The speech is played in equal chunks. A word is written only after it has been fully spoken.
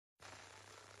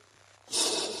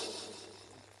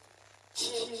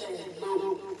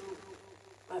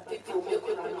people make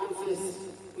una no vex.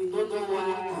 We don't know why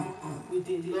we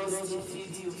did lost the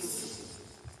videos.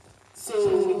 So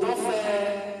we don't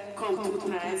fair come 2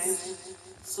 times.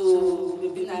 So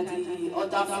maybe na the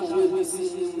other phone wey we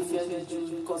see we fair to do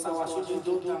because our children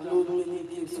don't download many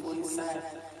games for inside.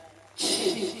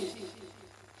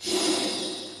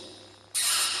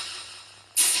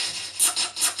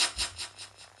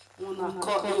 Una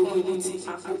call Ebony and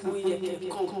Iyobosa come.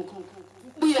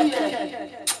 Iyobosa,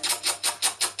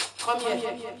 come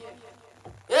here.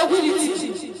 Ebony,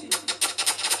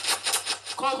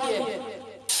 come here.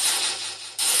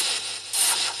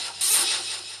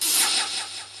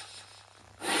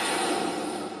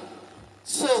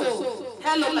 So,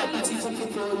 hello my beautiful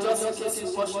people, just in case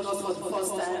you're watching us for the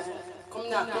first time,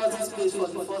 coming across this page for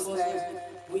the first time,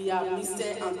 we are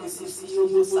Mr. and Mrs.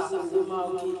 Iyobosa,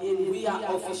 and we are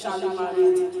officially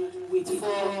married with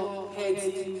 4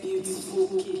 healthy, beautiful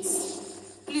kids.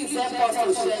 Please help us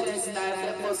to share this live,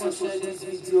 help us to share this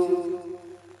video.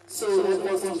 So help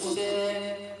us to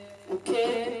share,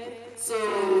 okay? So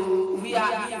we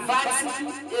are inviting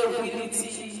Ebony and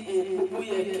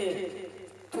Iyobosa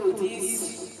to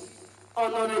this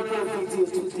honorable video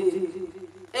today.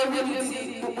 Ebony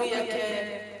Iyobosa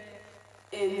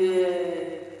in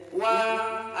one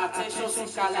attention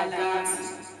seeker like that,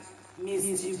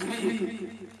 Miss Degree.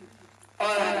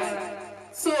 Alright.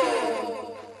 So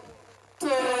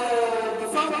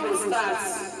before we start,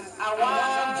 I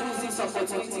want to use this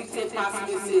opportunity to pass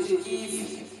message if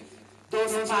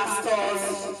those pastors,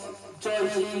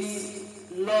 judges,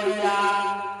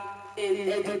 lawyers, and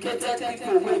educated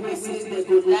people will be saying they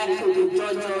would like to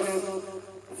judge us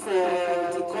for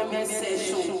the comment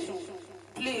section.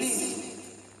 Please,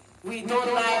 we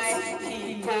don't like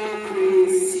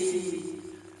hypocrisy.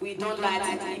 We don't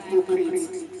like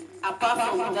hypocrisy. Apart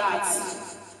from that,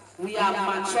 we are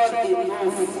matured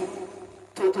enough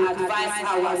to advise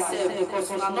ourselves because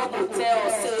we are not to tell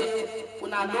us, say,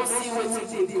 we are not see what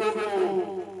they go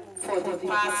on for the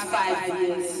past 5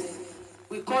 years.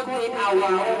 We can't take our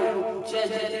own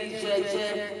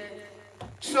jeje,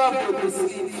 trouble with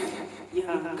sleep.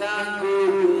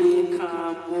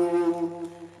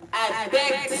 I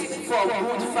begged for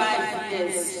good 5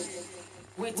 years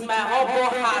with my humble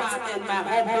heart and my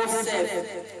humble self.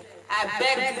 I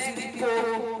beg these people,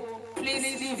 please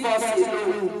leave us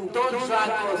alone. Don't drag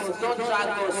us, don't drag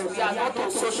us. We are not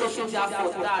on social media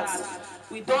for that.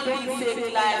 We don't live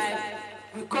fake life.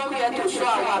 We come here to show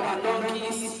our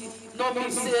belongings. Not me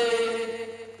say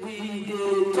we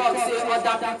talk say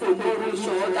other people no reach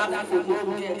or other people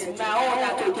no get. My own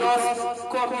that to just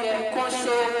come here, come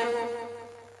show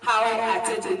how I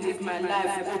take to live my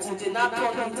life. But it did not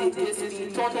turn it against me,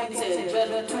 turn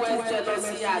it towards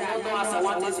jealousy. I don't know as I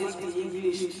want to say the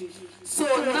English. So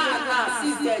now,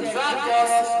 since they drag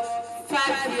us 5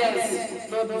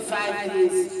 years, not be 5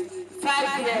 years.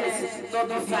 5 years, not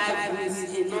be 5 years,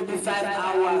 and not be 5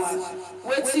 hours.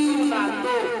 Wait till you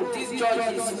know these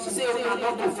judges say we are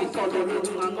not going to fit tolerate,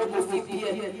 we are not going to fit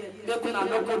bear. Maybe we are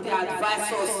not going to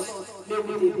advise us.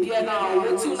 Maybe they bear now.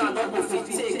 Wait till you are not going to fit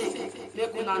take.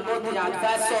 Maybe we are not going to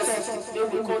advise us. Maybe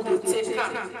we are going to take her.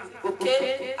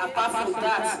 Okay? Apart from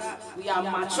that, we are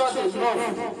matured enough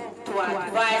to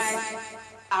advise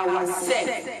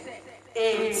ourselves.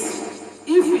 And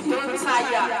if we don't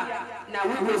tire, now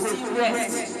we will see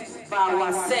rest by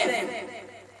ourselves.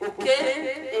 Okay?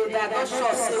 And that not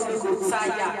sure say we go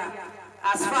tire.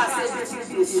 As far as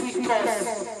everything they sweet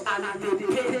us and they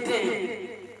pay them.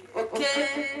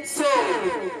 Okay? So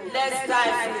let's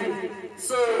dive in.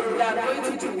 So we are going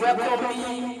to be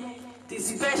welcoming the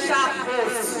special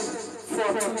host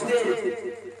for today.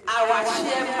 Our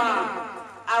chairman,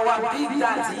 our big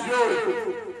daddy yo,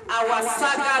 our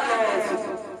saga love.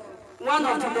 One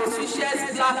of the most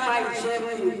richest black man in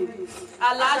Germany,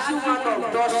 Alaji one of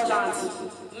Deutschland,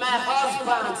 my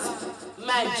husband,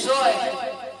 my joy,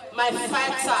 my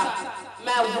fighter,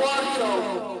 my warrior,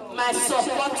 my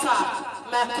supporter,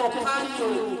 my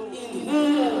companion, in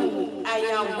whom I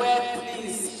am well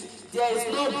pleased. There is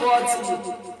nobody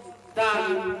than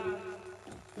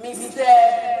Mr.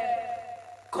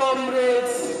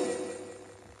 Comrade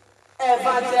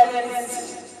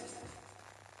Evangelist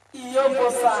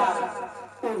Iyobosa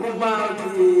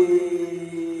Ugumadi.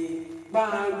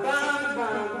 Bang, bang,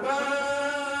 bang, bang.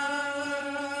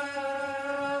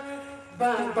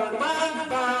 Bang, bang, bang,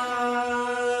 bang.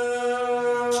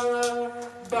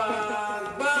 Bang, bang,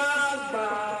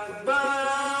 bang, bang.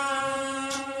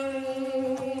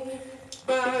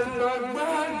 Bang, bang,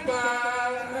 bang,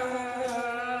 bang.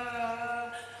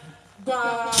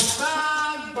 Bang,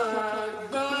 bang, bang,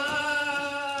 bang.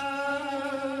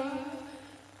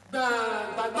 Bang,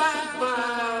 bang, bang,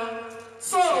 bang.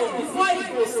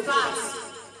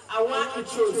 I want to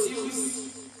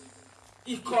introduce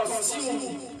a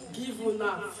costume give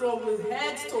una from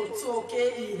head to toe, okay,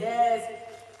 e hair.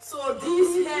 So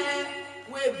this hair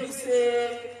will be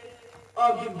say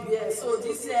wear. So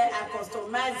this hair I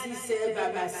customize this hair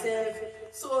by myself.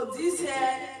 So this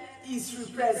hair is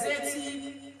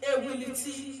representing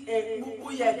ability and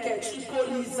Ubuyeke triple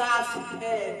lizard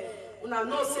hair. Una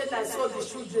know say na so the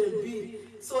children be.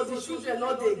 So the children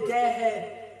know they get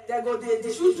hair.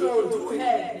 The children will do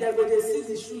hair. They go they see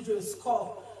the children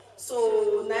score.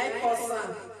 So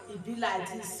 9% it be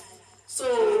like this. So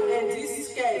and this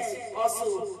skirt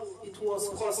also it was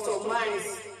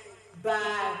customized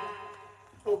by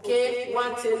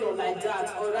one tailor like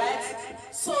that. All right.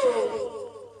 So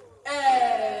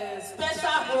special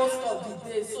host of the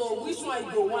day. So which one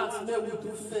you go want? May we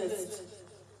do first.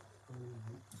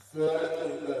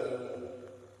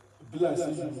 Bless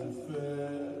you.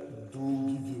 Do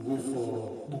give away for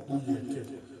Ubuyeke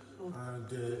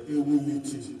and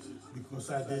ability because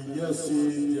at the year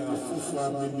say their full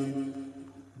family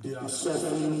they are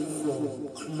suffering from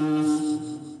close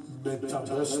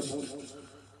metabolistic.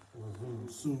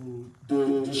 So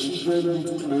the children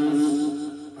need clothes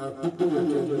and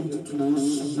Ubuyeke need clothes,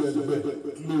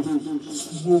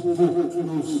 smoke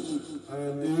clothes,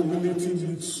 and the ability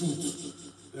needs suits.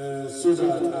 So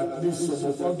that at least some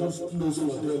of all those clothes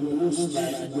for them looks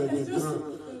like where they grow,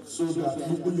 so that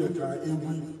people you can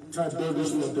able type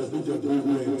bodies for them with the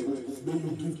red. Then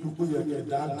you give people you can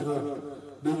that gun,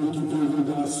 then you give them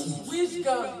that suit. Which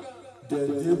gun? They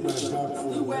did my back for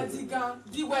the wedding gun.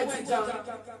 The wedding gun.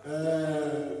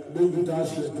 Then you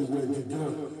dash the wedding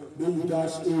gun. Then you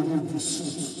dash able the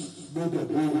suit. Then they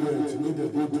go red. Then they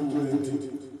go do wedding.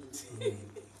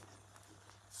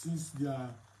 Since they are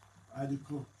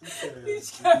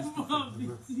Which kind of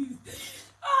it is?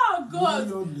 Oh God!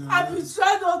 I've been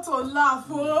trying not to laugh.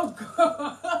 Oh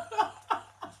God!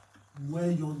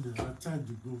 When you're on the time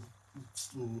to go.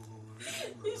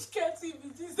 Which can't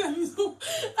even this episode?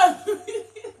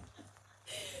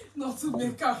 Not to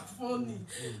make her funny.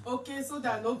 Okay, so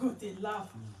that no go to laugh.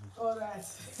 All right.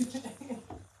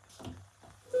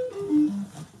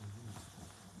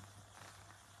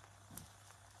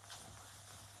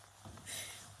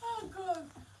 God.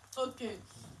 Okay,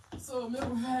 so maybe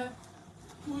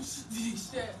we push the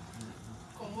chair,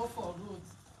 come up for road.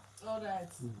 All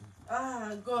right.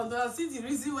 God, I see the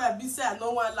reason why I be say I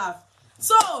no one laugh.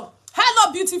 So,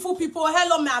 hello beautiful people,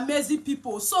 hello my amazing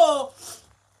people. So,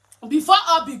 before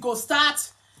Obi go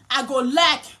start, I go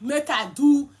make I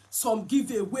do some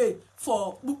giveaway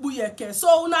for Ubuyeke.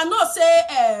 So, una know say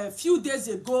a few days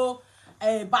ago,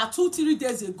 about 2-3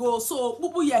 days ago, so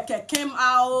Ubuyeke came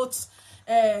out.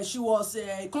 She was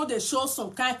come dey show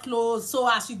some kind clothes. So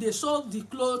as she dey show the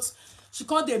clothes, she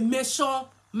come dey mention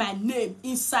my name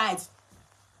inside.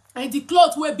 And the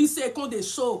cloth wey be say come dey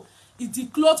show, if the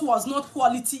cloth was not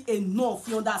quality enough,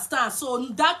 you understand? So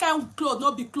that kind of cloth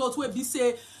no be cloth wey be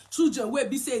say children wey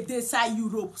be say dey inside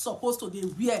Europe supposed to dey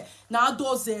wear. Now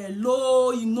those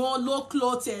low, low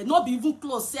clothes, no be even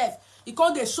clothes sef. E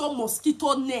come dey show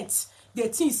mosquito net. The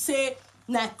thing say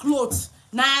na cloth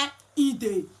na e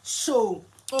dey show.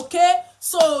 Okay,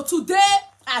 so today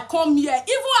I come here,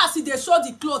 even as they show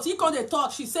the clothes, he come dey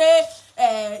talk. She say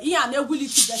he and Enogie, they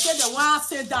say they want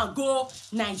send down go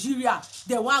Nigeria,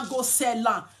 they want go sell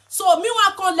land. So me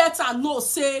want come let her know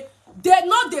say they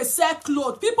not dey sell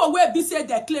clothes. People wey be say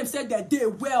they claim say that they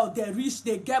well, they rich,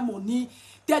 they get money,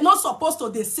 they're not supposed to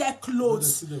dey sell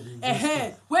clothes.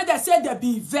 Where they say they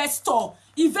be investor.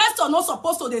 Investor not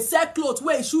supposed to dey sell clothes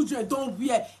where children don't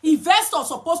wear. Investor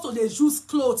supposed to dey use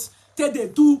clothes till they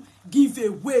do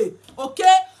giveaway.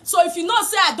 Okay, so if you not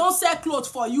say I don't sell clothes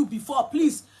for you before,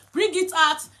 please bring it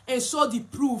out and show the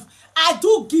proof. I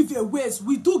do giveaways.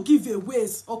 We do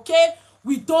giveaways. Okay,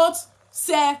 we don't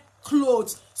sell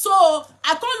clothes. So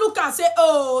I can't look and say,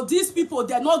 oh, these people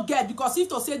they not get, because if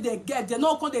to say they get, they're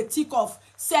not going to think of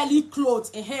selling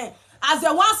clothes. As they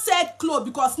want sell clothes,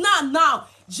 because now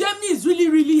Germany is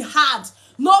really hard.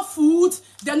 No food,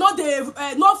 they know they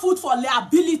no food for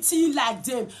liability like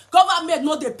them. Government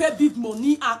know they pay big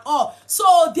money and all.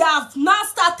 So they have now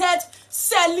started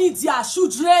selling their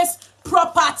children's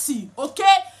property. Okay,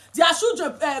 their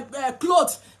children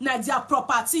clothes na their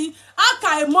property. How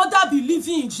can a mother be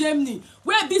living in Germany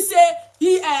where be say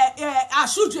her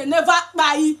children never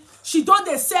buy? She don't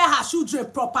dey sell her children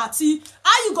property.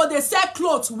 How you go dey sell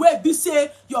clothes where be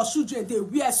say your children they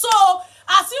wear? So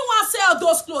as you want sell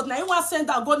those clothes, now you want send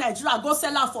them go Nigeria, go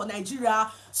sell them for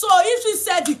Nigeria. So if you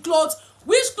sell the clothes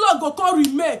which cloth go come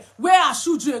remain where our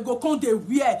children go come dey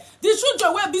wear? The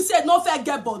children wey be say no fit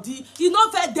get body, they no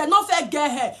fit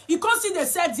get hair, e come still dey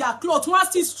sell their cloth, one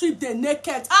still strip dey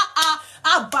naked.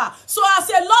 Abba. So as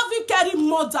a loving caring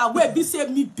mother wey be say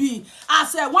me be,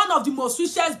 as one of the most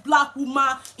richest black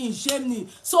woman in Germany,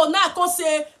 so now I come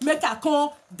say make I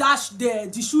come dash the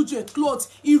children clothes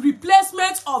in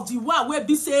replacement of the one wey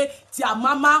be say their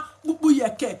mama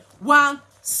Bubuyeke one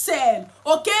sell.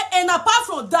 Okay, and apart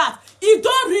from that, e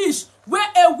don reach where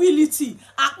ability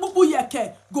and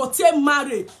Bubuyeke go take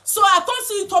marry. So I come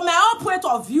see to my own point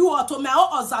of view or to my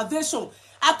own observation,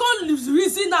 I can't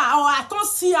reason or I can't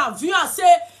see and view and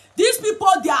say these people,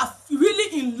 they are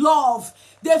really in love.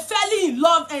 They fell in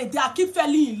love and they are keep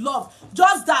falling in love.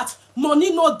 Just that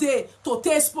money no dey to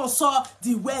take sponsor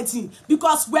the wedding,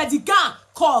 because wedding gown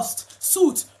cost,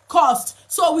 suit cost.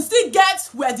 So we still get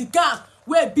wedding gown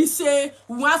where be say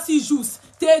we want see juice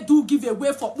they do give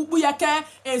away for Bubuyeke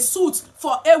and suit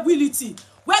for ability.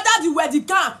 Whether the wedding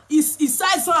gown is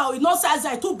size or no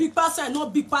size, too big person and no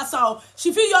big person,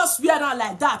 she feel just wear her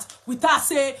like that without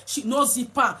say she no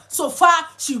zip her. So far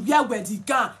she wear wedding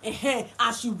gown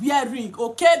and she wear ring,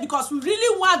 okay? Because we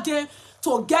really want them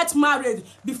to get married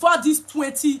before this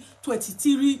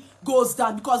 2023 goes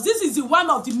down, because this is one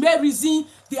of the main reasons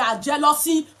they are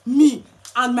jealousy me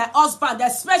and my husband,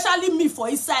 especially me for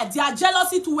inside. Their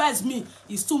jealousy towards me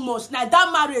is too much. Now that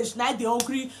marriage, now they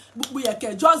hungry,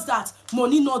 just that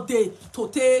money not there to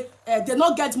take, they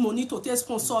not get money to take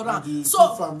sponsor.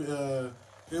 So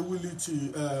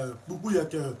ability,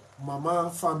 Bubuyeke mama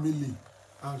family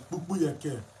and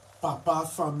Bubuyeke papa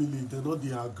family, they know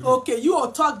they agree. Okay, you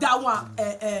will talk that one.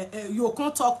 You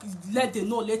can't talk, let them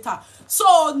know later.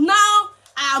 So now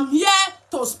I'm here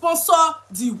to sponsor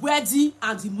the wedding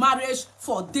and the marriage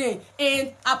for them.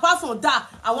 And apart from that,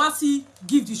 I want to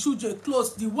give the children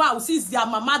clothes. The one who sees their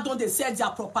mama don't they sell their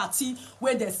property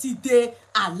when they see they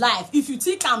alive. If you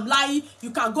think I'm lying,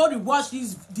 you can go rewatch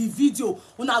the video.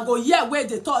 When I go here where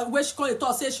they talk, where she call the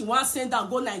talk, say she want to send and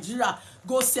go Nigeria,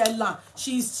 go sell land.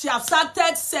 She have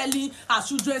started selling her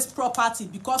children's property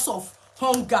because of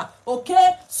hunger.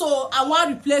 Okay, so I want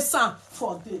to replace her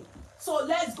for them. So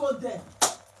let's go there.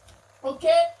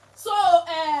 Okay, so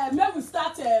may we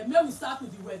start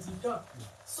with the wedding gown.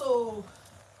 So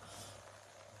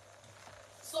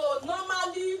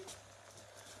normally,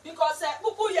 because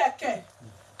Bubuyeke,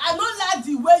 I don't like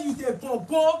the way you dey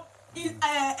bonbon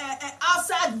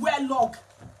outside wedlock.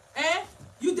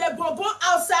 You dey bonbon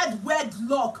outside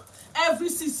wedlock every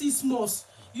 6 months.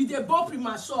 You dey bon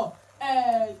premature.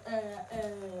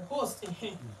 Host,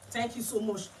 thank you so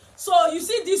much. So you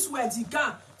see this wedding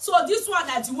gown. So this one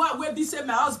is the one where be say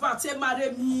my husband take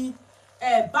marry me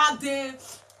back then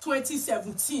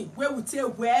 2017 where we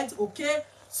take wed. Okay,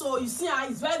 so you see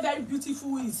it's very, very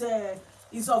beautiful.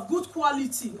 It's of good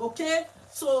quality. Okay,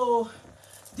 so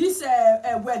this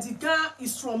wedding gown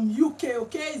is from UK.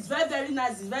 Okay, it's very, very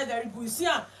nice. It's very, very good. You see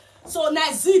so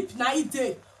nice zip na it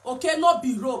dey. Okay, not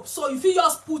be rope. So if you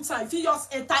just put her, if you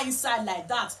just enter inside like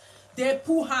that, they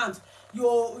pull hand.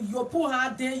 Your pull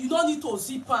hand there, you don't need to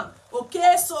zip am.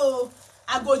 Okay, so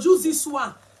I go use this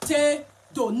one to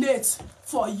donate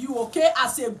for you, okay,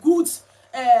 as a good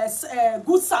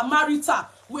Samaritan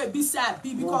wey be say I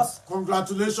be, because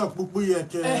congratulations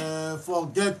Bubuyeke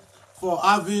for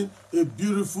having a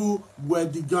beautiful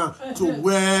wedding gown to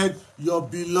wed your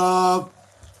beloved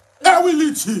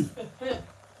ability.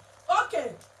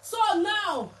 Okay, so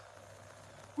now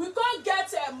we can't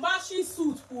get a matching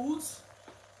suit put.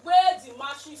 Where the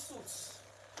matching suits?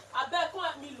 I bet come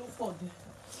let me look for them.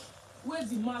 Where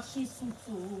the matching suit?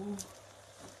 Oh,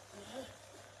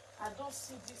 I don't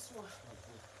see this one.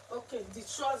 Okay, the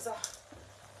trouser.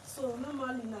 So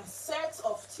normally in a set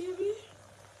of TV.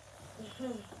 The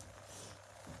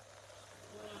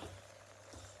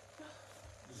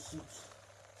suit.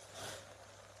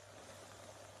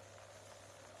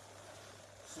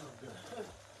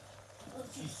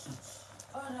 Okay.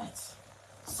 All right.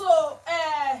 So,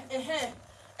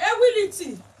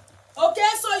 ability. Okay,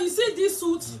 so you see this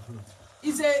suit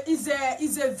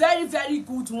is a very, very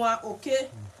good one. Okay,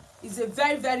 it's a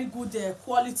very, very good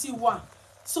quality one.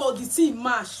 So the thing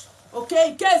match.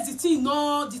 Okay, in case the thing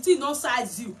no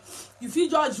size you, if you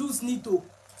just use needle,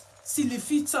 silly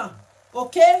fit.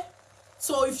 Okay,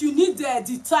 so if you need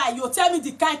the tie, you tell me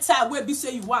the kind of tie where be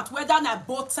say you want, whether na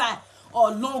bow tie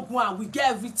or long one, we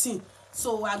get everything.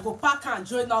 So I go pack and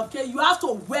join now. Okay, you have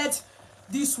to wed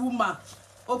this woman.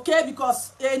 Okay,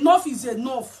 because enough is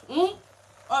enough.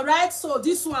 All right, so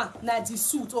this one na the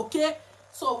suit. Okay,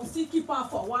 so we still keep on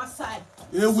for one side.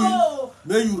 So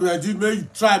may you ready, may you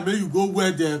try, may you go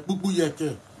where the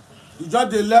Bubuyeke. You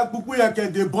just dey let people here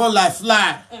can dey burn like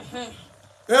fly.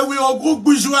 Eh we ogun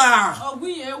bourgeois.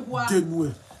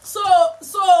 So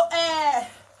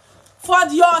for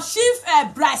your chief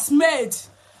bridesmaid,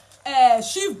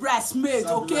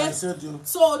 okay.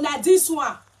 So now this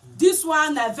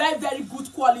one very very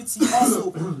good quality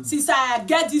also. Since I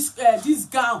get this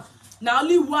gown, now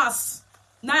only once.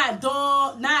 Now I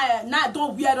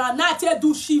don't wear her. Now I take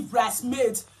do chief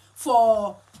bridesmaid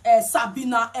for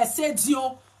Sabina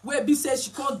Essedion, where be say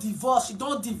she can't divorce. She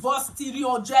don't divorce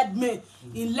 300 men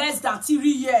in less than 3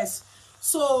 years.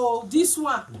 So this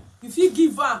one, if you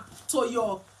give her to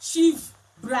your chief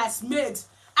bridesmaid,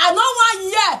 I no one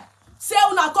hear say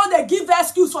una come dey give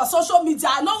excuse for social media.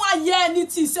 I no one hear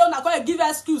anything say una come dey give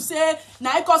excuse say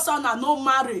na because una no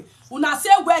marry. Una say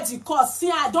where the cost?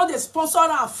 See, I don't dey sponsor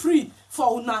am free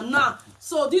for una now.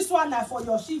 So this one na for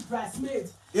your chief bridesmaid.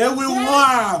 So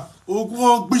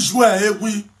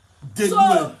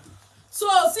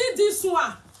see this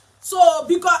one. So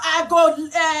because I go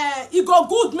it go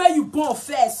good make you born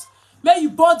first. Make you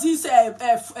born this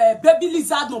baby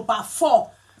lizard number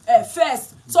 4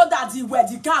 first, so that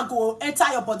the gown go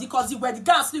enter your body, because the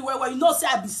gown sleep well, you know say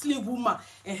I be sleep woman.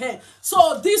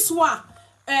 So this one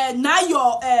now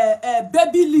your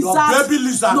baby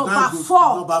lizard number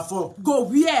 4 go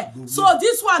wear. So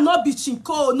this one not be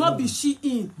chinko, not be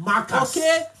Shein. Marcus.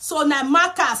 Okay, so now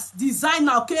Marcus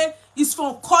designer, okay, is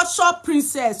from Culture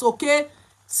Princess. Okay,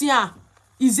 see,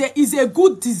 is a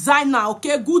good designer.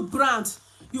 Okay, good brand.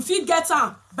 You fit get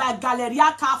am by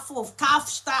Galleria Calf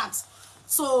Start.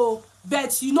 So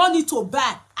but you no need to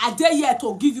buy. I dey here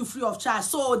to give you free of charge.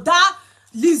 So that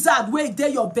lizard wey dey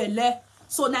your belle,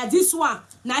 so now this one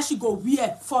now she go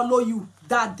wear follow you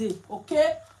that day.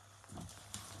 Okay,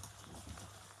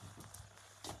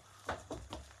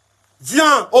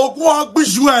 viens au bois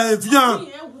bijoué, viens.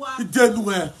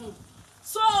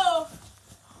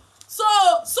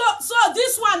 So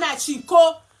this one na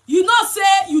chinko. You know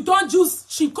say you don't use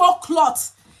chinko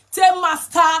cloth take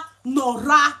master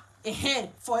Nora.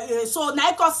 For so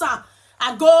now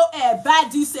I go buy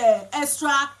this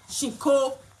extra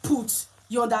chinko put.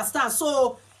 You understand?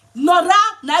 So Nora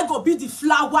now go be the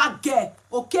flower girl.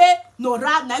 Okay,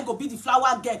 Nora now go be the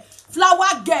flower girl.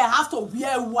 Flower girl have to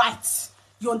wear white.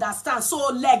 You understand?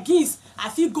 So leggings, I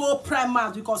feel go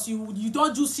Primark, because you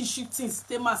don't do see things.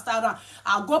 Take master.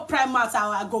 I'll go Primark.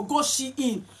 I go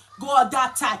Shein. Go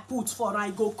other type put for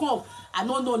her. Go come. I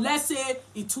don't know. Let's say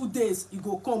in 2 days you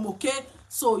go come. Okay.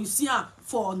 So you see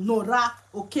for Nora.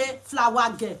 Okay, flower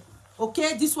girl.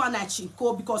 Okay, this one I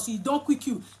chinko, because you don't quick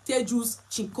you take juice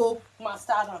chinko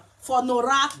master for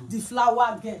Nora the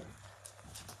flower girl.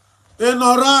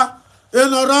 Nora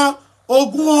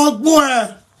ogun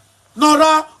ogbo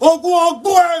Nora ogun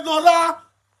ogbo Nora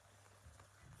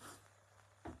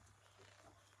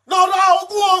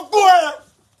ogun ogbo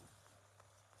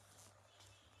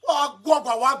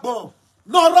wa gbon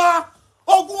Nora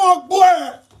ogun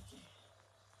ogbo.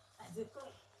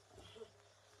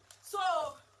 So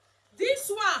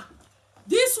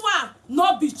this one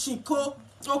not be chinko.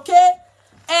 Okay,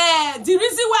 the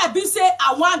reason why I be say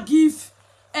I want give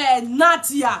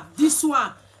Nadia this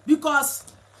one, because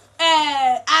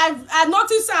I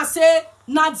notice and say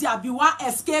Nadia be one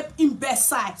escape in best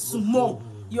side small.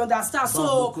 You understand?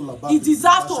 So it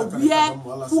deserve to wear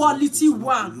quality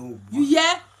one. You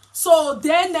hear? So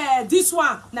then this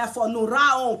one now for Nora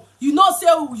on. You know say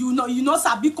you know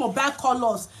sabi combine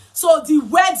colors. So the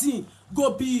wedding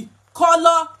go be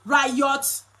color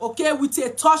riot, okay, with a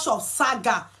touch of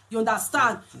saga. You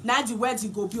understand? Now the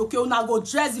wedding go be okay. Una go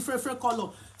dress different color.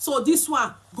 So this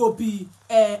one go be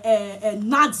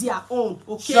Nadia on.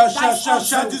 Okay. Share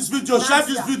this video. Nadia. Share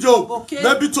this video. Okay.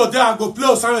 Maybe today I go play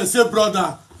Osama and say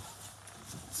brother.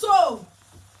 So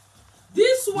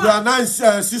this one. We are now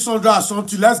 600 or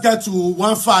something. Let's get to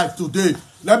 15 today.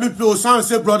 Let me play Osama and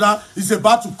say brother is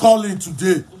about to call in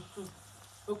today.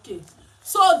 Okay.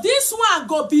 So this one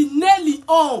go be nearly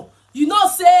on. You know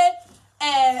say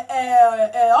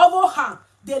overhand.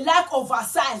 They like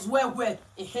oversized well.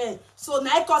 So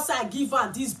now cause I give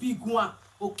her this big one.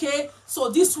 Okay, so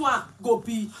this one go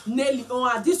be nearly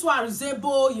on, and this one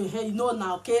resemble you know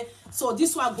now. Okay, so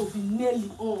this one go be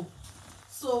nearly on.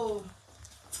 So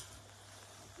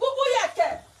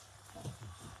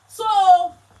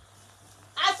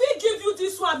I think give you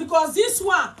this one, because this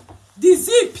one the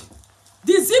zip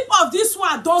of this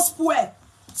one don't spoil.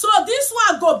 So this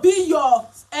one go be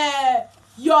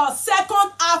your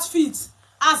second outfit,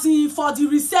 as in for the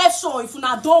reception. If you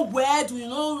not don't wear, you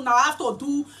know, now have to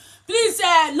do. Please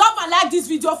love and like this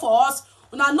video for us.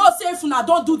 Una not say if una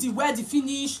don't do the wear the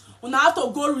finish, una have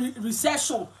to go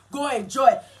reception. go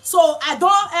enjoy. So I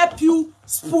don't help you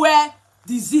spoil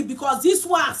the zip because this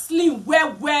one slim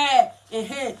well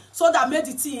so that made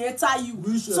the thing enter you.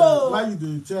 Which, so why you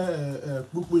dey tell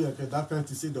that kind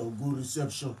to say they'll go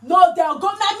reception? No, they'll go.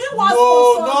 Like me once.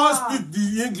 No, don't speak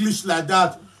the English like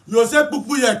that. You say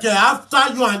pupu yeke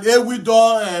after you and Ewi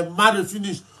don marry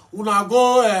finish, una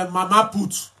go mama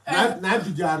put. Na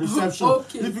be their reception.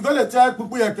 Okay. If you go to tell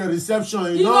pupu yeke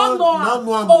reception, you don't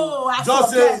know. Oh, I just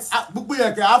forget. say pupu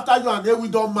yeke after you and Ewi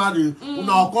don marry,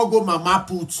 una go mama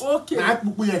put. Okay. Na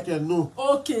pupu yeke no.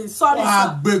 Okay, sorry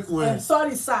sir.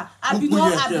 Sorry sir. I be not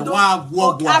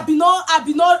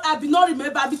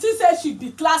remember. I be think say she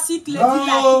be classic lady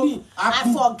like me.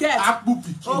 I forget.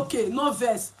 Okay, no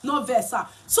verse, sir.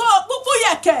 So pupu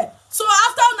yeke. So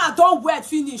after una don wet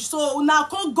finish, so una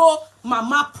can go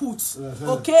mama put.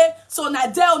 Okay, so na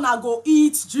there una go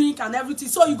eat, drink and everything.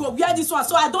 So you go wear this one.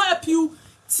 So I don't help you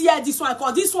tear this one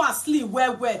because this one sleep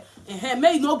well.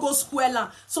 May you not go spoil am.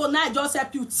 So now I just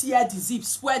help you tear the zip,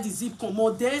 spoil the zip,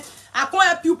 comot. Then I can't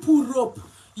help you pull rope.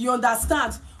 You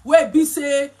understand? Where be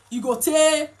say you go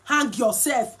take hang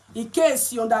yourself in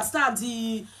case you understand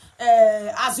the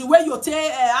as the way you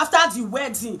take after the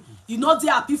wedding, you not dey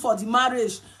happy for the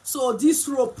marriage. So this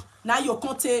rope now you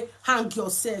can't take hang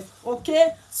yourself.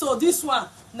 Okay? So this one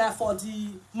now for the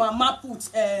mama put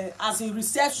as in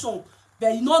reception.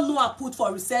 But you don't know I put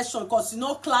for reception because you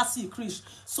know classic rich.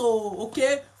 So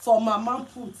okay, for mama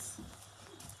put.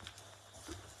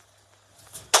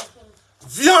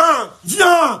 Vian,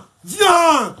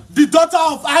 the daughter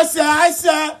of I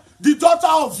say, the daughter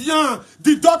of Vian,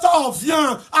 the daughter of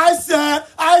Vian. I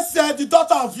say, the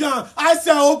daughter of Vian. I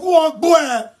say,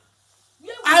 Ogun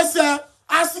I say,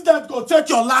 accident go take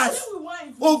your life.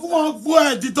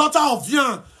 Ogun the daughter of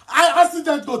Vian.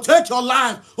 Accident go take your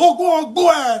life. Ogun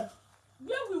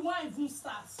Where we want even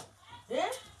start? Eh?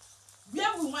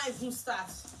 Where we want even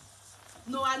start?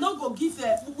 No, I not go give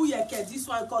Bubu Yeke this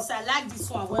one because I like this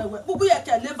one well. Bubu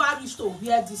Yeke never reached to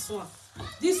wear this one.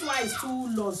 This one is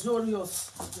too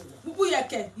luxurious. Bubu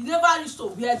Yeke, you never reached to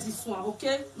wear this one,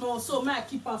 okay? No, so may I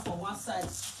keep her for one side.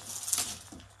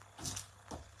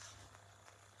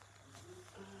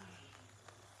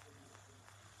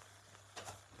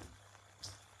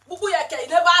 Bubu Yeke, you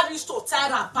never reached to tie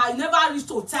wrapper. You never reached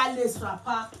to tie lace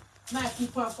wrapper. May I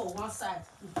keep her for one side.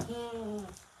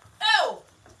 Oh!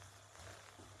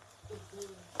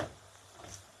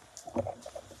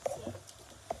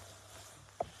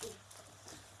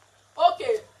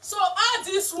 Okay, so all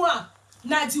this one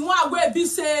na the one where be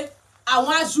say I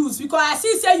want use because I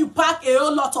see say you pack a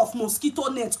whole lot of mosquito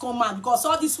net come out because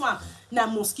all this one na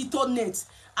mosquito net,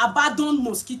 abandoned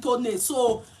mosquito net.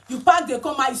 So you pack the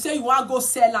come out, you say you want go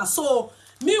sell am. So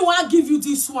me want give you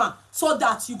this one so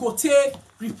that you go take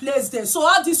replace them. So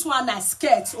all this one na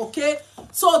skirt, okay?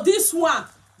 So this one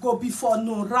go be for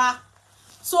Nora.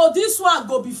 So this one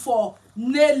go be for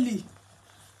Nelly.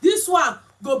 This one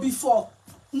go be for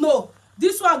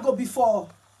this one go be for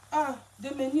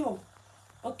the menu.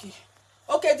 Okay,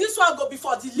 this one go be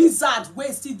for the lizard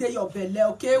wey still dey your belly.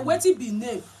 Okay, wetin be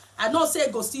name? I know say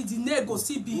go still the name go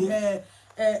still be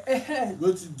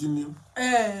wetin the name?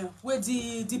 wey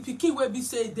the pikin wey be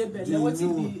say dey belly.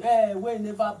 Wetin be wey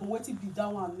never born? Wetin be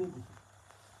that one name?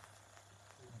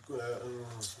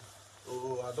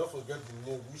 I don't forget the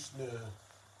name. Which name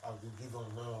I will give her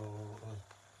now?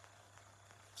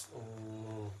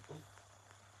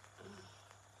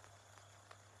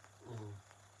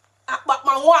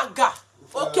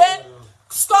 Okay,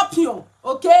 scorpion.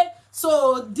 Okay,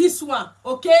 so this one,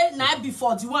 okay, now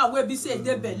before the one where be say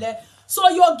dey belly. So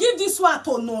you give this one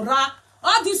to Nora.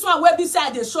 All this one where be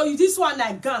say they show you this one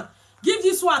like gun. Give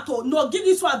this one to give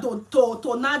this one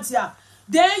to Nadia.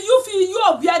 Then you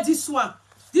wear this one.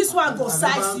 This one go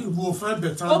size you. We'll find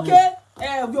better. Okay,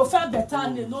 we'll find better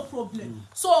name, no problem.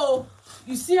 So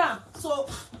you see, so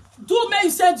do me you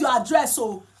send your address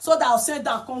so that I'll send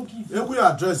that come give you. Ewi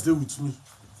address there with me.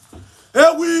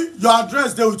 Ewi, your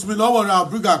address there with me. No worry, I'll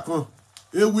bring her come.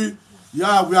 Ewi,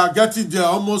 yeah, we are getting there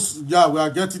almost. Yeah, we are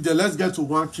getting there. Let's get to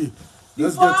 1K.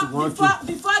 Let's get to 1K.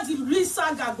 Before the real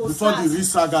saga go start. Before the real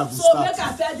saga go so start. Make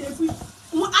I tell you,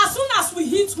 as soon as we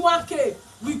hit 1K,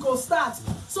 we go start.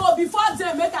 So before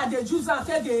then, make I dey use and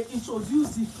tell they introduce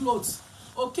the clothes.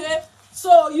 Okay?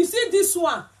 So you see this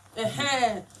one.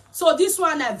 So this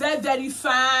one a very, very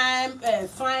fine,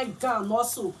 fine gown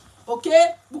also.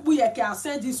 Okay? Bubu Yeke, I'll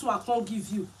send this one, can't give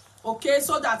you. Okay?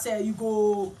 So that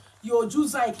you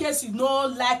use in case you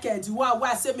don't like the one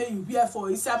where I say may you wear for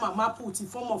inside mama put in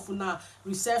form of una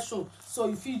reception. So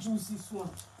if you use this one.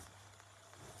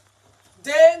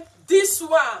 Then this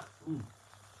one.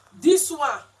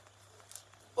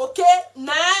 okay,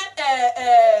 na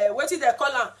what is they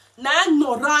call am? Na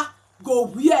Nora go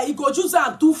wear, he go use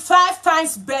am do 5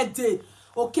 times birthday,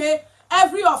 okay?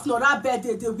 Every of Nora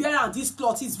birthday they wear am this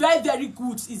cloth. It's very very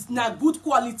good. It's na good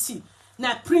quality.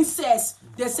 Na princess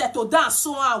they settle down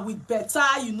so on with better,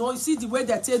 you know. You see the way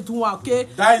they take do am, okay?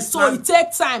 So it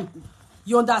take time.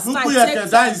 You understand?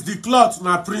 That is the cloth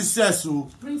na princess o.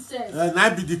 Princess. Na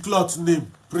be the cloth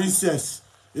name princess.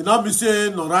 You know me say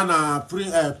Nora na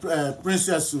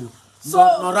princess o. So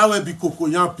Nora will be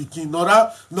Cocoyan pikin.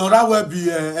 Nora will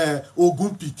be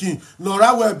Ogun pikin.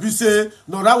 Nora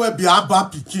will be Abba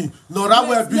pikin. Nora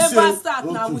will be say. Never start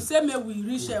okay. Now. We say may we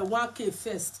reach 1K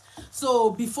first. So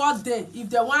before then, if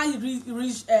the one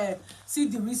reach see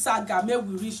the resaga, may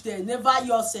we reach there. Never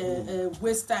use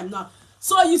waste time now.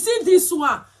 So you see this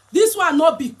one. This one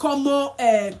not be common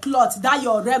cloth that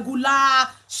your regular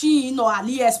Shein or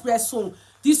AliExpress home.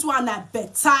 This one a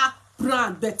better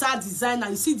brand, better designer.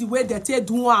 You see the way they take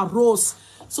do one rose.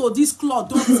 So this cloth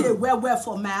don't say well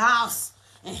for my house.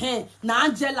 Now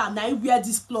Angela, now you wear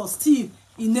this cloth still,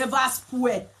 it never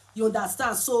spoil. You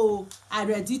understand? So I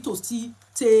ready to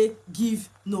still give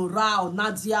Nora or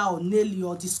Nadia or Nelly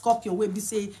or the scorpion where be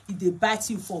say if they bite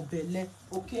you for belly.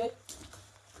 Okay.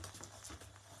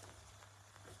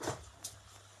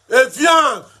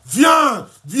 Vian.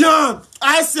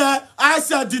 I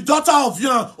said the daughter of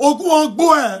Vian.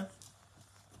 Ogun.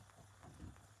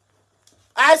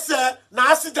 I said,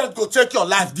 now accident go take your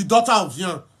life. The daughter of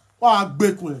Vian.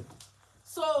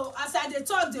 So as I dey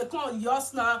talk, they come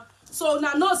yours now. So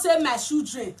now not say my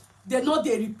children, they know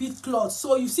they repeat cloth.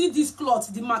 So you see this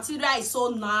cloth, the material is so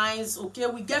nice. Okay,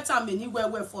 we get them anywhere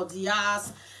for the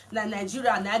ass. Now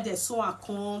Nigeria now they so a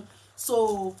come.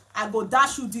 So I go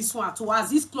dash you this one to as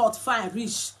this cloth fine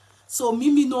rich. So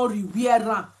Mimi no rewear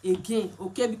am again,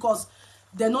 okay? Because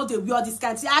they know they wear this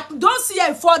kind of thing. I don't see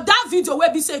it for that video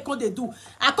where be say they do.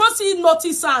 I can't see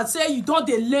notice and say you don't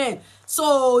they learn.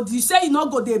 So you say you not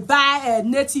go they buy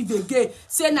native again.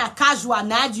 Say na casual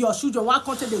na your children one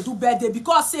country they do birthday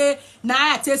because say na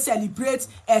I take celebrate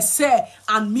Ese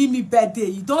and Mimi birthday.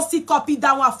 You don't see copy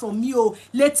that one from me or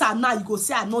later now you go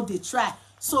say I know they try.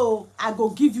 So I go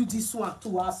give you this one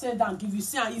too. I'll send and give you.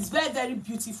 See, it's very, very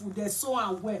beautiful. They're so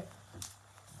and well.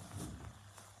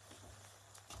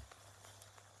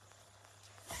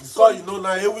 So you know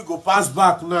now here we go pass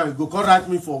back now. You go contact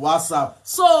me for WhatsApp.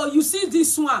 So you see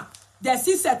this one. They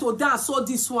see settle down. So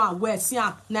this one where see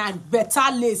now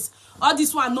better lace. All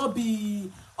this one not be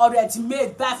already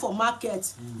made buy for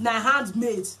market. Now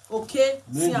handmade. Okay.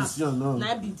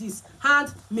 Now be this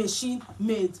hand machine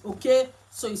made. Okay.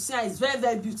 So you see, it's very,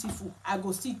 very beautiful. I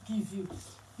go still give you.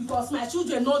 Because my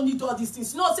children don't need all these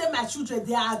things. You know, say my children,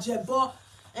 they are jebo.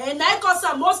 And I cause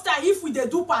most time, if we they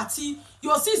do party,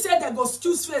 you'll see say they go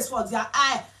excuse face for their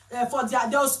eye.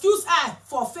 They'll excuse eye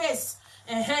for face.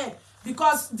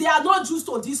 Because they are not used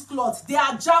to this cloth. They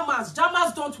are jammers.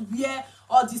 Jammers don't wear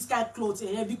all this kind of clothes.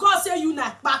 Because say you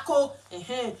na bako,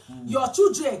 your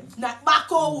children na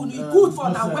bako good for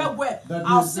na well.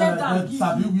 I'll send them give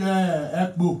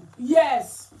you.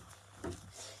 Yes.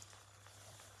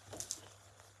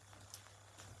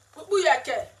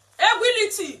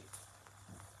 Ability.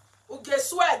 Okay,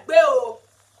 sweat beo.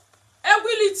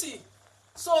 Ability.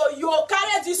 So you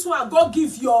carry this one, go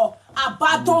give your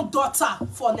abandoned daughter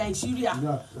for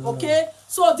Nigeria. Okay?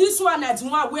 So this one is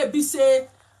one where be say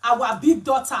our big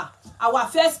daughter, our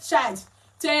first child,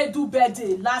 they do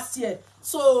birthday last year.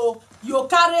 So you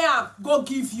carry am go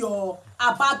give your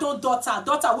abandoned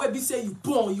daughter wey be say you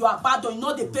born, you abandon, you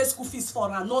know they pay school fees for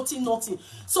her, nothing.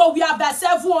 So we are by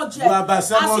 700. As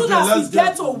soon as we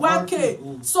get to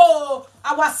 1K, so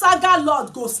our saga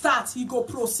lord go start, he go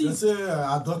proceed. They say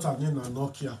our daughter name na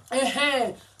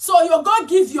Enogie. So you go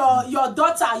give your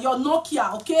daughter your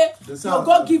Nokia, okay? You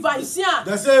go give her, you see her.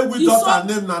 They say we daughter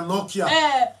name na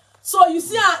Nokia. So you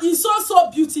see her, it's so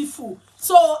beautiful.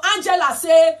 So Angela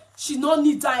say she no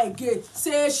need that again.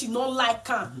 Say she no like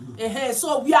her.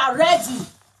 So we are ready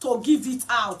to give it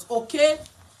out, okay?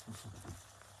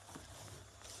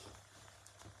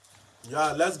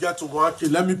 Yeah, let's get to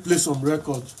 1K. Let me play some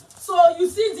records. So you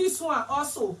see this one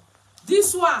also.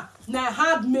 This one na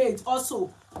handmade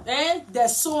also. The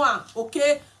sewn,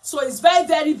 okay? So it's very,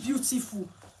 very beautiful.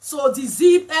 So the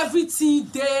zip, everything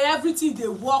they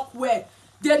work well.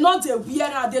 They not they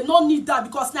wear and they don't need that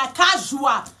because na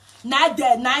casual.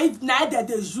 neither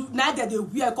they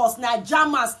wear, cause na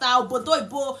German style, but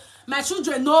my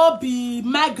children no be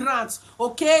migrants,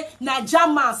 okay? Na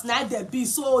Germans, neither be,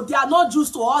 so they are not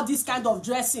used to all this kind of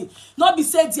dressing. Not be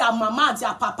say their mama,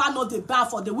 their papa know the ban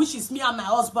for the which is me and my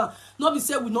husband. Not be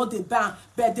say we know the ban,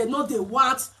 but they know they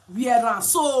want wear.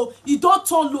 So you don't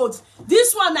turn load.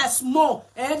 This one is small,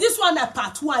 and this one is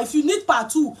part 1. If you need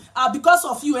part 2, because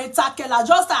of you enter Kela,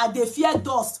 just they fear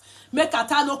dust. Make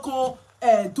no come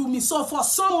do me. So for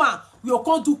summer we will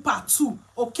come do part 2,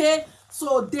 okay?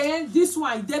 So then this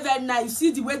one they very nice. You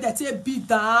see the way that they beat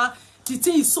down. The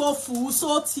thing is so full,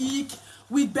 so thick,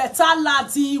 with better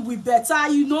lading, with better,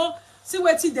 you know. See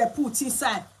what they put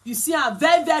inside. You see, I'm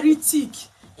very, very thick.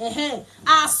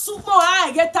 As super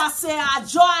I get a say a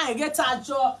jaw, I get a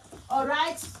jaw.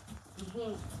 Alright?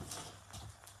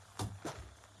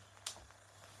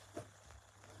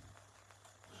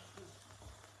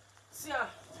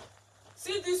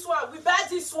 See this one. We buy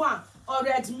this one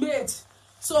already made.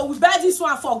 So we buy this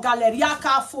one for Galeria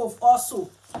Carrefour also.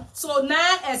 So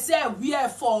now I say we are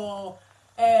for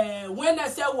when I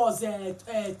say was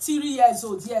 3 years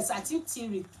old. Yes, I think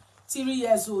 3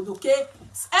 years old. Okay.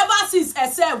 Ever since I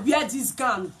said wear this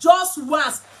gown, just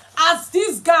once, as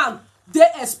this gown they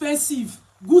expensive,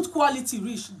 good quality,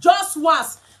 rich. Just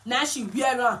once, now she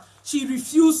wear her. She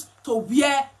refused to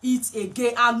wear it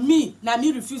again, and me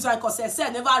refuse her because I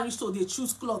said never reach to the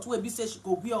choose cloth where be say she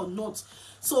go wear or not.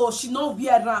 So she no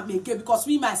wear ram again because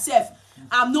me myself,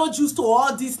 I'm not used to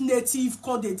all this native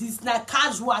conde, this like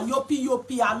casual,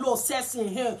 yopi, allo, sexy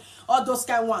hair, all those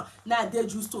kind one. Now they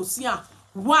used to see her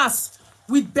once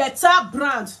with better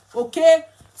brand, okay?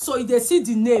 So if they see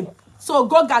the name, so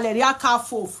go Galeria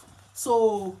Carrefour.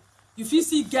 So if you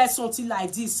see get something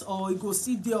like this, or you go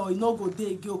see there, or you no go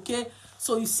there again, okay?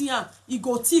 So you see her, you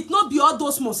go thick, not be all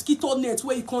those mosquito nets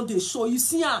where you can't they show. You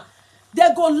see her, they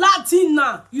go Latin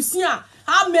now. You see her.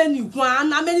 How many?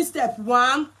 1. How many steps?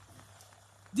 1.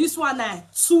 This one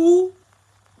is 2,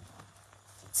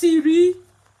 3,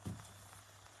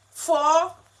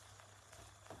 4,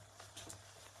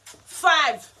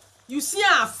 5. You see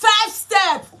 5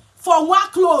 steps for one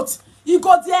cloth. You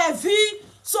go there V.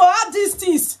 So all these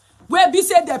things where be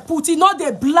say they put it, not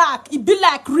the black. It be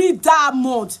like real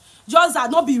diamond. Just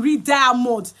that not be real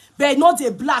diamond, but not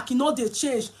the black. You know they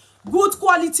change. Good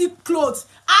quality clothes,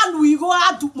 and we go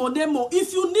add to monemo.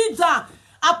 If you need that,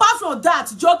 apart from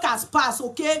that, jokers pass,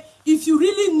 okay? If you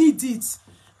really need it,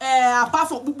 apart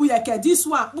from bubuyeke, this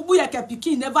one, bubuyeke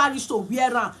pikin never reach to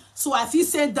wear am. So I feel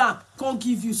send that can't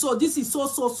give you. So this is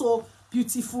so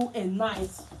beautiful and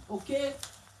nice, okay?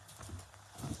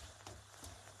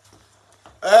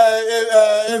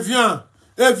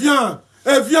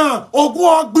 Viens,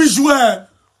 Ogun bijoué.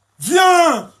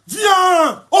 Viens,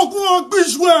 Ogun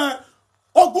bijoué.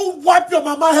 Ogun wipe your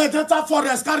mama head enter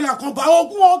forest carry a combat.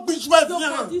 Ogun bijoué, viens.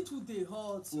 Your body too dey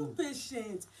hot. You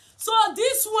patient. So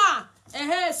this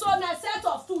one, so na set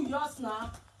of 2 years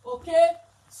now, okay?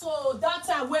 So that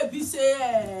time where be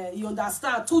say you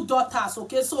understand 2 daughters,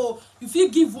 okay? So if you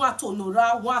give one to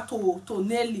Nora, one to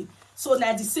Nelly. So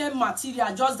now the same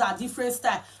material, just that different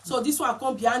style. So this one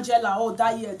can be Angela or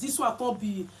that year. This one can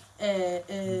be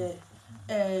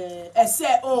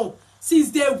say oh. Since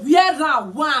they wear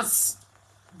them once,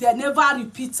 they never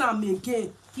repeat them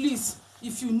again. Please,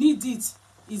 if you need it,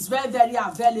 it's very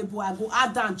available. I go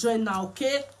add and join now,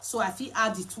 okay? So I feel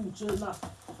add it to join now.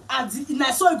 And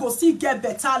so you go still get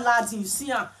better ladding. You see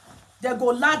them? They go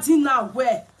ladding now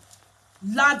where?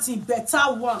 Ladding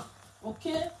better one,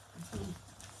 okay?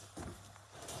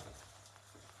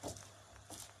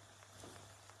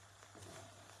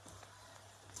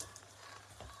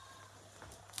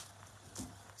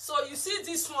 So you see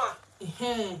this one,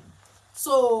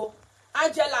 so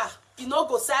Angela, you no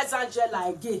go size Angela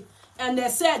again, and they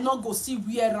said no go see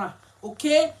wear am,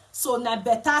 okay? So na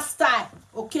better style,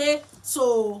 okay?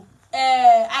 So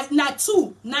na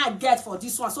 2 now get for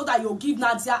this one, so that you give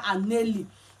Nadia and Nelly.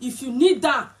 If you need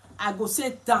that, I go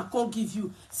say that can't give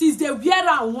you. Since they wear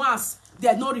am once,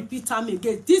 they no repeat them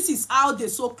again. This is how they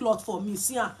sew cloth for me.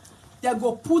 See, they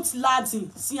go put lads in.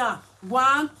 See,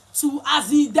 1, 2,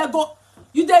 as in they go.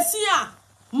 You dey see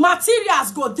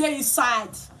materials go there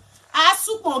inside. I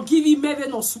suppose give you maybe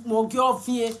no suppose give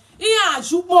you. Iyan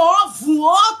ju mo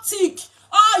vun thick.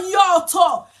 Oh yo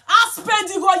to. I spend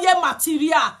go ye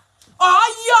material.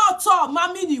 Oh yo to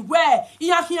mami ni we.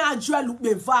 Iyan hiyan ju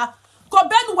elupeva. Ko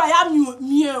ben wa ya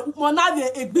mi mo na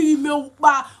de egbi mi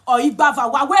upa or igbava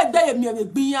wa we egbe mi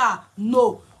egbi ya.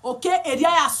 No. Okay, area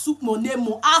ya soup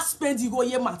monemo, I spend go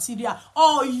ye material.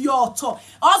 Oh yo to.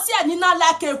 Also ni na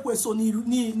like ekweso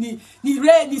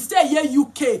ni stay ye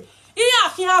UK.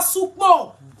 Iya soup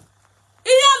mo.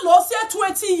 Iye lo say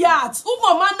 20 yards.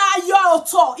 Umo mana yo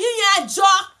to. Iye jo.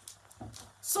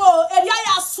 So eria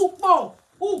ya supon.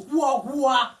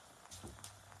 Ugwa.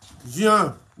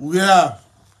 Viens, regarde.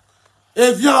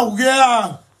 Et viens,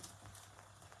 regarde.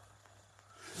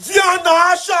 Viens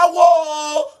na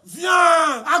Ashawo.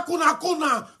 Viens,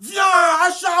 Akuna. Viens,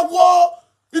 Ashawo.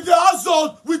 In the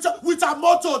household with a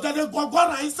motor, then they go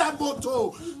inside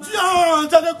motor. Viens,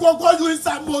 then they go you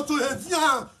inside motor.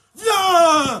 Viens.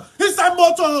 Viens, inside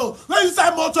motor.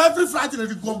 Inside motor every Friday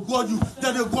they go you.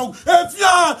 Then they go. Viens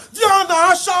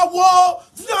na Ashawo.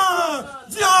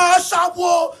 Viens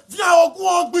Ashawo. Viens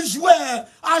Ogun Ogbijwe.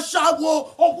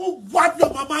 Ashawo. Ogun wipe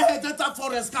your mama head enter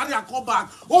forest carry and come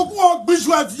back. Ogun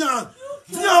Ogbijwe viens.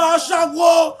 Viens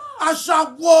Ashawo.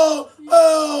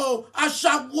 Oh,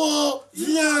 Ashawo.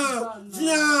 Viens.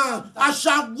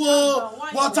 Ashawo.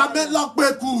 Watermelon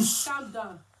Bekus.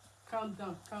 Calm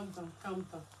down.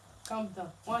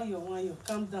 One year.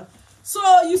 Calm down. So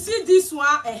you see this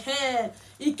one,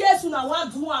 in case una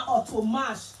want do one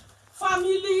automash,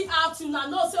 family outing. Una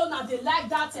know say una they like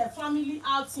that family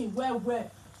outing well.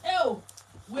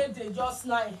 Where they just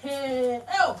like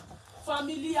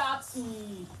family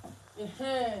outing.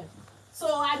 So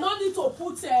I don't need to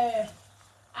put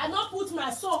I not put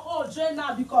my son on drain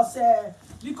now because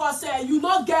you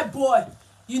not get boy,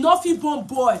 you not fit born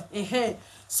boy.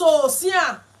 So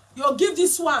Sia, you give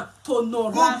this one to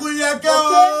Nora. Okay? So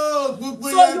you give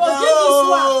this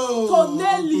one to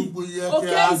Nelly.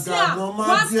 Okay, Sia.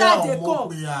 One side they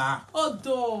come.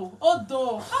 Hold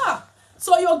on.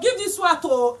 So you give this one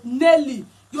to Nelly.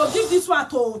 You give this one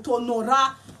to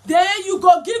Nora. Then you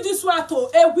go give this one to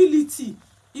Ewility.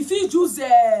 If you use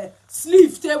a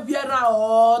sleeve, they wear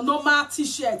or normal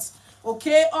t-shirt,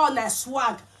 okay, or a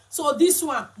swag. So this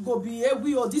one go be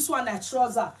Ewi or this one a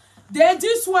trouser. Then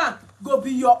this one go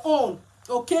be your own,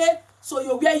 okay. So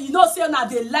you wear, you know, say now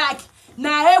they like.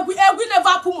 Now Ewi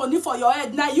never put money for your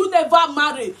head. Now you never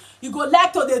marry. You go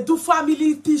like to they do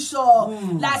family picture,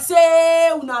 like say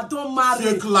una don't marry.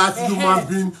 Fake life human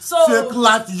being. Fake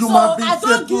life human being.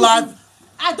 Fake life.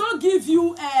 I don't give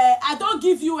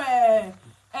you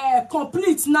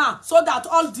complete now, so that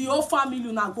all the whole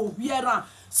family now go wear around.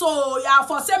 So yeah,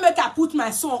 for say make I put my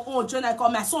son on join I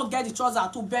call my son get the trouser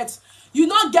to bet. You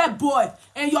not get boy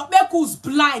and your who's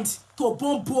blind to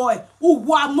born boy who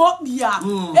wa not here.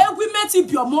 And we met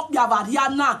if your mop ya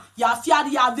variana ya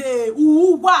fiari ave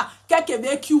wa keke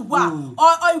make you wa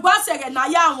or you want say na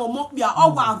ya mop ya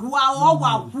or wa rua or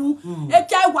wa wu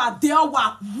eke wa de or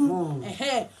wa wu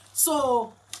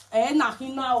so na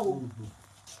hina o.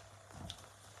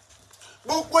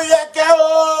 Gbogbo yeke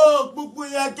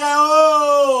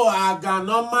o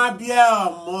agano ma bie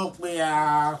omo pe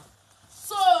a.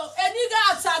 So eniga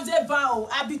atade ba o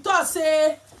I be thought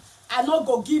say I no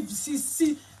go give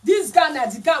see this guy na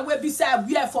the guy wey be say I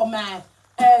wear for my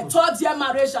 3rd year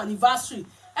marriage anniversary.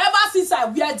 Ever since I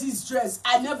wear this dress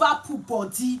I never put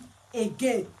body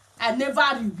again. I never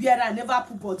rewear, I never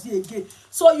put body again.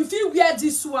 So if you wear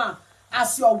this one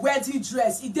as your wedding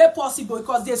dress, it is possible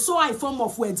because they sew in form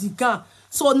of wedding gown.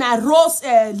 So now rose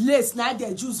lace, now they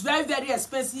use very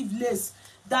expensive lace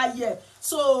that year.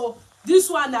 So this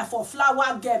one now for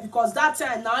flower girl because that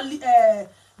time now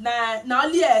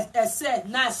only a set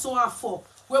now sew for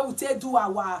where we take do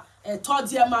our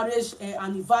 3rd year marriage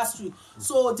anniversary.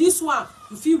 So this one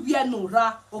if you wear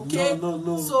Nora, okay?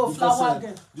 No. So because, flower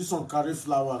girl. This one carry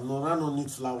flower. Nora no need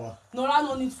flower. Nora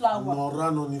no need flower.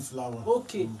 Nora no need flower.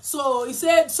 Okay. So he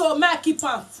said so may I keep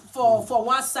am for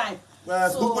one side.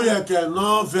 So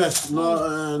no vest.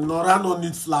 Nora no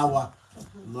need flower.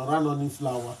 Nora no need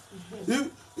flower.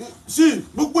 See,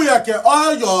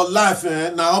 all your life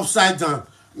now upside down.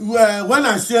 When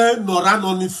I say Nora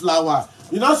no need flower,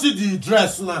 you know see the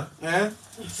dress now,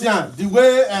 See the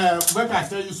way when I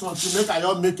tell you something, make I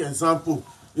just make example.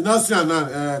 You know see now,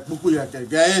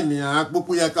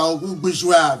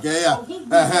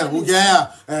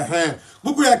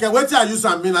 wetin I use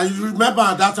am mean, and you remember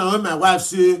at that time when my wife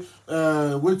say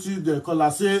wetin they call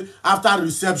her say after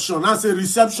reception, I say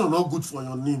reception not good for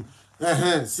your name.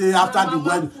 Say after the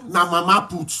wedding, na mama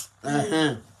put.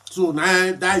 So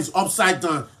now that is upside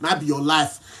down. Now be your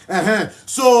life.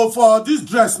 So for this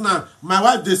dress now, my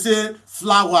wife they say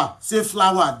flower. Say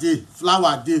flower day.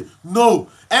 No,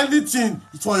 anything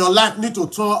for your life need to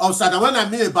turn upside down. When I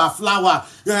mean about flower,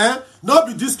 not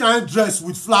be this kind of dress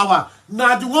with flower.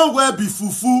 Now the one where be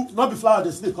fufu, not be flower.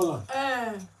 They say color.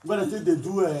 When I think they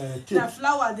do cake. The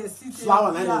flower they see.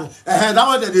 Flower, that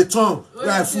one they turn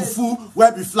fufu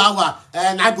where be flower,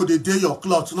 and I go the day your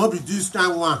cloth. Not be this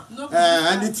kind one.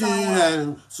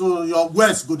 Anything, so your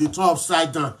waist go the turn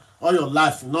upside down all your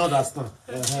life. You know understand?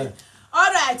 All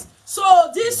All right.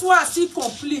 So this one still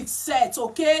complete set,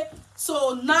 okay?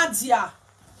 So Nadia,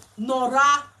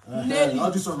 Nora,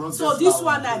 Nelly. So this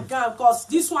one I got because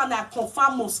this one I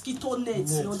confirm mosquito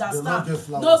nets. You understand?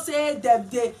 No say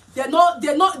they not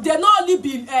only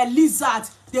be lizard,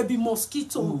 they be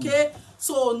mosquito, okay?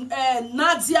 So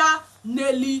Nadia,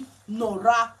 Nelly,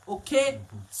 Nora, okay?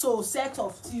 So set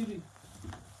of 3.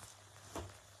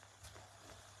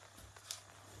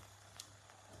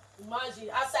 Imagine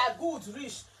as I good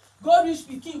reach, go reach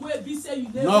pikin wey be say you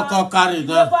never no come carry you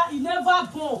never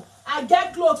born. I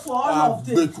get clothes for all of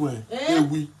them.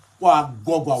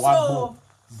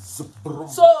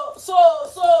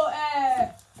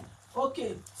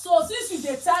 Okay. So since you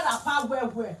dey tie wrapper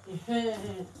well,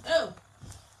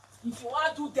 if you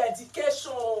want to do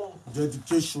dedication,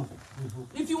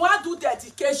 if you want to do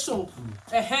dedication,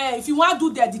 if you want to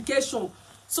do dedication,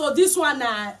 so this one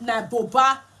na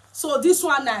boba. So this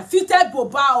one na fitted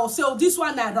boba, or so this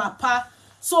one na wrapper.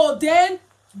 So then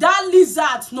that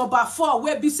lizard number 4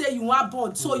 where be say you want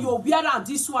born, so you wear on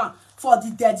this one for the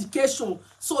dedication.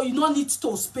 So you don't need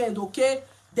to spend, okay?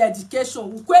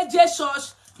 Dedication. Ukwe je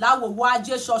church la wo wa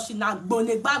je church na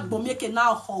gbone gbagbo make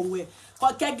na howe. So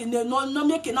I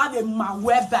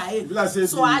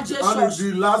just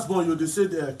the last one you say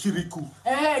Kirikou.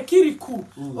 Kirikou.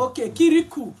 Okay,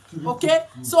 Kirikou. Okay.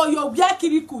 So you wear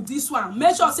Kirikou this one.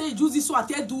 Make sure say you use this one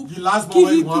to do the last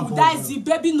Kirikou. That is the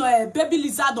baby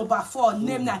lizard number 4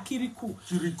 named na Kirikou.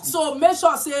 So make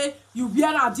sure say you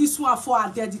wear on this one for a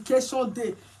dedication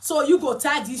day. So you go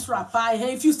tie this wrapper.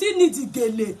 If you still need the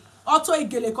gele, also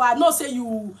igele, I know say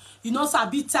you know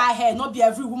sabi tie hair, not be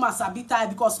every woman sabi tie,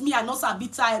 because me I know sabi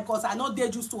tie because I know they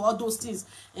used to all those things.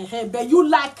 But you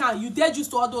like you they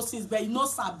used to all those things, but you know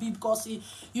sabi because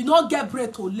you not get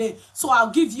bread to lay. So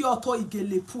I'll give you auto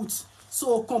igele put.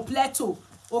 So completo,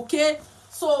 okay?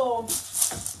 So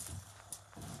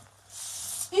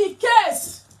in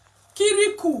case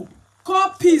Kirikou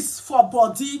come piece for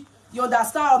body, you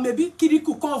understand, or maybe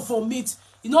Kirikou come vomit.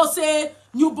 You know say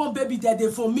newborn baby that they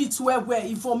vomit where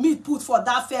if vomit put for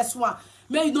that first one,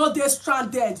 may you know they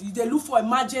stranded, they look for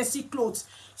emergency clothes.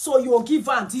 So you'll give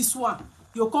her this one,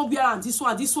 you come wear on this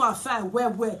one fine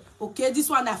where okay, this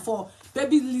one is for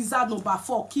baby lizard number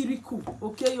 4 Kirikou,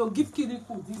 okay? You give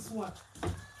Kirikou this one.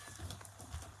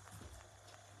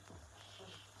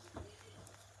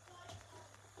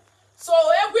 So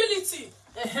ability,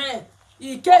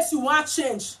 in case you want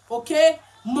change, okay?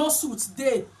 More suits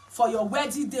day for your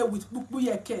wedding day with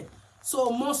Bukbuyeke. So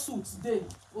more suits day,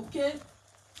 okay?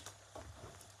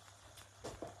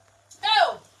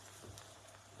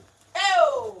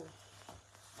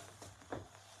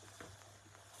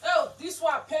 This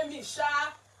one pay me, sha.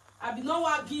 I be no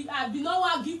one give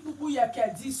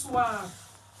Bukbuyeke this one.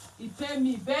 He pay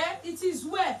me, but it is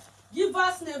where give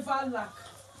us never lack.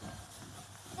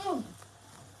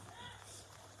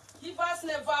 Give us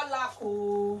never lack,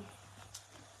 oh.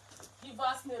 Give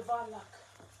us never lack.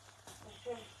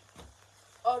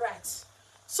 All right.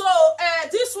 So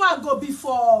this one go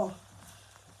before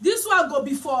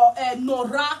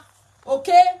Nora,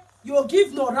 okay? You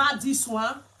give Nora this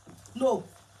one. No.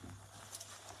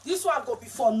 This one go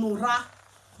before Nora.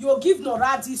 You give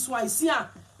Nora this one. You see,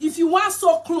 if you want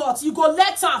so cloth, you go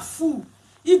let her full.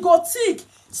 You go thick.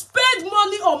 Spend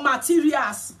money on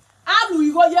materials. How do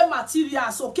you go get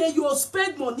materials? Okay, you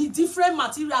spend money, different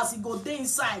materials. You go there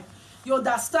inside. You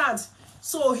understand?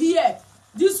 So here,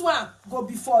 this one go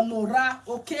before Nora.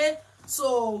 Okay,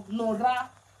 so Nora.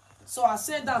 So I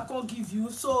said that I can't give you.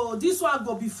 So this one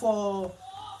go before.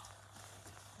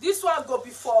 This one go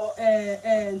before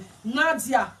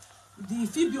Nadia. The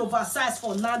fee be oversized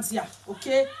for Nadia.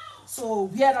 Okay, so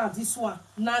where are this one?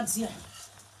 Nadia.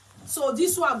 So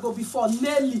this one go before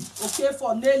Nelly. Okay,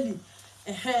 for Nelly.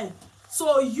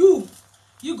 So you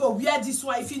go wear this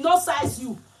one. If you not size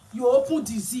you open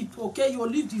the zip. Okay, you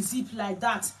leave the zip like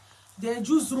that. Then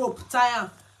use rope tie am.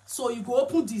 So you go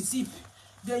open the zip.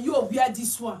 Then you wear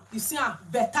this one. You see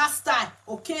better style.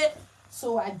 Okay,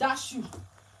 so I dash you.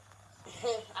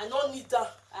 I don't need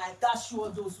that. I dash you all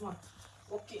those one.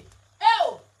 Okay.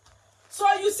 So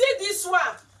you see this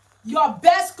one, your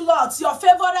best cloth, your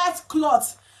favorite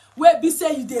cloth. Where be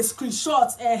say you dey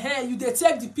screenshot, you dey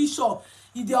take the picture,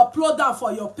 you dey upload them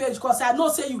for your page. Because I know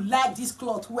say you like this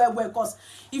cloth well. Because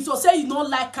if you say you don't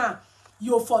like am,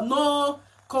 you for no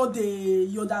call the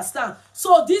you understand.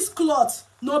 So this cloth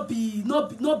no be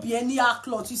any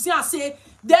cloth. You see, I say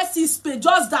this is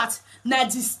just that na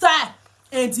the style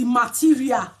and the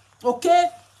material. Okay,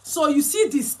 so you see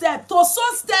the step to so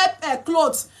step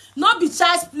clothes, not be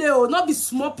child's play or not be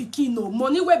small pikin. No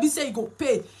money where be say you go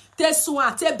pay. Take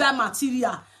one, take buy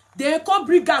material. They come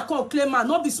bring her, come claim her,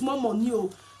 not be small money. Oh.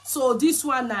 So this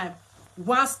one now,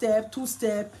 1 step, 2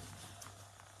 step,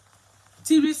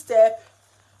 3 step,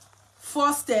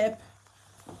 4 step,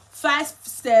 5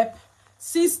 step,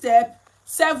 6 step,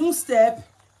 7 step,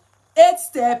 8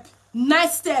 step, 9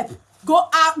 step. Go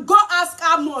ask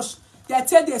how much they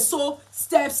tell they sew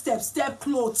step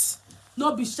clothes.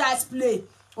 No be shy play.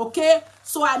 Okay,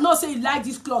 so I know say you like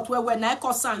this cloth well when I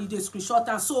call you the screenshot.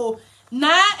 And so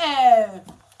now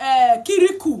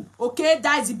Kirikou, okay,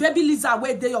 that is the baby lizard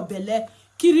where they your belly.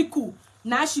 Kirikou,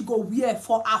 now she go wear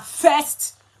for her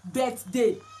first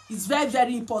birthday. It's very,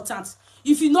 very important.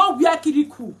 If you know wear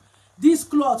Kirikou, this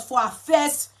cloth for her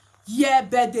first year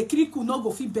birthday, Kirikou no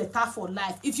go feel better for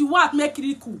life. If you want make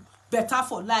Kirikou better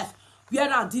for life,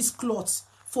 wear this cloth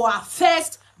for her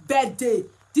first birthday.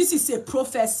 This is a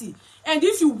prophecy. And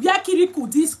if you wear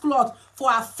Kirikou this cloth for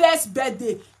her first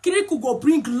birthday, Kirikou go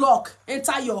bring luck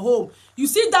enter your home. You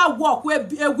see that work where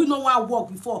we no want work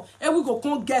before, and we go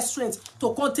come get strength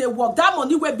to come take work. That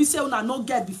money where be say una no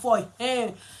get before,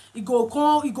 it go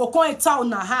come enter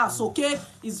on our house. Okay,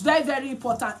 it's very, very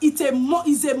important. It's a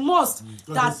must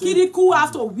that Kirikou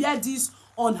have to wear this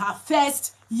on her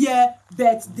first year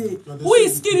birthday. Who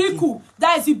is Kirikou?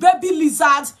 That is the baby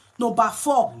lizard number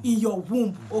 4 in your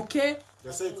womb. Okay.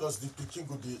 They say because the pikin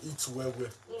go they eat well.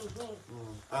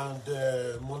 And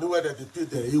money where they pay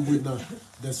the away now.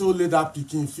 They say only that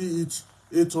pikin if he eat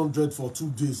 800 for 2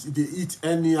 days. If they eat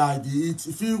any they eat.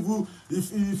 If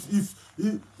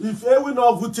we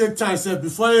not go take time say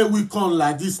before we come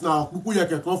like this now, people here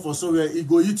can come for somewhere. He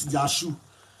go eat their shoe.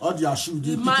 All their shoe.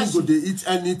 The pikin go they eat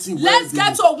anything. Let's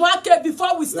get to 1K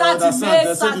before we start the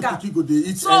main saga. The pikin go they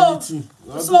eat anything.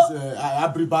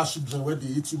 Abriba children where they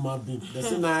eat human being. They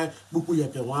say now people here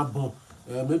can one bomb.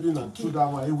 Maybe not through that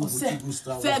one. Go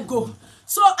start. Fair go.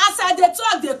 So as I dey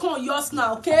talk, they come yours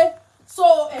now, okay?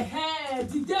 So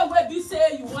the day where we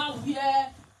say you want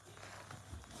wear.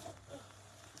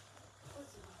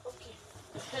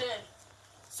 Okay.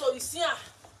 So you see,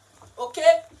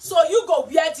 okay? So you go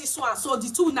wear this one. So the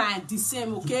two now the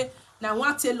same, okay? Now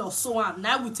one tell us so on.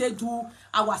 Now we take do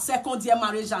our 2nd year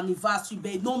marriage anniversary,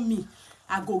 but not me.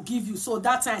 I go give you. So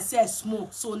that time I said small.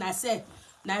 So now I said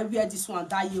now wear this one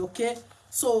that year, okay?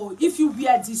 So if you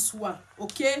wear this one,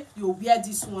 okay, you wear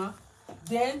this one,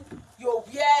 then you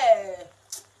wear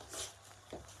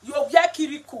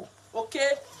Kirikou,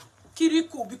 okay?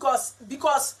 Kirikou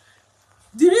because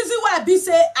the reason why I be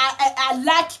say I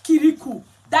like Kirikou,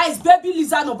 that is baby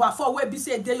lizard number 4 where be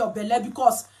say dey your belly,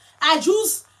 because I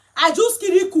choose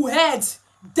Kirikou head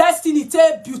destiny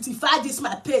to beautify this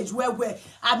my page where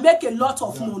I make a lot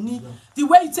of money. The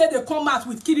way you say they come out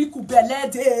with Kirikou belly,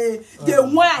 they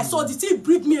want. So the thing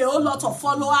bring me a whole lot of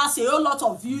followers, a whole lot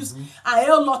of views, and a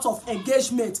whole lot of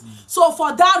engagement. So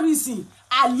for that reason,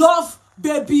 I love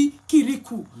baby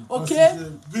Kirikou. Okay?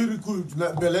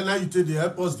 Kirikou belly now you take the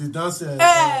help us the dance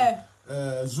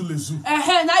Zulezu.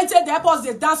 Now you take the help us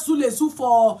they dance Zulezu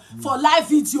for live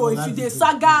video. If you they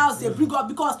saga us, they bring up,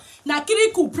 because now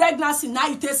Kirikou pregnancy now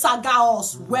you take saga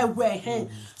us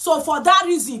So for that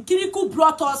reason, Kirikou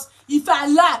brought us. If I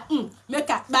like, make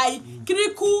a buy.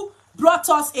 Kirikou brought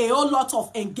us a whole lot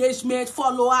of engagement,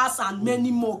 followers, and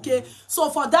many more. Okay, so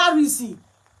for that reason,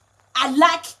 I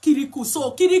like Kirikou.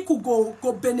 So Kirikou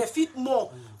go benefit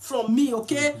more from me.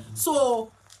 Okay,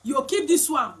 so you keep this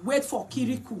one. Wait for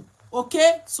Kirikou.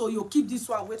 Okay, so you keep this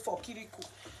one. Wait for Kirikou.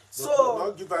 So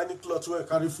don't give her any cloth where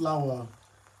carry flower.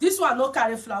 This one no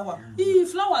carry flower.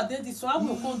 Flower there. This one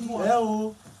go come do.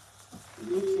 Okay.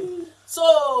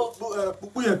 So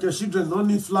people your children don't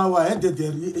need flower. But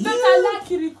I like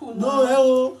Kirikou.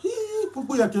 No,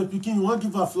 people your pikin, you want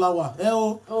give her flower.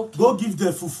 Okay. Go give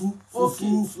them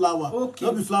fufu flower. Okay.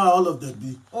 Don't be flower all of them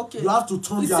be. Okay. You have to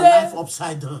turn your life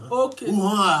upside down. Okay.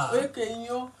 Okay,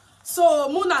 yo. So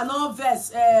Muna no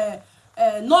verse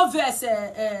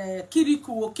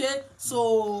Kirikou, okay?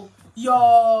 So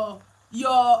your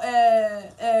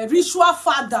ritual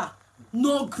father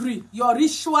no gree. Your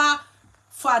ritual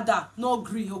father no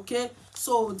gree, okay?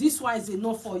 So this one is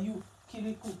enough for you,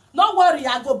 Kirikou. No worry,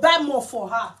 I go buy more for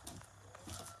her.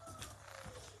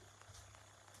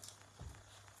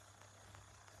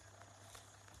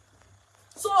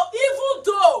 So even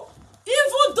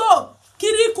though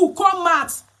Kirikou come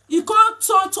out, he can't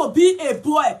turn to be a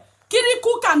boy.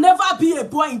 Kirikou can never be a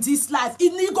boy in this life.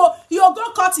 You go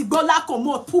cut Igbola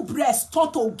comot, put breast,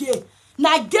 turn to gay.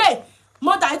 Na gay,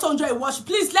 more than 800 watch.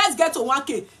 Please, let's get to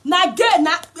 1K. Na gay,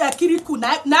 na Kirikou,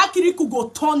 na Kirikou go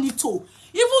turn it to.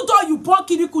 Even though you born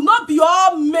Kirikou, not be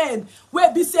all men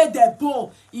where be say they're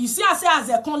born. You see, I say as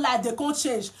they can't lie, they can't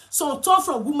change. Some turn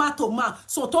from woman to man,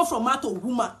 some turn from man to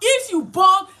woman. If you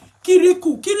born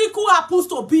Kirikou. Kirikou happens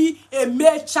to be a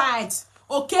male child.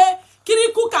 Okay?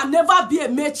 Kirikou can never be a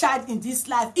male child in this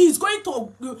life. He's going to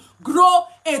grow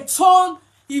and turn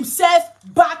himself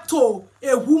back to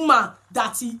a woman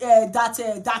that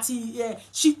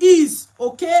she is.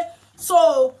 Okay?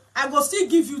 So I will still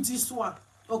give you this one.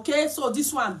 Okay? So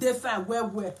this one different where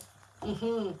where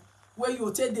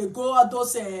you take they go all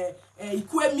those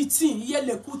equal meeting here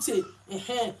lekute.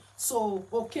 So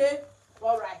okay,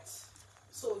 all right.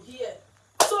 So here,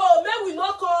 so may we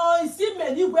not call see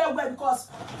many where because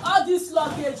all these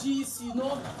luggages, you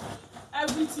know,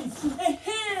 everything full.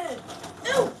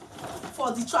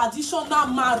 For the traditional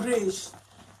marriage,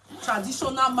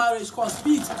 cause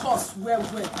beat cost well.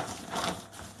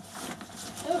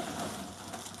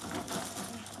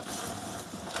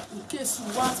 In case you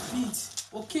want beat,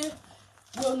 okay?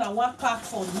 Well, now one pack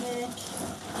for neck,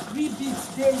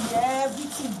 rebeat day, yeah,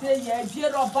 everything day, yeah,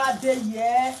 beer rubber day,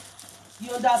 yeah.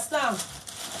 You understand?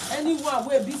 Anyone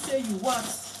where be say you want.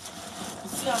 You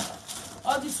see,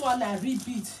 all this one I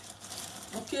rebeat,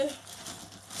 okay?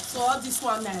 So all this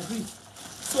one I read.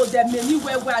 So there many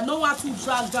where I don't want to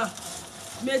drag down,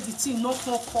 make the thing not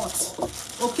come cut.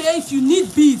 Okay, if you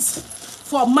need beads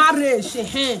for marriage,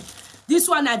 this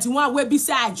one is the one where be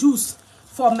say I use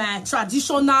for my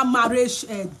traditional marriage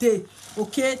day.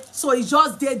 Okay, so it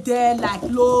just there like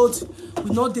load,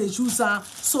 we know they use her.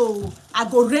 So I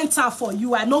go rent her for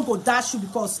you. I no go dash you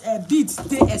because beads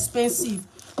they expensive.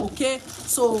 Okay,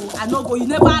 so I no go, you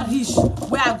never reach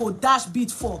where I go dash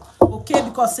bead for. Okay,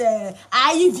 because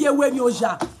I view when you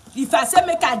if I say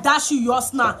make I dash you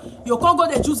yours now, you can't go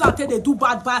the juice until they do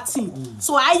bad thing.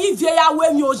 So I view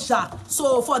when you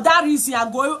so for that reason I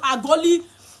go only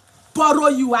borrow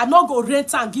you. I not go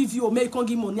rent and give you or make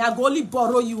give money. I go only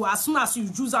borrow you. As soon as you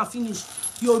use and finish,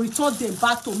 you return them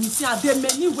back to me. See, and they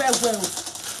many well.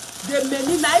 They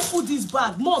many now I put this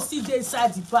bag. More see they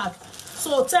inside the bag.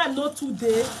 So time not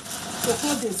today. So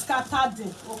come they scatter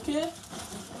them. Okay.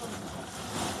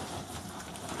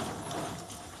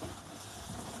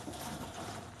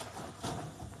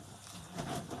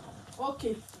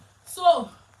 Okay. So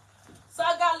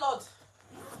Saga Lord.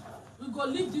 We go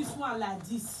leave this one like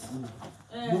this.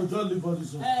 No, don't leave all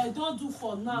this one. Don't do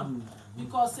for now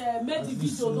because make the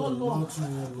video no long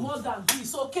more than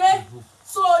this. Okay?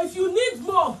 So if you need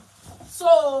more,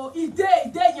 so it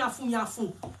dey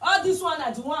yafun. All this one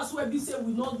are the ones where we say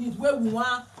we not need, where we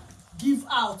want give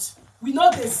out. We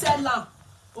know they sell them.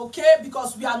 Okay?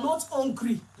 Because we are not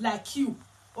hungry like you.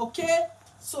 Okay?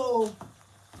 So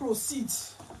proceed.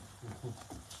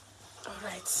 All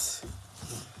right.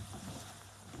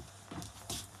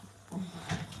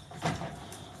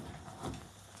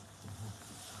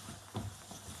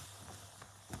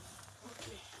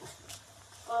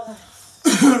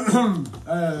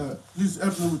 Please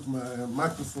help me with my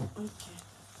microphone. Okay.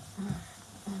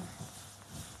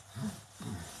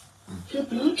 The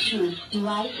Bluetooth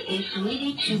device is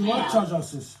ready to What pair. charger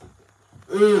sis?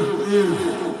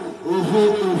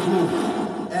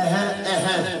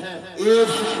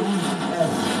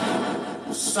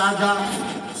 Saga.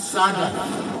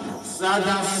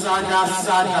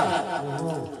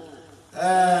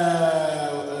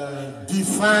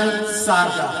 Define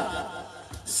saga.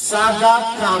 Saga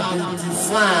can be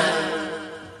defined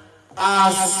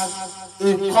as a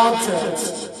content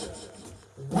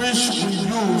which we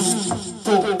use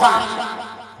to back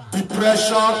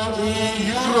depression in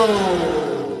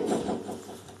Europe.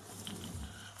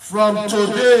 From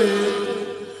today,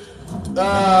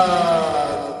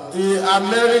 the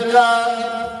America,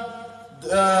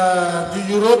 the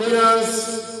Europeans,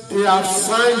 they have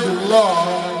signed the law,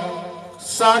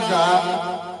 saga,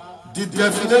 the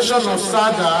definition of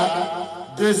saga.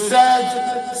 They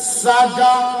said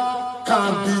saga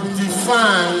can be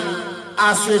defined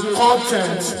as a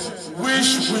content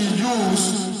which we use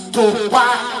to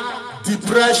back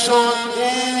depression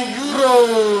in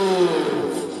Europe.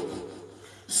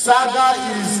 Saga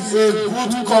is a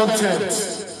good content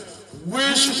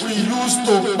which we use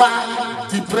to back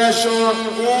depression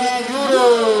in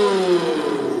Europe.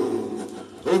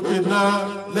 Okay,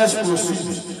 now let's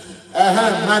proceed.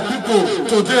 My people,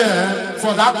 today,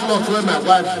 for that plot where my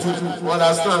wife do,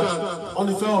 understand? On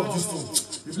the fair of this thing,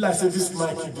 if like say this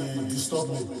mic, they disturb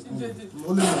me.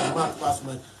 Only my mic pass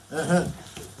my.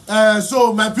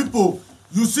 So my people,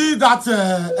 you see that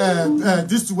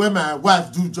this is where my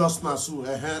wife do just now. So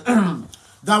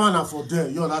that one are for there.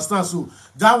 You understand? So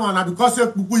that one are because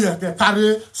people here can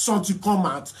carry something come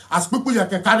out. As people here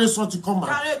can carry something come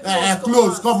out,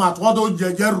 clothes come out. What don't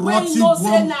you get rotting,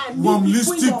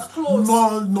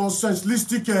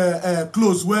 nonsensical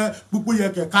clothes where people here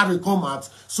can carry come out.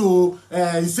 So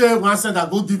he said one said that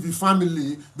go give the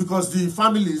family because the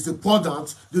family is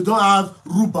important. They don't have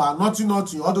ruba, nothing,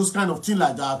 all those kind of things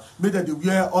like that. Maybe they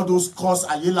wear all those coarse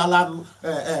ayelala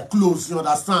clothes. You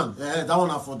understand? That one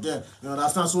are for them. You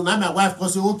understand? So now my wife can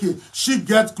say, okay, she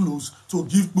get clothes to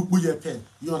give people here.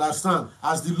 You understand?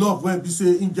 As the love when we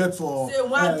say in get for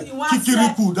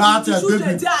kikiriku that baby.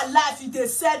 Children they are alive, they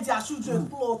sell their children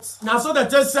clothes. Now so they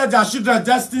just said their children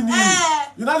destiny.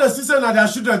 You know the sister now their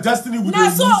children destiny with now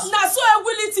so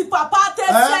ability papa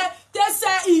they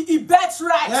say he bet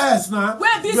right. Yes, now.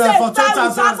 When we say for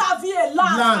 10,000 having a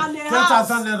land and a house.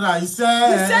 10,000 naira. He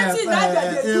said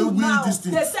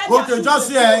okay,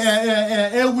 just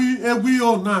here we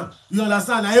own now. You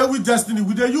understand? We destiny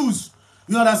we they use.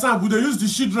 You understand? We they use the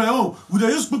children home. We they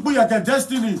use people like a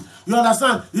destiny. You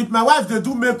understand? If my wife they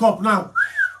do makeup now.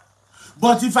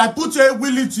 But if I put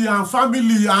ability and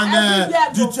family and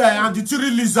the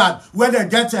three lizard where they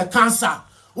get cancer.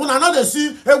 Una not they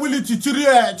see ability three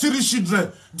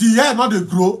children. The hair not they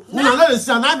grow. Una not they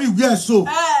see and I be weird so.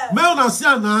 Men una see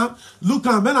now. Look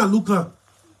at men and look at.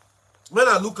 Men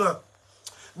and look at.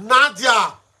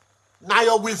 Nadia, now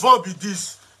your weavon be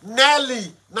this.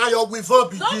 Nelly, now your weavon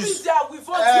be don't this. Be their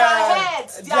weavon, their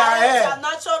heads. Their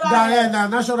natural. Their head,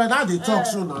 natural. Now they talk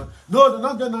so now. No, they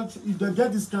not get natural. If they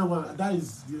get this kind of one, that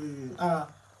is how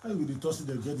will they toss it?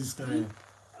 They get this kind.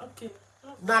 Okay.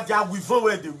 Now they are weavon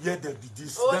where they wear they be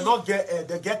this. They not get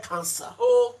they get cancer.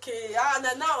 Okay, and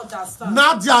I now understand.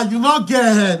 Nadia, you not get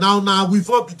hair now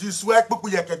weavon be this where people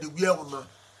here can they wear una.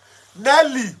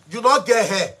 Nelly, you not get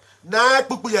hair now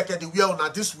people here can they wear una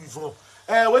this weavon.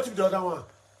 What is the other one?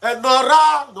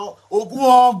 Nora, no,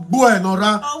 Oguo, boy,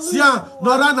 Nora. Sian,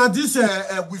 Nora, na this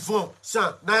weavon.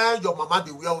 Sian, now your mama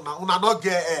they wear una not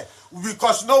get hair.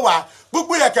 Because you know why?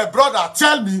 People like brother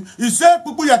tell me, he said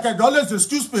people like always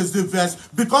excuse space the verse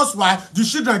because why? The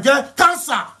children get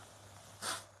cancer.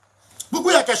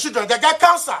 People like children they get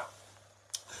cancer.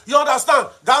 You understand?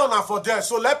 That one for there.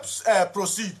 So let's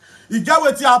proceed. He get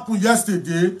what happened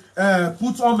yesterday.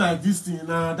 Put on my this thing.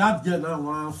 That girl now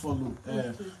want follow.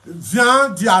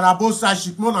 Vian the Iyobosa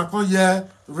shipment na come here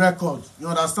record. You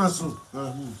understand so?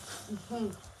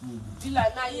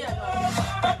 Like now here.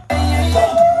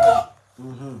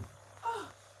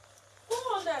 Who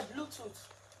on their Bluetooth?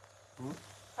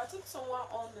 I think someone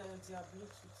on their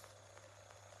Bluetooth.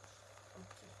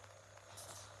 Okay.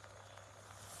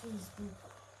 Facebook.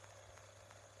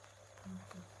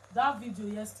 Okay. That video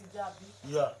yesterday, Abi.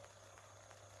 Yeah.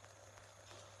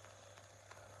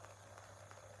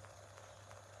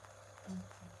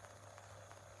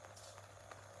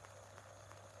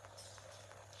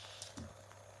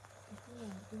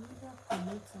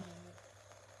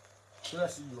 Should I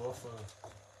see you offer?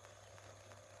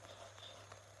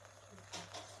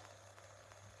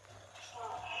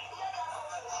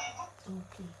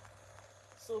 Okay.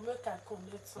 So make I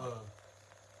connect some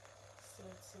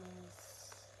settings.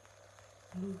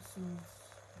 Bluetooth.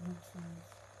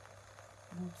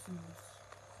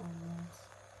 Connect.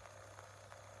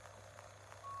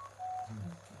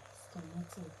 Okay, it's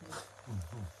connected.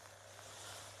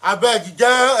 I beg you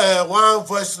get one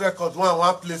voice record,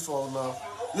 one play for now.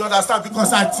 You understand?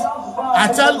 Because I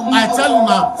tell una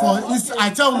for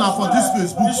this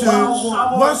Facebook say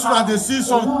once una they see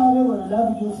some.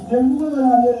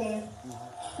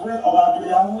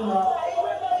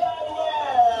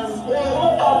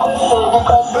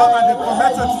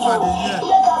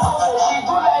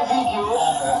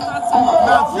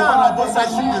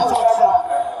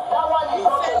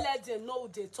 Let them know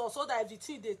they talk so that if the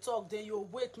thing they talk, then you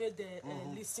wait, make they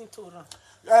listen to them.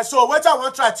 So what I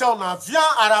want to try tell now, Vian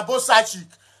Iyobosa chick,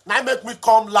 now make me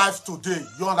come live today.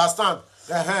 You understand?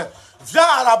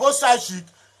 Vian Iyobosa chick,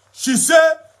 she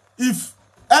said if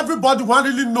everybody want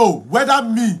really know whether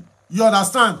me, you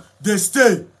understand, they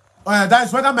stay. That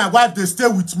is whether my wife they stay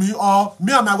with me or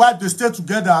me and my wife they stay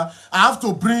together. I have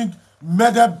to bring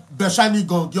Mede Beshani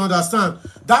Gong. You understand?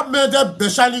 That Mede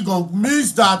Beshani Gong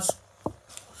means that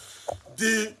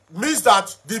the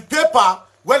paper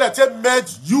where they take made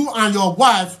you and your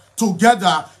wife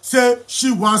together say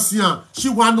she wants Sian, she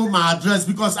want know my address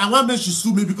because I want make she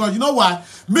sue me because you know why?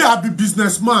 Me I be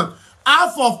businessman.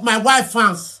 Half of my wife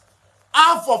fans,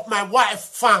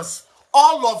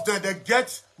 all of them they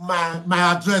get my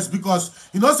address because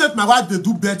you know said my wife they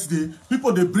do birthday,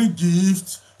 people they bring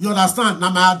gifts. You understand?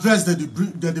 Now my address that they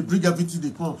bring everything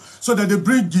they come. So that they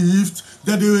bring gift,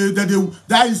 that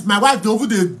is my wife,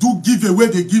 they do give away,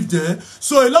 they give them.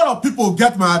 So a lot of people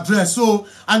get my address. So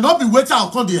I not be waiting, I'll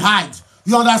come they hide.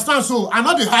 You understand? So I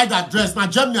not the hide address. Now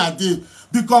Germany I did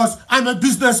because I'm a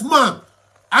businessman.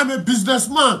 I'm a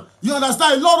businessman. You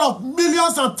understand? A lot of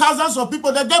millions and thousands of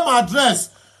people, they get my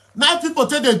address. Now people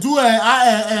say they do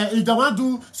if they want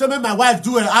to say my wife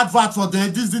do an advert for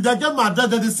them, they get my address,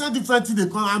 they say different things they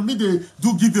come and me they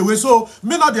do giveaway. So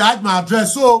me not they hide my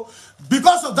address. So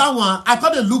because of that one, I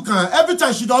got a look and every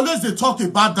time she'd always they talk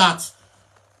about that.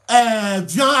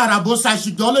 Vian Iyobosa,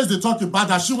 she always they talk about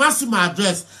that. She wants to see my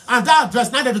address. And that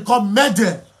address now they call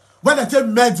Mede. When they say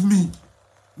med me.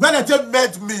 When they say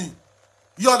med me.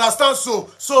 You understand? So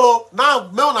now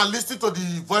me wanna listen to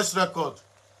the voice record.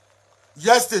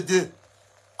 Yesterday.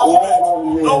 No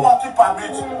one to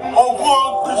permit. Oh,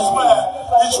 go this way.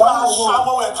 Each one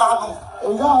shadow a candle.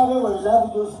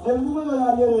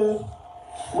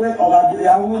 Wait,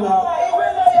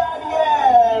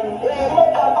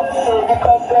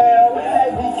 because we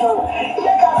like video.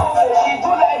 She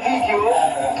do like video.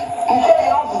 He said the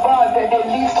husband and they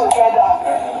live together.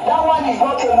 That one is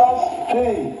not enough.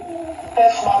 Hey.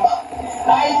 Yes, mama.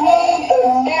 I need a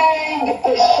name,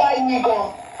 the shiny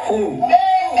gun. Name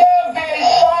the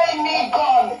shiny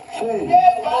gun.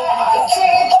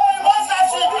 What's that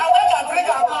shit? I bet I bring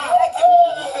her now.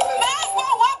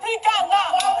 What bring her now?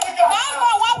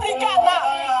 What bring her now?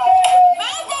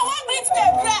 What brings the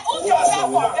bread? Who's your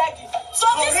bread for begging? So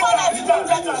this one I didn't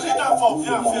get to sit down for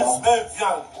Vian.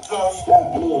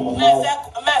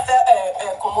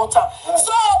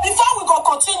 So before we go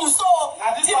continue, so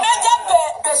the major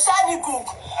the shiny gook.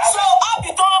 So I be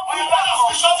done.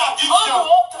 So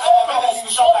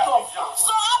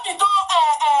I be done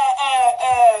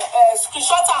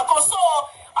screenshot and go. So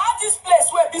all this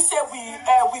place where we say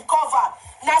we cover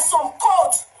now some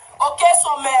code, okay,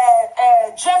 some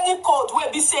Germany code where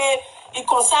we say it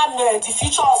concern the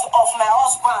features of my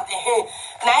husband.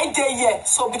 Now it day here,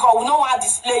 so because we know what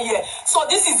display here. So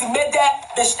this is the mede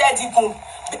bestedi gung,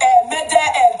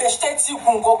 bestedi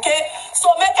gung, okay. So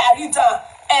make I read down.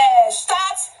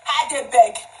 Start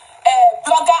Heidelberg,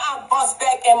 blogger and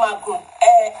Bosberg Emagun,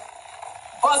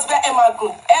 Bosberg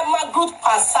Emagun, Emagun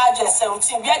Passage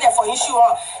 17. We are there for issue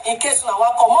in case now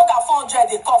one come more than 400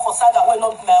 they call for saga will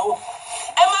not be my own.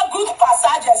 Emagun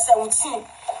Passage 17.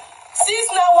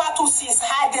 69126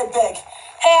 Heidelberg.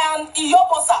 And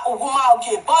Iyobosa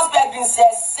Enogie, Bosberg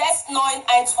Princess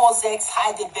 69146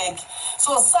 Heidelberg.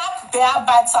 So Sack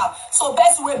Bearbiter. So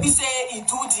best way we say he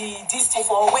do this thing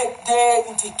for wait there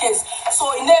in the case. So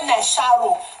he name like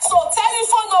Sharo. So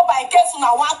telephone number in case you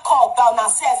want call down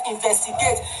and self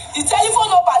investigate. The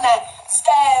telephone number now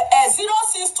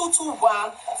 06221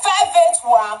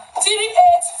 581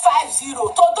 3850.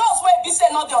 To those where we say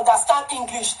not they understand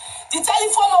English. The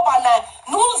telephone number now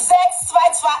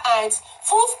 0621 581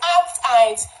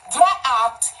 38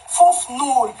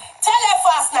 0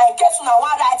 Telefast now in case you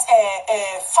want write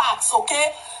fax,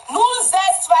 okay?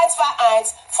 0621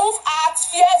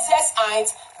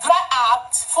 581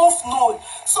 38 0.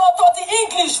 So to the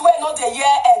English we know the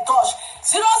year Dutch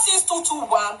 06221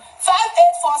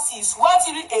 5846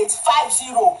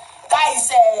 13850. That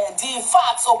is the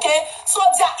fax, okay? So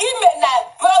their email now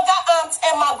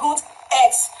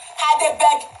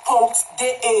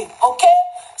blogger@emagroupx@heidelberg.de, okay?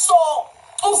 So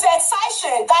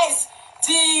excitation, that is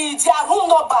their room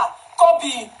number could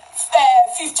be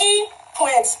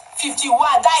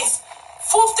 15.51, that is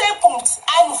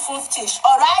 50.51,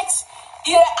 all right?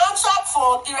 Ihre Antrag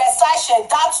von ihrer Seite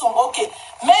dazu, okay,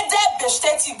 Mede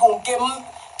Bestätigung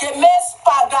gemäß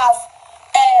Paragraph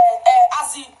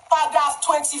paragraph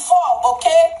 24,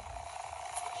 okay?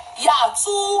 Yeah,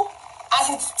 2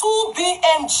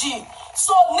 BMG.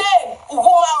 So name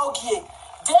Enogie.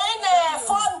 Then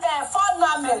phone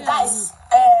name, that is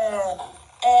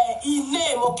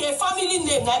name, okay? Family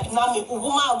name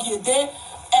Enogie. Then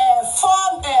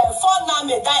phone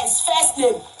name, that is first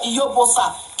name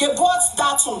Iyobosa.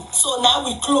 Geburtsdatum. So now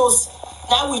we close.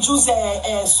 Now we choose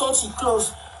something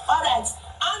close. All right.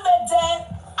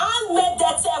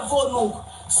 Anmedete Vonung.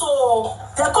 So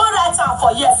the correct answer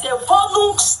for yes, a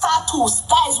Vonung status.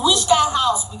 That is which kind of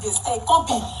house we dey stay. Could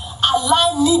be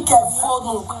aligning the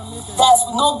Vonung. That is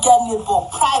we not get neighbor.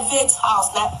 Private house.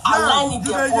 Like aligning the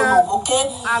Vonung. Okay.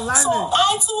 So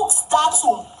I took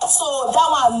status. So that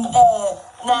one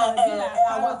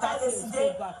our private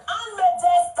today.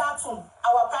 Anmedete status.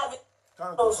 Our private.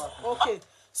 Okay.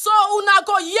 So una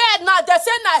go yeah now they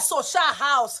say na social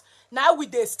house. now we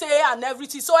dey stay and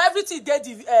everything. So everything dey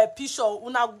the picture.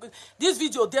 This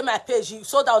video dey my page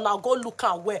so that una go look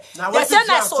am well. They say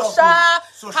na social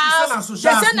house. They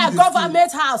say na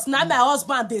government house. Now my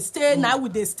husband dey stay. Now we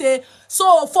dey stay.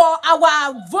 So for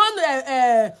our one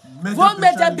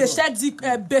major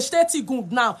beштети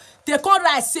gung now, they come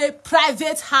write say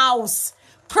private house.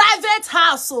 Private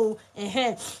house. So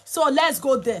let's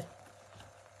go there.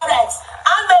 Right.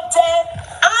 I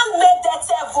made that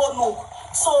volume.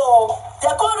 So they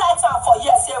come write am for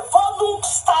here say volume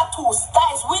status.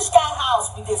 That is which kind of house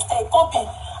we dey stay. Could be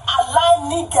align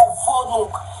nigga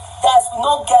volume. That's we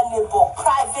not get neighbor.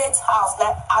 Private house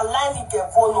like align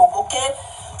nigga volume. Okay.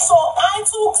 So I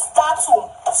took status.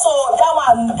 So that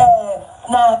one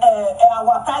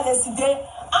our privacy day.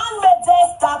 And made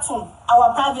that status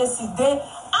our privacy day.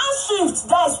 And shift.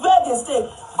 That is where they stay.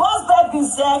 Bosberg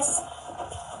is X.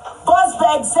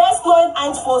 Bosberg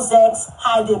 69146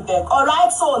 Heidelberg.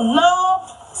 Alright, so now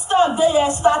start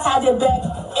there, start Heidelberg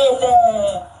in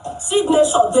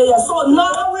signature there. So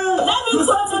now let me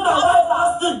talk to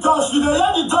the Dutch. You hear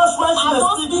the Dutch when she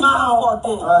speak now.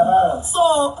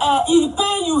 So if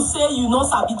you say you know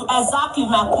Sabi exactly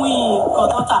my queen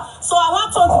daughter. So I want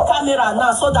to the camera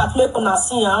now so that make una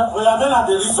see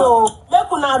so make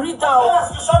una read down.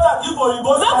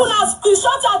 Make una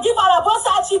screenshot and give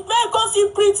Iyobosa chief. Make go see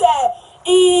print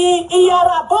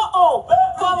Iyarabo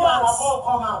come out.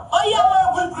 Oh yeah,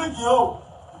 we bring you.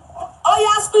 Oh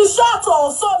yeah, screenshot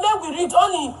so make we read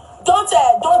only. Don't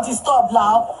disturb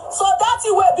now. So that's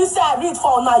the way we say I read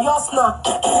for now. Yours now.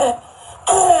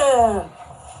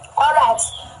 All right,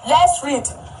 let's read.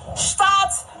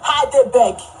 Start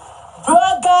Heidelberg.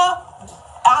 Burger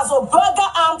as a burger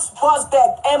armed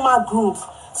Bosberg Emma Group.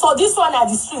 So this one at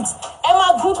the street.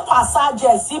 Emma Group Passage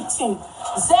Zipton.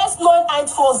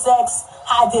 Z9846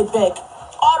 Heidelberg.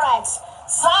 All right.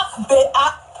 Zach Bea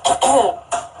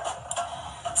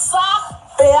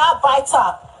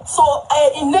Biter. So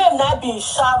in name na be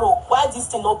Sharo. Why this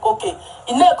thing not okay?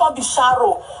 In name can be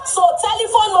Sharo. So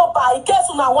telephone number in case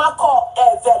una want call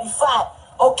verify.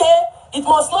 Okay? It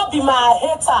must not be my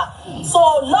hater. So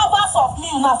lovers of me,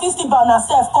 una fit still by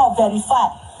myself call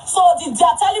verify. So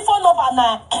their telephone number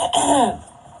now.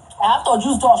 I have to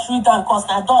use Dutch read down because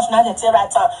now Dutch now they say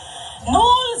right time.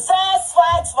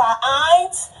 065 5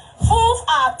 3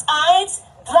 5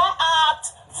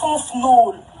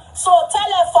 So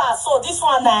telephone. So this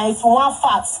one now if you want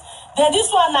facts. Then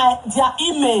this one now their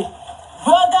email.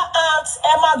 Burger at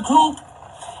Emma Group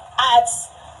at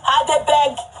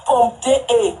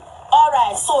Heidelberg.de.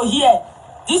 Alright, so here.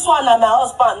 This one na my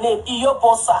husband name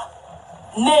Iyobosa.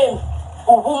 Name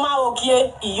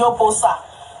Enogie Iyobosa.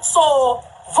 So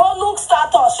volume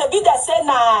status should be the same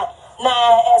na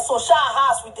social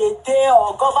house with a day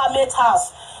or government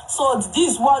house. So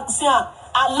this one here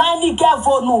aligning get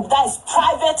volume. That is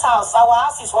private house. Our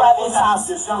house is private house.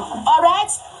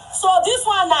 Alright. So this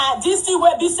one this thing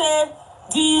will be say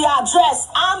the address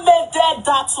and made that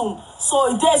datum.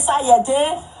 So it is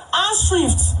there and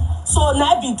shrift. So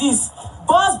now be this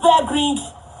Bosberg ring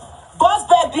X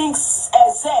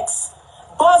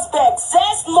Bosberg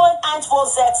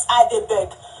 69146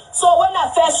 Heidelberg. So when I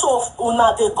first show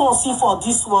una they come see for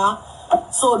this one.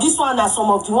 So this one is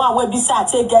some of the one where beside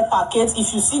take get packet.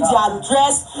 If you see the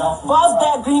address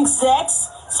Bosberg ring 6.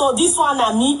 So this one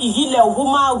is me Ihile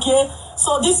Uhuma, okay.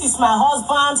 So this is my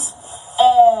husband's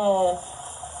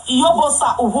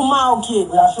Iyobosa Uhuma, okay.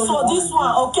 So this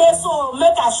one, okay. So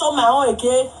make I show my own,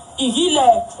 okay.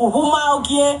 Ihile Uhuma,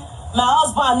 okay. My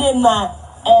husband name na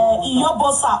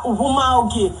Iyobosa Uhuma,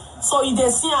 okay. So it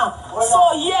is here.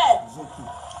 So yeah.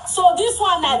 So this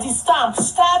one at the stamp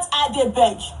start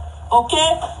Heidelberg.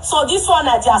 Okay. So this one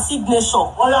at their signature.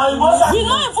 We not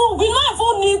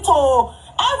even need to.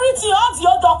 Everything, all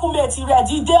the documents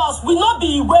ready. We not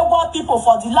be wayward people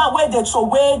for the land where they throw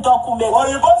away documents.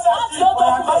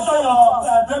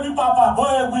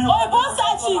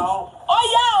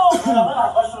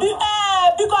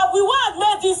 Because we want to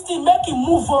make this thing, make it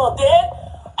move on there.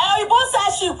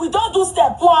 We don't do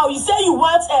step one. You say you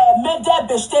want make that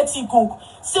beштети gung.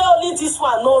 Say only this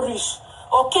one no reach.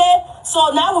 Okay?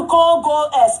 So now we can go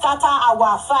scatter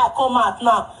our fire come out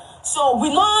now. So we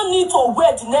don't need to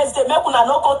wait the next day. Make una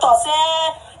no come to say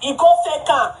you go fake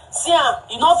am. See am,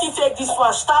 you know if you fake this one,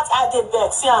 start at the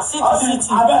back. See am, see the city.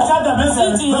 Only the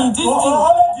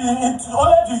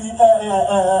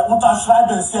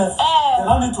Unterschreiben themselves. They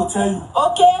don't need to tell you.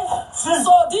 Okay. So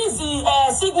this is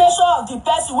the signature of the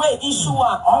best way issue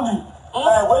one. Only. When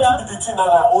you be the thing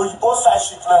now, Iyobosa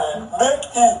shit now, make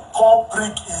him come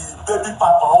bring his baby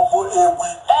papa and go away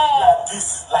like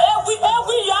this. Like this.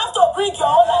 You have to bring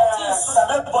your own like this. So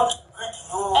that everybody bring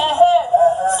you.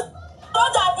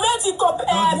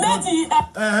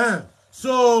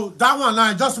 So that one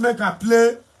now just make her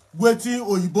play waiting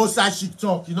Iyobosa chic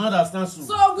talk. You know understand so?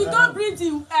 So we don't bring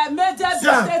the major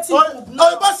static.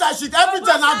 Iyobosa chic every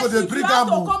time I go they bring am.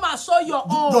 You have to come and show your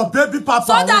own. Your baby papa.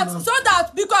 So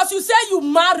that because you say you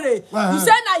marry, you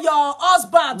say na your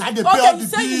husband. Okay, you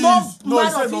say you not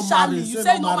marry officially. You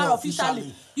say you not marry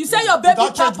officially. You say your baby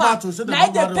papa. Now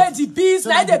they pay the bills.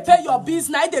 Now they pay your bills.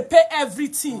 Now they pay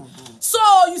everything. So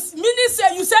meaning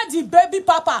say you said the baby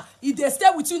papa, if they stay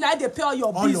with you, now they pay all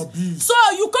your bills. So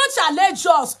you can't challenge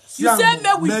us. You say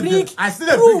may we bring. I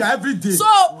still bring every day. So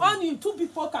only two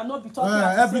people cannot be talking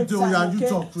every day. Okay? You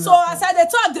talk. So as I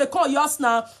talk, they call yours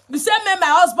now. You say may my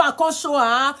husband come show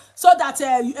her so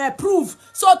that prove.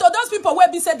 So to those people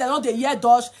where be said they know they hear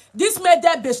Dutch, this made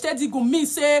them be steady go me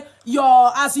say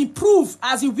your as in proof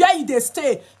as in where you they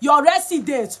stay your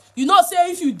residence. You know say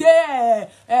if you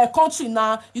there country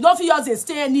now, you don't feel they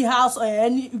stay any house or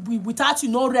any without you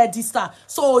no register.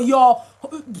 So your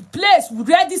place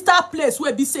register place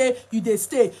where be say you they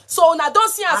stay. So una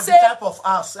don't see and say the type of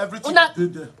house everything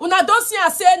una don't see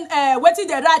and say wetin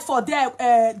they write for there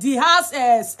the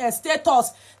house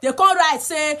status they come write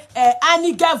say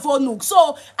Enogie vonug.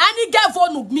 So Enogie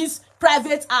vonug means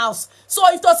private house. So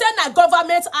if to say na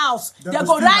government house, they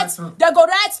go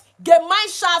write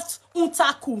Gemeinschaft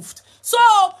Unterkunft. So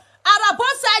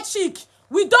Iyobosa chic,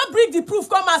 we don't bring the proof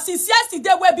come and since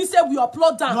yesterday where we say we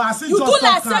upload down. No, you do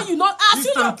like say you know as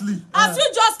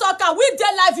you just talk and we dey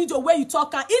live video where you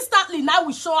talk and instantly now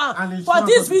we show am for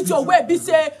this video where we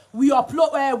say we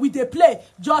upload we dey play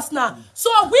just now.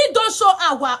 So we don't show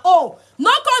our own.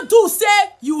 Not gonna do say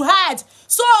you had.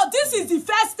 So this is the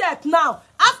first step now.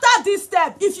 After this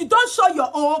step, if you don't show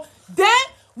your own, then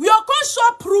we are gonna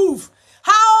show proof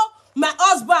how my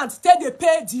husband take they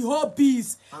pay the whole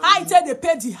bills. I take they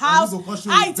pay the house.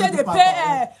 I take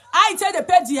they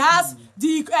pay the house,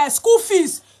 the school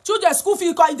fees. Children school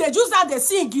fees because they just now they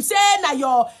sing. You say na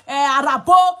your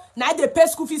Arabo, now they pay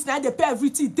school fees, now they pay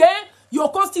everything. Then you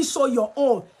can still show your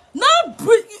own. No,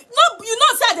 you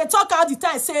know say they talk all the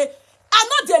time. Say I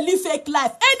know they live fake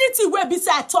life. Anything where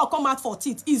beside talk come out for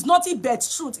it is nothing but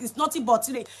truth. It's nothing but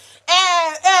today.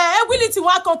 Ability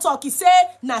one can talk. He say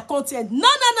na content.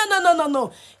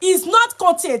 No. It's not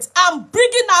content. I'm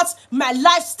bringing out my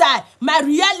lifestyle, my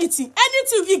reality.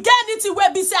 Anything you get anything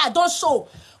where beside I don't show.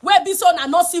 Where be so na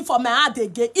not see for my hand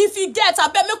again. If you get, I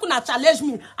bet make una challenge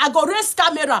me. I go raise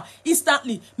camera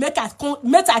instantly. Make I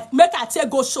take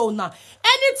go show now.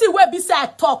 Anything where be say I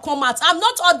talk come out. I'm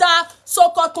not other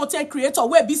so-called content creator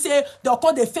where be say they'll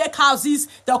call the fake houses,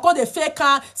 they'll call the fake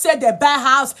car, say they buy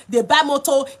house, they buy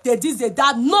motor, they this, they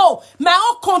that. No,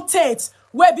 my own content.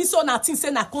 Where be so nothing say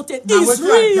na content is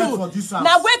real.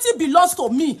 Now wetin belongs to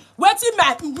me,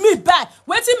 wetin me buy,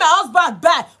 wetin my husband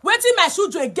buy, wetin my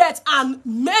children get, and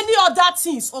many other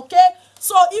things. Okay,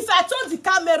 so if I turn the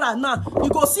camera now, you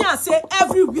go see and say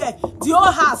everywhere the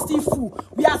whole house still full.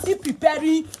 We are still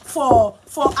preparing for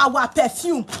our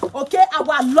perfume. Okay,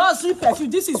 our luxury perfume.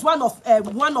 This is one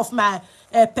of my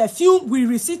perfume we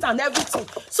receipt and everything.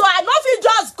 So I know if you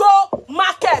just go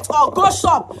market or go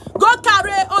shop, go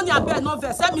carry on your bed no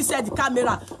verse. Let me say the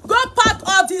camera. Go pack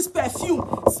all this perfume.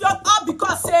 So all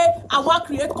because say I want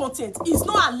create content. It's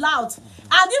not allowed.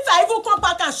 And if I even come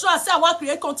back and show and say I want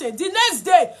create content, the next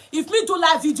day, if me do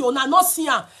live video, na not see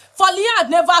her. For Lian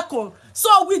never come.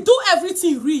 So we do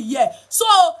everything real here. So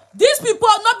these people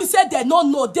not be said they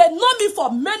don't know. They know me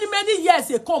for many years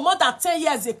ago, more than 10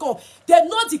 years ago. They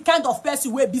know the kind of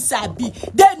person where beside be.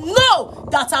 They know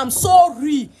that I'm so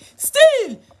real.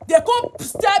 Still, they can't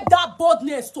step that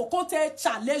boldness to come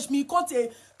challenge me, come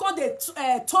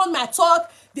turn my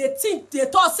talk. They think they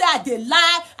thought say I they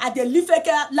lie, I they live fake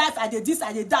life, I they this,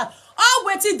 I they that. All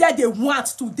waiting that they want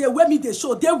to, they way me they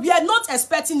show. They were not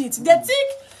expecting it. They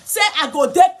think say I go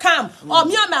there calm, or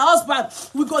me and my husband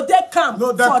we go there calm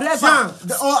forever.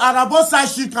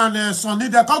 Iyobosa chic and Sonny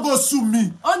they can't go sue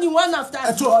me. Only one after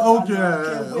the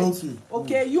other.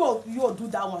 Okay, you do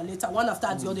that one later. One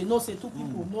after the other. No say two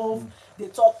people move. They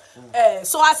talk.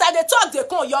 So as I they talk, they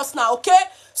come yours now. Okay.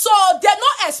 So they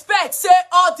not expect say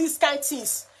all these kind of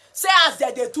things. Say as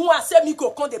they do and say me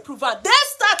go come they prove it. They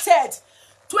started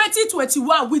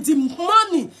 2021 with the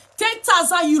money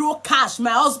 10,000 euro cash.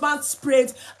 My husband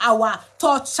sprayed our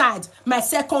third child, my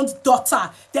second daughter.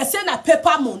 They say na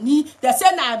paper money, they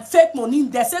say na fake money,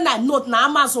 they say na note na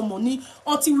Amazon money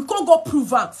until we can't go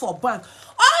prove it for bank.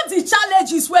 All the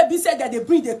challenges where be said that they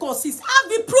bring the consist. I've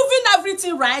been proving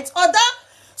everything right, other.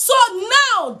 So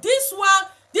now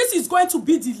this is going to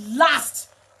be the last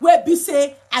where be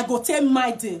say I go take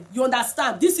my day. You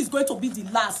understand? This is going to be the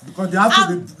last. Because they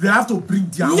have to bring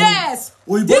their own. Yes.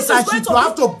 This is going to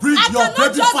have to bring your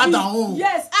baby father home.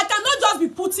 Yes, I cannot just be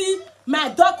putting my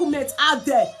documents out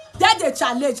there. Then they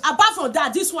challenge. Apart from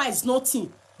that, this one is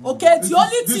nothing. Okay, the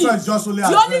only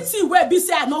thing where be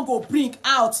say I not go bring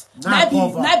out now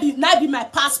be my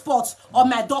passport or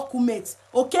my documents.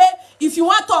 Okay, if you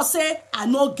want to say I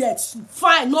no get,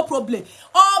 fine, no problem.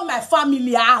 All my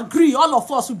family, I agree. All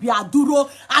of us will be Aduro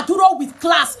with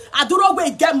class, Aduro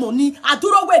where get money,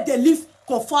 Aduro where they live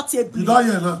comfortably. But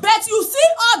you see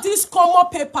all this common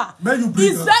paper,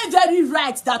 it's very, very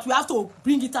right that we have to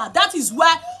bring it out. That is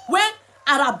why when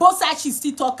Iyobosa she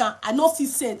still talking, I know she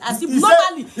send. I see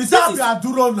normally. You say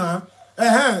Aduro now.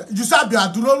 You say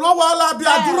Aduro. No, wala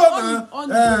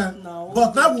Aduro now.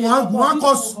 But now we want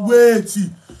us wait.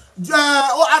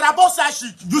 Iyobosa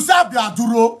she. You say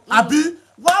Aduro. Abi.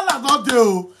 Wala not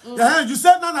there. You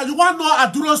say now you want no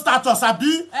Aduro status.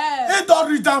 Abi. It don't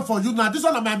read down for you now. This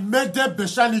one is my Mede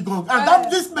Beshanigon. And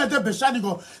that this Mede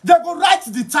Beshanigon, they go write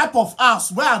the type of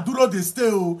house where Aduro they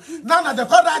stay. Now they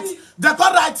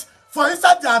can write. For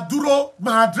instance, the Aduro,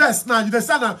 my address now, you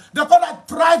say now, they call that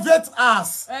private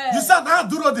house. You say now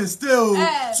Aduro they stay.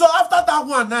 So after that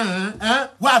one,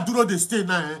 where Aduro they stay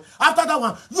now, after that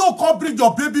one, you come bring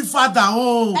your baby father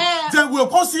home. Then we'll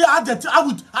come see how me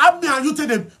and you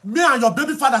me and your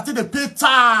baby father take the pay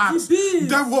tax.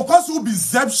 Then we'll come see who be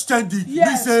selbstständig.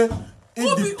 We say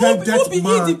independent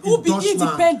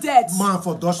man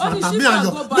for Dutchland. Now me and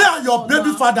your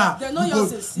baby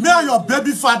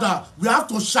father, we have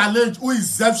to challenge who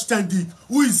is selbstständig,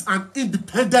 who is an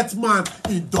independent man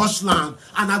in Dutchland.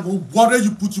 And I go worry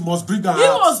you must bring her out.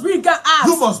 You must bring her out.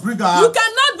 You must bring her out. You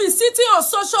cannot be sitting on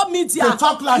social media. They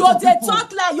talk like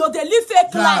they live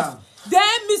fake life.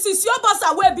 Then Mrs.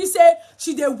 Iyobosa will be say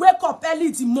she they wake up early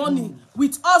in the morning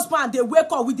with husband. They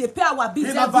wake up with the pay our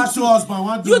business. You never show husband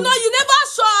one day. You never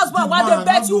show husband one day,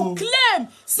 but you claim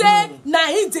say na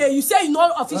you say you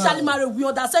not officially married. We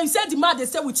understand. You say the man they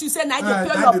stay with you. Say na they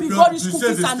pay your big school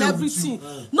fees and everything.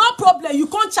 No problem. You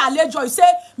can't challenge or you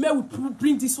say may we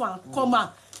bring this one. Come on,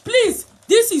 please.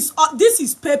 This is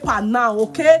paper now.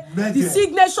 Okay, the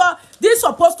signature. This is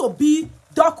supposed to be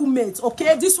documents,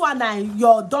 okay? This one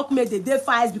your document they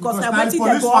files because now what they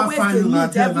go always they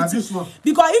need everything.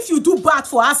 Because if you do bad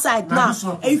for outside now,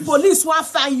 if police want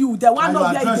find you, they want know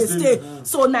where they stay.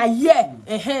 So now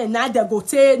now they go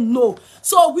say no.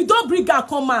 So we don't bring our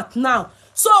come out now.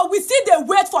 So we still they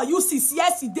wait for you since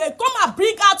yesterday. Come and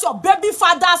bring out your baby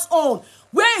father's own.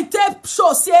 Where it take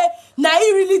show say now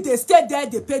he really they stay there,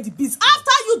 they pay the bills.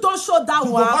 After you don't show that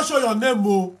you one, go show your name,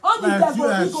 only they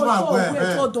go show.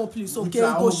 Wait, hold on, please. Okay,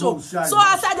 go show. So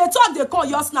as I they talk, they call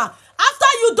yours now. After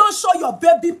you don't show your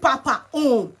baby papa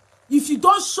own, if you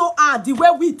don't show the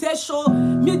way we take show,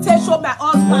 me take show my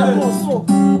husband home, so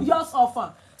yours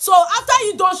offer. So after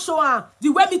you don't show the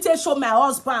way me take show my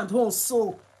husband home,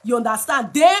 so you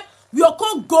understand? Then we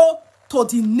can go to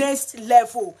the next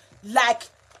level, like.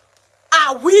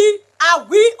 Are we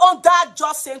on that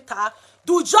Just Center?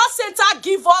 Do Just Center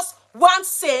give us 1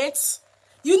 cent?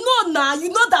 You know now, you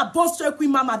know that boss straight queen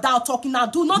mama that talking now.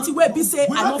 Do not way be say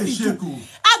I don't do.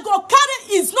 I go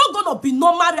carry. It's not gonna be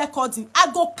normal recording. I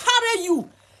go carry you.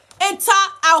 Enter.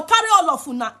 I'll carry all of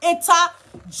you now. Enter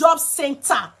Job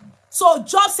Center. So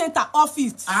Job Center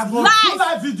office. I go do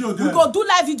live video there. We go do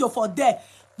live video for there.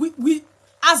 We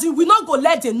as in we not go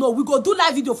let them know. We go do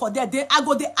live video for there. Then I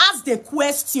go they ask the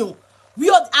question. They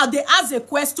ask a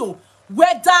question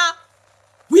whether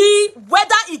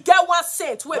it get 1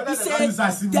 cent where we say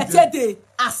they take the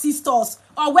assist us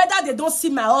or whether they don't see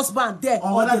my husband there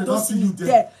or they don't see you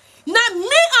there. Now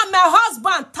me and my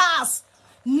husband task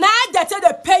now they take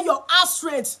they pay your house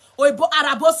rent or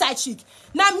Iyobosa chick.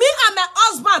 Now me and my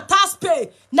husband task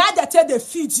pay now they take they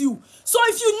feed you. So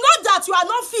if you know that you are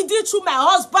not feeding through my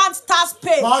husband's tax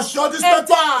pay, and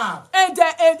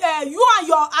you and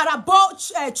your Arabo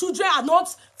children are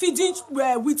not feeding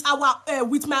with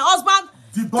my husband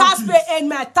tax pay and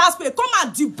my tax pay, come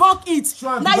and debunk it.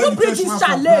 Now you bring this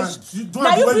challenge.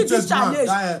 Now you bring this challenge.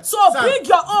 So bring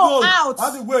your own out.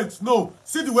 Wait, no.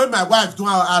 See the way my wife do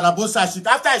our Iyobosa shit.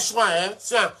 After I swan,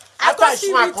 after I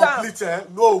swan complete,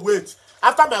 no wait.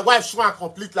 After my wife show and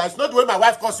complete, like it's not the way my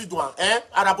wife can see do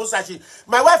Iyobosa shit.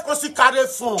 My wife can see carry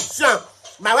phone.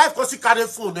 my wife can see carry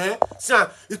phone, see,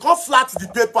 it can't flat the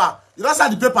paper. You don't see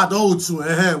the paper don't hold to,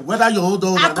 whether you hold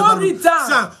on. I can't read down.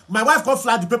 See, my wife can't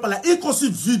flat the paper like, it can see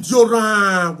video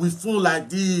run with phone like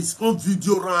this, can't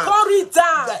video run. Can't read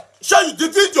down. Show you the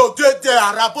video there,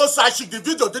 Iyobosa, the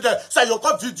video there, so you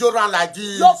can't video run like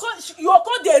this. You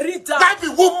can't they read down. That be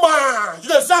woman. You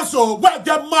know, so where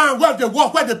the man, where they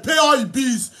work, where they pay all the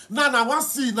bills. Now, I want to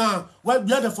see now, where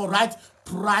we are there for right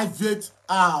private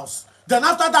house. Then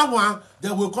after that one, they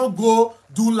will come go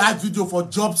do live video for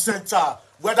job center.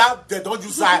 Whether they don't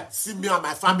use that, see me and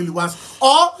my family once.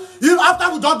 Or if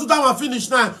after we don't do that one finish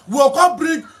now, we'll come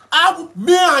bring out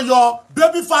me and your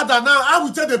baby father now. I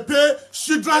will tell they pay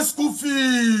children's school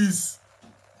fees.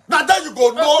 Now then you go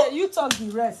know. Okay, you talk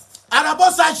the rest.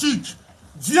 Iyobosa chick.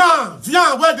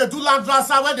 Vian, where they do land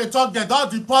transfer, where they talk, they don't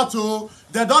deport to.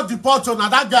 They don't deport to. Now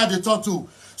that guy they talk to.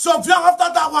 So Vian,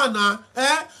 after that one now,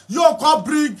 you can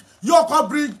bring your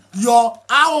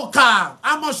car.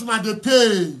 How much might they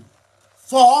pay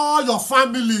for all your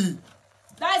family?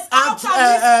 That's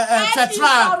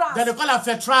FETRAG. Then they call it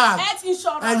FETRAG. Health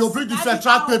insurance. And you bring the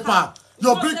FETRAG paper.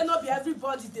 You bring. Not be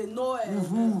everybody they know.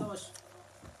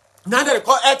 Now they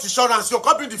call health insurance. You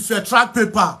come bring the FETRAG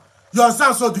paper. You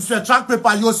understand? So the FETRAG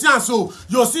paper. You see, and so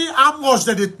you see how much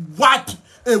that they wipe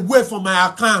away from my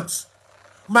account.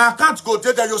 My account go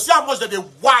there. You see how much that they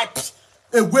wipe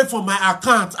away from my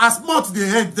account. As much they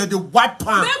end, that they wipe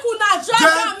pan. Make una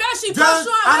drag make she go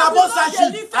show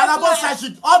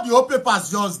all the old papers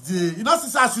just there. You know,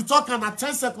 since as you talk and at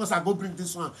 10 seconds I go bring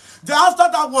this one. Then after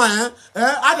that one,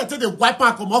 I dey take the wipe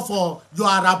pan come up for your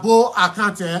Arabo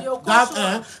account.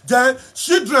 Then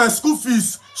children's school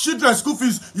fees,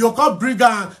 you come bring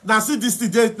her. Now see this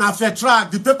today, now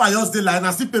FETRAG, the paper just dey like,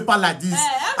 now see paper like this.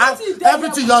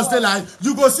 Everything just dey like,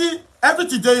 you go see.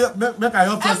 Everything day make I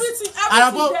help first.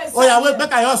 Oh yeah, wait,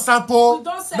 make I help sample.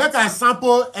 Make I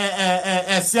sample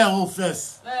SL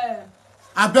first.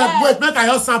 I beg, wait, make I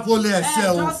help sample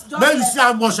SL. Make you see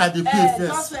how much I dey pay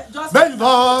first. Make you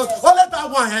know, only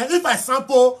that one. If I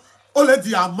sample only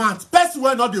the amount, person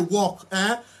will not dey work.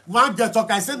 One get talk,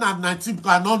 I say na 19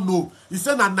 because I don't know. He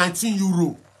say na 19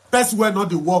 euro. Person will not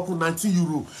dey work for 19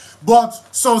 euro. But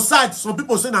some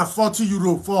people say na 40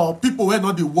 euro for people who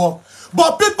not dey work.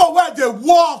 But people where they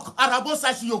work,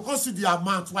 Iyobosa, you can see the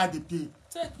amount why they pay.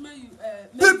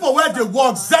 People where they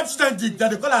work, selbstständig,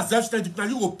 that they call it selbstständig, now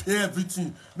you will pay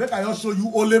everything. Make I just show you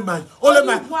only one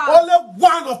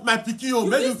of my pikin.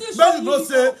 May you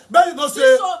not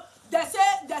say. They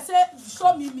say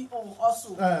show me own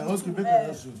also. Okay, make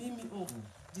me show. Me own.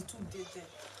 The two days there.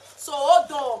 So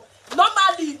hold on.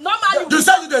 Normally. You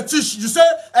say you dey teach. You say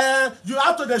you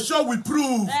after the show we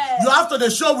prove. You after the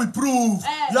show we prove.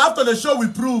 You after the show we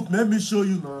prove. Let me show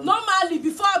you now. Normally,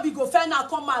 before we go find out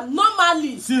come on.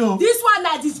 Normally, see, this one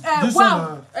that is this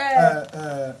one.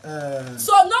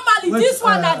 So normally this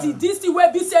one that is this thing where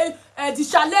be say the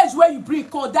challenge where you bring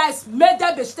condice made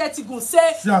them be steady go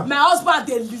say my husband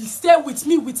they stay with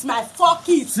me with my 4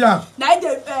 kids. Now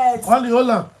they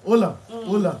hold on.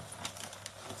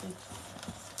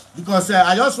 Because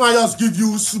I just want to give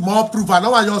you small proof. I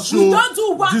know I just show. We don't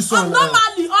do one. This one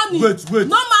normally, honey. Wait.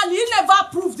 Normally, he never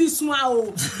prove this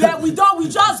one. But we don't. We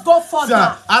just go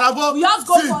further. We just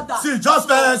go further. See, just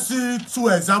see 2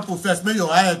 examples first. Make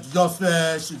your head just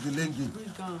shigilingi.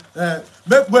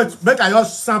 Make I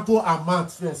just sample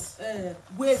amount first.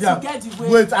 Wait, to get the way.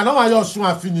 Wait, I know I just show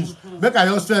and finish. Make I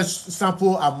just first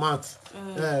sample amount.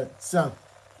 The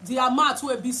amount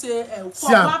will be say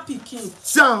for one pikin.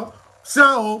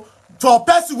 So for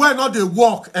person where not they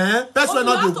work, person where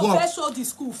not they work. Let's show the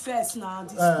school first now.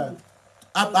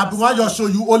 I want to show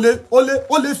you only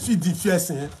feed the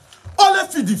first, Only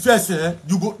feed the first,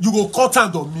 You go cut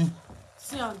hand on me.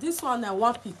 See, this one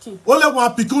one pikin. Only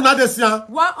one pikin. Now this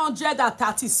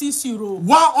 136 euro.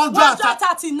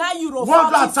 139 euro.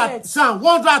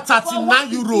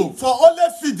 139 euro for only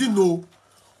feeding. No,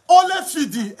 only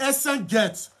feeding. Essence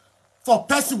get. For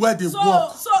person where they work.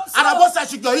 Iyobosa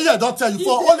she go here don't tell you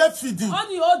for only feeding.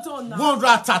 Only hold on now.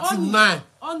 139.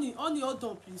 Only hold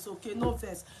on please. Okay, no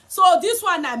verse. So this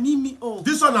one na Mimi own.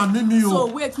 This one na Mimi own. So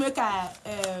wait, make I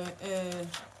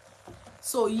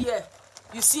so yeah.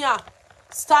 You see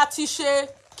Statische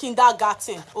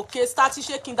kindergarten. Okay,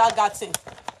 Statische kindergarten.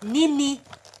 Mimi.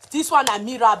 This one na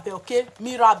Mirabel, okay?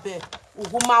 Mirabel.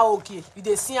 Ugumaoge. You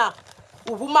dey see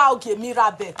Ugumaoge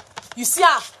Mirabel. You see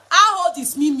how old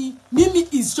is Mimi? Mimi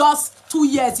is just 2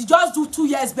 years. He just do 2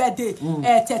 years birthday.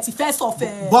 31st of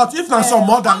but if not some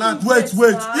more than that, wait. If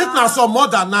not some more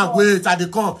than that, wait. I dey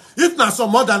come. If not some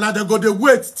more than that, they go they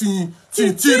wait till 3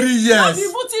 years. Not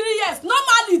even 3 years.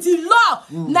 Normally with the law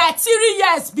na 3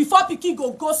 years before pikin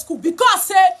go school because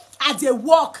say I dey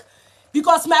work.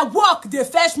 Because my work, they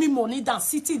fetch me money than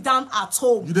sitting down at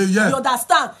home. You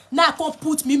understand? Now I can't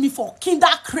put Mimi for kinder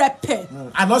crepe.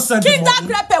 I not send kinder the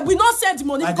money. Crepe, we not send the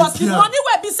money because the money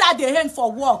we beside the hand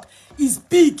for work is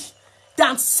big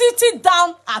than sitting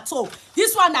down at home.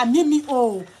 This one I Mimi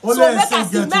own. So make I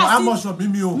see, how much of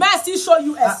Mimi own? May I still show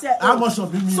you a set. How much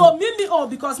of Mimi own? So Mimi own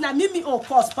because now Mimi own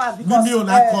cost pass because Mimi own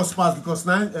I cost pass because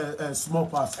now small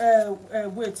pass.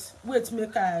 Wait,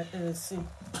 make I see.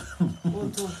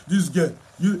 This girl,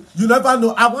 you never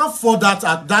know. I want for that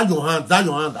your hand.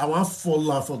 I want for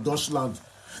land for Deutschland.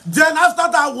 Then after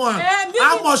that one,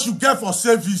 how much you get for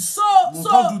service?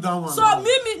 We'll do that one. So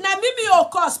Mimi of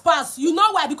course pass. You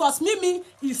know why? Because Mimi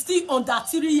is still under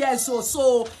 3 years old.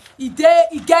 So they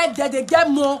get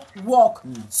more work.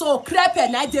 So crepe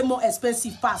na they more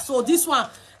expensive pass. So this one.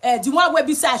 The one where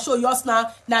beside show yours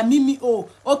now Mimi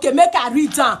okay make I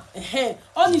read down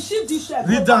only shift this shirt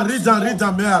read down me then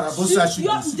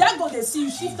go they see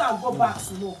you shift and go back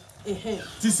slow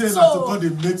this say na to God they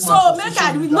make so make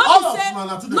I read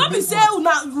not be say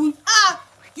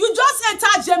you just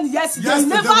enter Germany yesterday you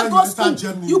never go school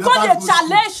you go dey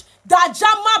challenge that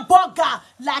Jama burger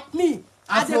like me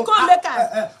I dey come make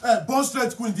I Bond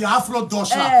Street Queen, the Afro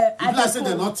Dosha. If I say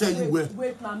they not tell you where.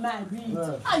 Wait, mama, read.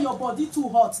 Your body too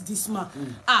hot this man.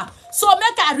 So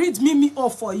make I read Mimi on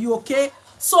for you, okay?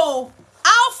 So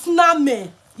Aufnahme,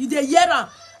 you dey hear am?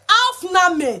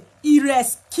 Aufnahme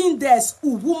ihres Kindes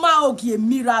Uwuma Ogie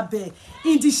Mirabe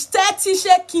in the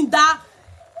städtische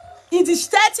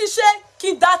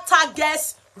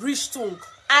Kindertagesrichtung,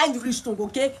 Einrichtung,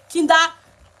 okay?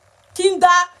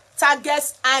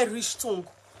 Kindertageseinrichtung.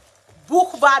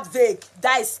 Buchwaldweg.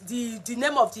 That is the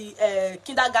name of the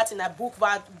kindergarten at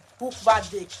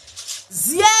Buchwaldweg.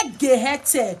 Sehr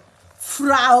geehrte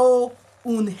Frau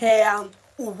und Herrn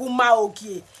Uwuma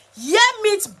Ogie.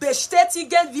 Hiermit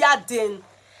bestätigen wir den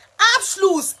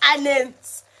Abschluss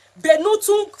eines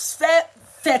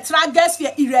Benutzungsvertrages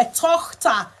für ihre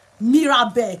Tochter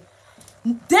Mirabe.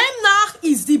 Demnach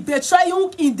ist die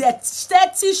Betreuung in der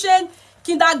städtischen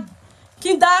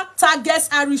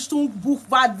Kindertageseinrichtung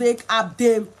Buchwaldweg ab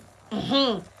dem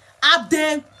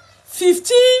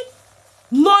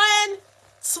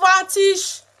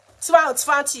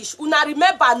 15/9/2022. Una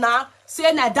remember now,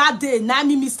 say na that day, na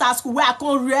me Mr. School where I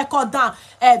can record down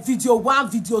video 1,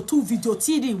 video 2, video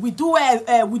 3. We do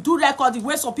recording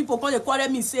where some people come they call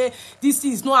me say this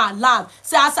is not allowed.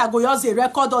 Say as I go use a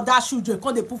record of that children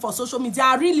come they put for social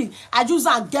media. Really, I just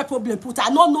get problem put. I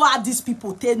don't know how these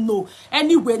people they know.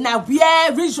 Anyway, now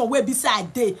where region where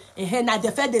beside day and now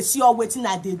they see all waiting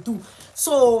that they do.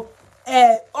 So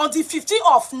on the 15th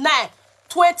of 9.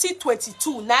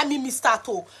 2022, na Mimi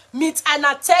starto mit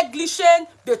einer täglichen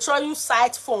Betreuung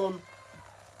Zeit von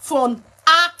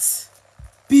 8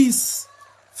 bis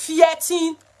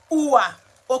 14 Uhr.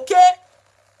 Okay?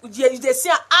 You see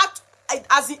 8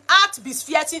 bis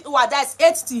 14 Uhr, that's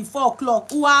 8 till 4 o'clock.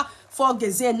 Uhr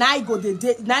vorgesehen, 9 go the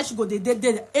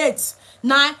day, 8,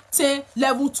 9, 10,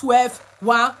 11, 12,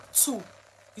 1, 2.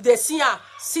 You see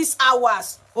 6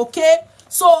 hours. Okay?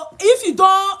 So if you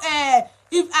don't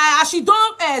she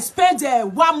don't spend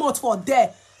 1 month for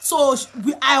there, so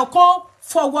I'll come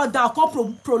forward that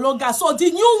come prolong. So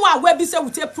the new one where be say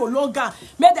we take prolong,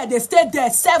 make that they stay there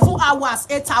 7 hours,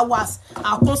 8 hours.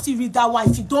 I'll come still read that one.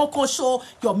 If you don't come show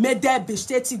your made there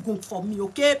bestätigt good for me,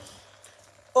 okay?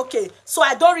 Okay, so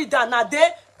I don't read that now.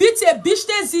 There bitte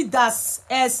bestätigt das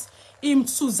es im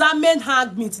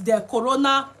Zusammenhang mit der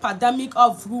Corona-Pandemie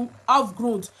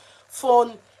aufgrund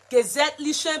von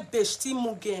gesetzliche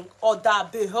Bestimmungen oder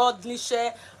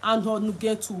behördliche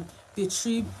Anordnungen zu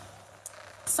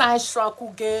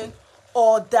Betriebseinschränkungen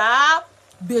oder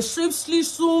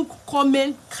Betriebsschließung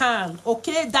kommen kann.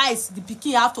 Okay, that is the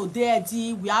pikin have to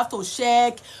we have to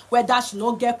check whether she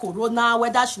not get corona,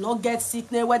 whether she not get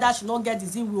sickness, whether she not get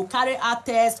disease. We will carry out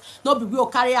test. No be we will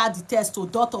carry out the test to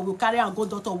doctor. We will carry and go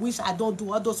doctor, which I don't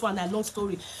do. All those one a long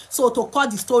story. So to cut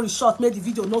the story short, make the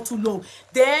video not too long.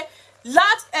 Then the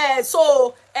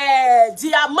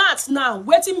amount now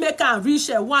waiting make am reach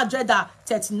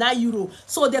 139 euro.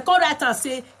 So they come write and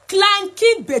say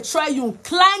Kleinkind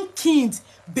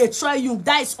Betreuung,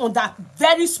 that is on that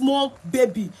very small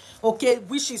baby, okay,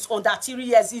 which is under 3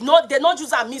 years. You know, they not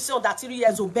use a miss under 3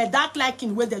 years old, but that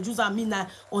Kleinkind where they use a mean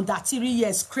under 3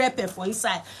 years crepe for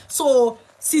inside. So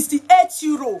 68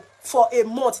 euro for a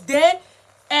month. Then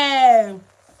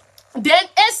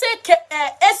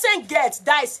Essen get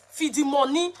that is feed the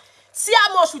money. See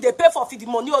how much we they pay for feed the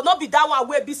money, or not be that one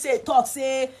where be say talk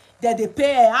say that they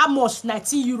pay how much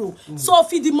 19 euro. So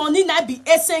for the money now be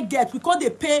essay get because they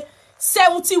pay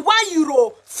 71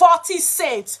 euro 40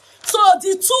 cents. So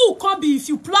the two can be if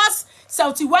you plus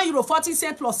 71 euro 40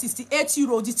 cents plus 68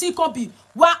 euro, the thing can be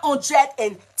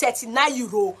 139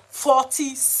 euro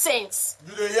 40 cents.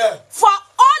 For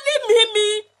only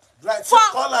Mimi. Right, for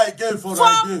call her again for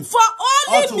again. For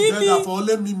only Mimi. For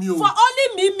only Mimi. For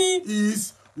only Mimi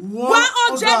is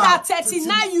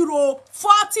 139 euro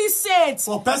 40 cents.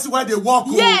 For person where they work.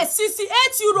 Yes,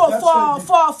 68 euro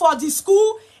for the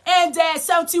school. And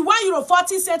 71 euro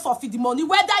 40 cents for feed the money.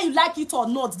 Whether you like it or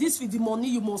not, this feed the money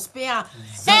you must pay.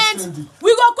 And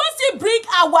we go still bring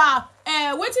our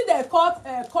what did they call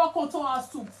contour house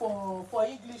too for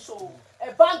English or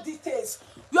bank details.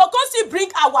 We go still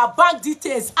bring our bank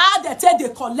details. How they tell they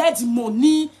collect the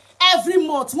money every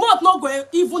month. Month not going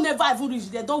even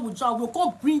reach. They don't withdraw. We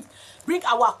go bring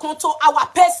our contour, our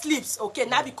pay slips. Okay,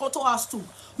 now the contour house too.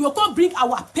 We will come bring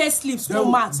our pay slips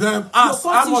come out. Them ask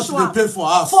how much they pay for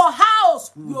house. For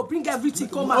house, we will bring everything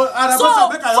come out.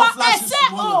 So for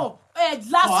SAO,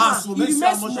 last one, it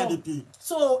remains more.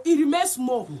 So it remains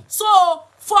more. So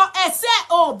for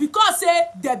SAO, because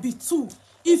there be two.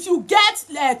 If you get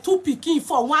 2 pikin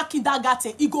for 1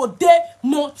 kindergarten, it go dey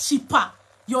more cheaper.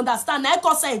 You understand? Now,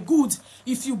 because say good.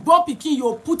 If you born pikin,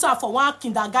 you put her for 1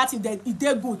 kindergarten, then it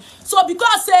dey good. So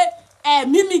because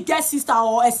Mimi get sister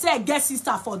or Ese get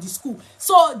sister for the school,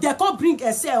 so they can bring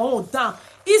Ese home down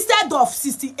instead of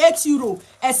 68 euro.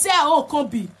 Ese home can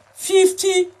be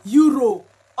 50 euro.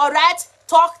 All right,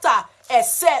 Doctor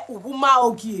Ese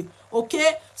Enogie.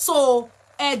 Okay, so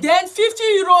then 50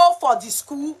 euro for the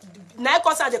school. Now,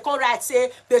 because they can write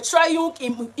say betraying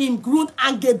in Grund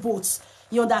Angebot.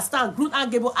 You understand? Grund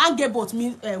Angebot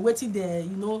means waiting there,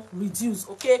 reduce.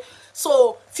 Okay,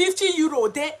 so 50 euro.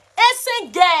 Then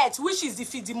Essen get, which is the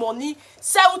feed money,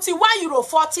 71 euro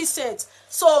 40 cents.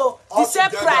 So the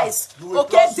same price.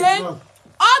 Okay, then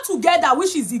all together,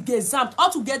 which is the exam,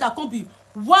 all together can be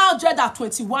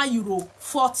 121 euro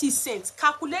 40 cents.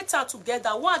 Calculator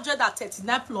together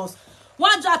 139 plus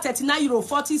 139 euro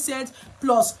 40 cents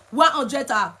plus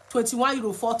 121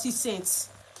 euro 40 cents.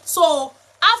 So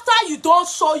after you don't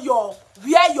show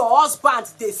where your husband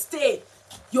they stay,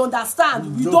 you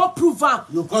understand? You don't prove am.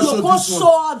 You can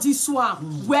show this one.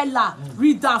 Wella,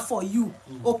 read that for you.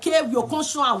 Okay, you can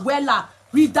show am wella,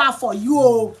 read that for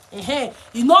you.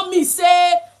 You know me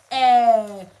say,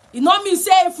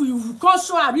 if we can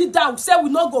show and read that, we say we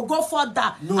not go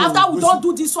further. No, after we don't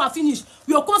do this one finish,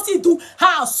 we can still do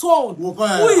household.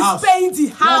 Who is paying the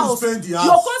house? You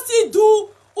can still do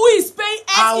who is paying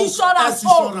health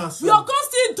insurance. We can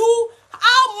still do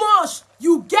how much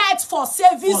you get for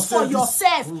service for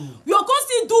yourself. You can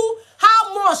still do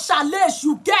how much challenge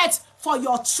you get for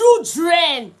your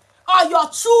children or your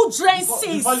children's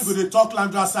sis. Before you go to talk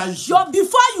Landrasa issue.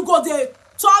 Before you go to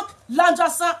talk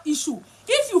Landrasa issue.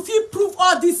 If you feel prove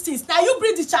all these things, now you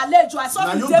bring the challenge. I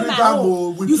saw you take my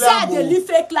own. You say I dey live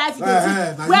fake life. Where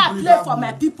I play for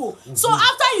my people. So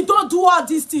after you don't do all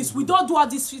these things, we don't do all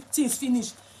these things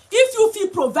finish. If you feel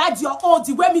provide your own,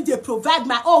 the way me they provide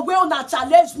my own, where una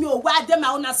challenge me or why them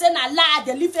I una say na lie,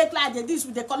 they live fake life, they this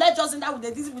with the collect just in that with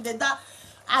the this with the that.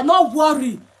 I not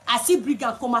worry. I see bring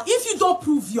and come out. If you don't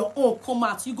prove your own, come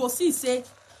out. You go see say,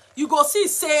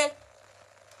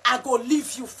 I go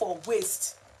leave you for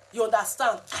waste. You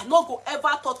understand? I not go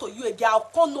ever talk to you again. I'll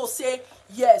come no say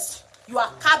yes. You are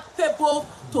capable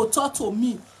to talk to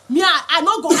me. Me, I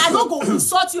not go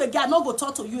insult you again. I not go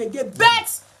talk to you again.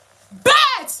 Bet.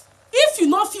 If you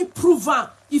not feel proven,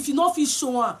 if you not feel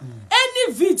shown,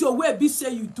 any video where be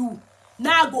say you do,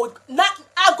 now I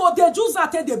go they just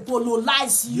that they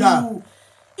bololize you. Yeah.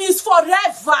 It's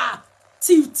forever.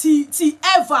 Till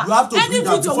ever. Any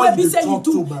video where be say you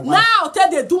do, now tell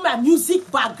they do my music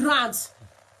background.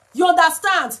 You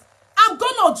understand? I'm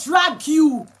gonna drag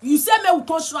you. You say me we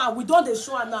can't show and we don't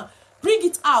show now. Bring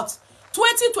it out.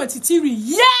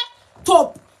 2023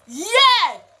 to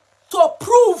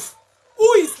prove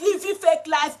who is living fake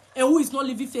life and who is not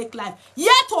living fake life.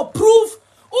 Yet to prove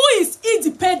who is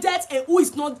independent and who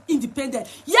is not independent.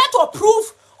 Yet to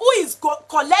prove who is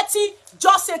collecting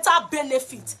just center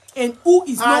benefit and who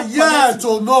is not collecting. Yet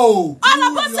to know.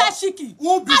 And about say Shiki.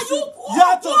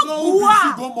 Yet to know who be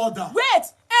single mother. Wait,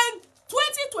 and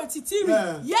 2023,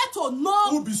 Yeah. yet to know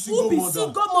Who be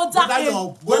single mother?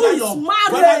 whether your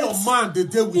man they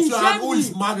deal with you and who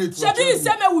is married for Shebi Germany. you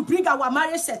say me we bring our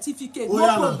marriage certificate, Oh, no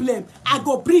yeah, problem. I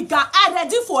go bring her. I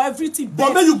ready for everything.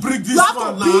 But may you bring this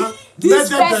one now.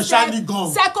 This Mede first Beshani set,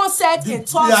 gone. second set, and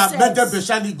third Yeah, set. Mede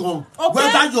Beshani gone. Okay.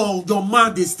 Whether your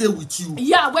man they stay with you.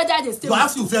 Yeah, whether they stay You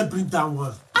have with you. to first bring that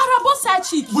one. Arabo side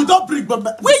chick. We don't bring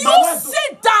but Will you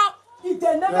sit down? If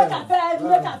they never make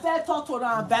a fair talk to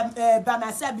by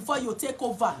myself before you take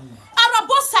over.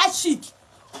 Arabo side chick.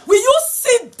 Will you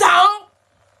sit down?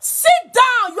 Sit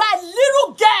down. You are a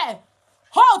little girl.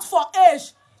 Hold for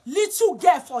age. Little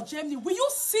girl for Germany. Will you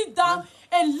sit down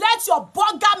and let your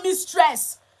burger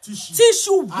mistress teach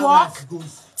you work,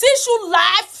 teach you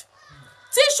life,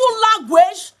 teach you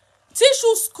language, teach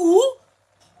you school?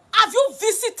 Have you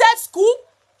visited school?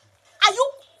 Are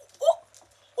you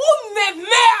who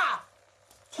memea?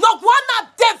 No one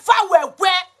deva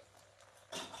where?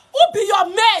 Who be your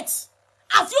mate?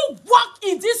 Have you worked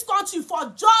in this country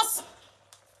for just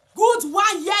good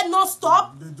 1 year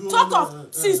non-stop? Talk of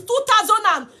since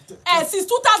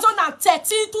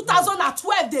 2013,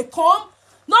 2012 they come.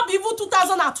 Not even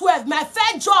 2012. My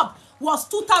first job was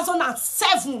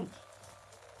 2007.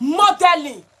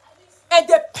 Modeling. And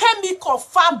they pay me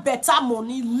confirm better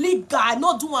money. Legal. I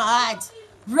not do a hide.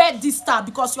 Register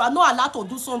because you are not allowed to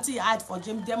do something hide for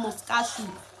Jim Demos cash you.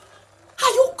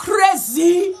 Are you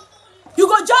crazy? You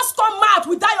go just come out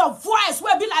without your voice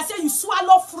where be like say you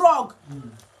swallow frog.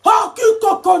 How can you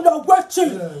coconut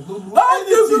watching? How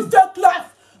do you take life?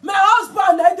 My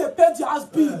husband and they pay the house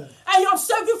bill. I am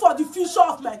saving for the future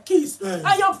of my kids.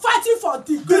 I am fighting for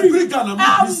degree.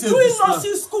 I am doing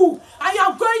nursing school. I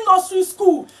am going nursery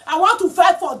school. I want to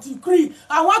fight for degree.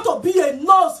 I want to be a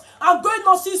nurse. I'm going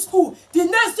nursing school. The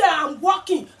next day I'm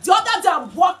working. The other day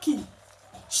I'm working.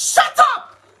 Shut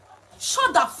up!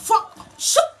 Shut the fuck!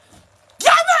 Shut!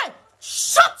 Gavin!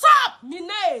 Shut up!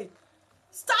 Mine!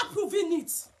 Start proving it.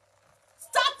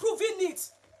 Start proving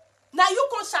it. Now you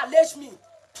can challenge me.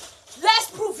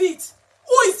 Let's prove it.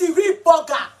 Who is the real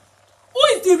burger? Who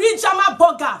is the real Jama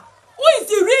burger? Who is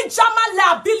the real Jama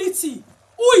liability?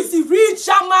 Who is the real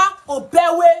Jama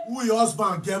Obewe? Who your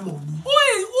husband get money? Who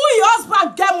your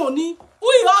husband get money? Who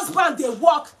your husband they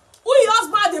work? Who your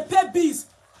husband they pay bills?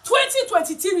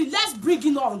 2023, let's bring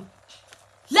it on.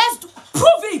 Let's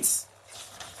prove it.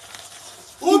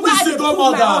 Who be single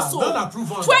mother? Don't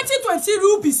approve on 2023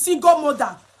 who be single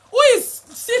mother? Who is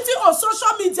sitting on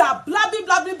social media, blabbing,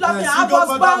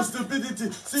 single mother stupidity.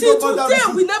 Till today,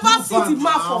 we never see the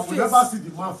man for face. We never see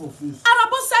the man for face.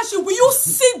 Arabo Sashi, will you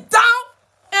sit down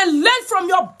and learn from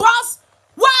your boss?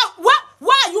 Why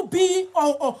are you being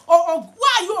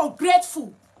why are you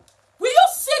ungrateful? Will you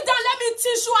sit down? Let me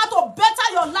teach you how to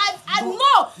better your life. I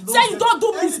know. Say you don't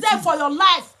do mistake for your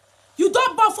life. You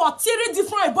don't born for 3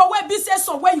 different, but where be say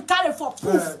somewhere you carry for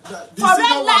proof. For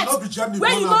real life,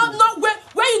 where you don't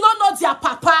know their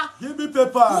papa. Give me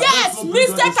paper. Yes,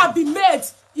 mistake can be made.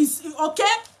 Is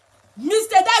okay.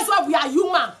 Mistake. That's why we are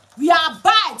human. We are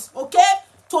bad. Okay,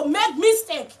 to make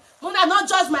mistake. When I not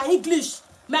judge my English,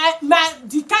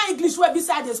 the kind English where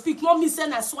beside they speak. No mistake.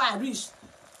 That's why I reach.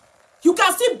 You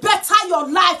can still better your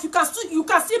life. You can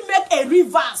still make a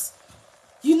reverse.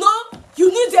 You know,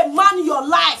 you need a man in your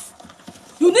life.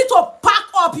 You need to pack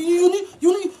up. You need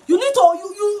to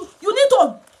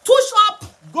touch up.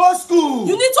 Go school.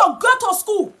 You need to go to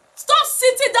school. Stop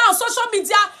sitting down on social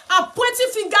media and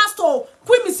pointing fingers to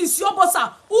Queen Mrs.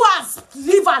 Iyobosa, who has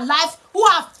lived her life, who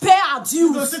has paid her dues.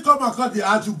 You go see come and cut the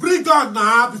argue. Bring on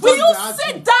now. Will you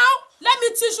sit down? Let me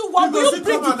teach you what. Will you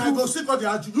bring the proof?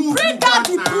 Bring out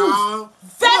the proof.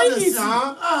 Very easy.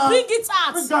 Bring it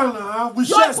out. Bring on now. We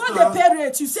your the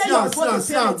parent. You say your the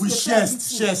parent. We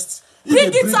chest.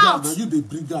 Bring it out. You they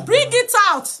bring that. Bring it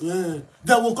out. Yeah.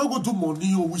 Then we'll go do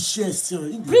money. We chest.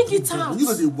 Bring it out. You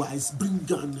know the wise. Bring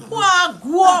down now.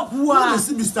 Wah. You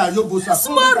see Mr. Iyobosa.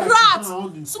 Small rat.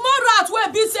 Where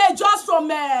be say just from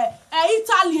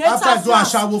Italy. After do a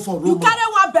shower for Roma. You carry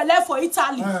one belly for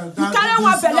Italy. You carry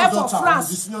one belly for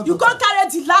France. You can't carry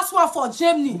the last one for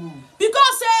Germany.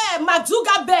 Because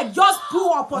Madzuga just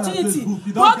poor opportunity.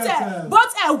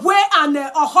 Both a way and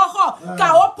a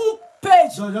can open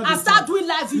page and start doing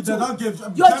live video.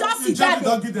 You just sit down.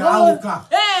 Don't give the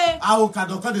Aoka,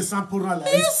 don't call the sample.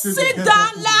 You sit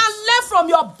down and learn from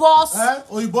your boss.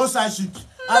 Iyobosa shik.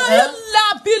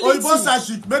 Liability.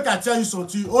 Shik. Make I tell you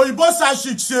something. Iyobosa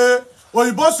shik say,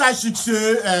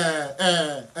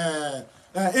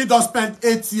 he don't spend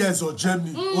 8 years on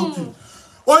Germany. Okay.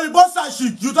 Iyobosa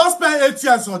shik, you don't spend 8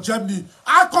 years on Germany.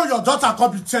 How come your daughter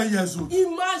can be 10 years old?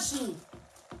 Imagine.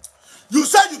 You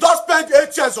said you don't spend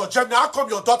 8 years on Germany. How come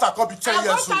your daughter can't be 10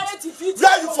 years old?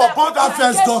 Where you for born that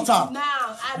first daughter?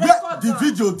 Where the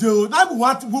video deal? Now we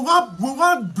want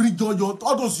bring on your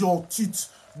all those your teeth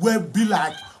will be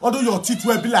like, although your teeth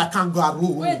will be like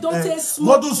kangaroo. Wait, don't say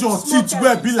all those your teeth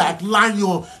will be like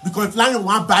lion, because if lion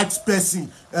want bite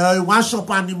person, one shop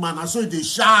animal, and so they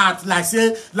shout like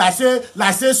say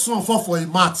son fall for a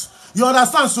mat. You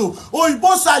understand? So,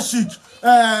 Iyobosa chic,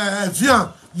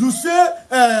 Vian. You say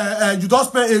you don't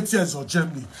spend 8 years on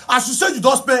Germany. As you say you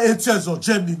don't spend 8 years on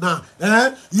Germany now,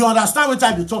 you understand what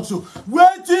I talk. So when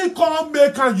you come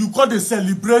make and you call they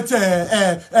celebrate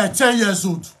 10 years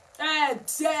old.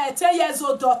 10 years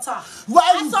old daughter.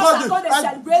 Why you call they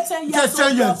celebrate 10 years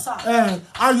old daughter?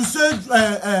 And you say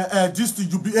this thing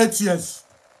you be 8 years.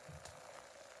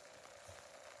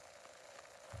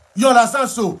 You understand?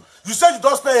 So you say you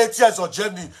don't spend 8 years on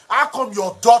Germany. How come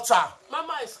your daughter?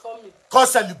 Mama is coming.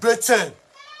 Cause celebrating.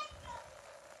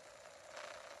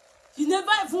 You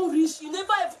never even reach. You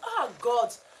never even. Oh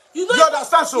God. You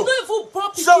understand? So you don't even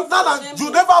bump people. So now that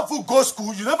you never even go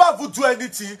school, you never even do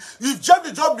anything. If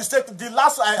Germany just mistake the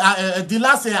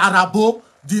last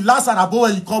Arabo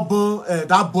where you call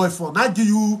that boy for now give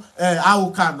you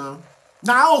Aoka now.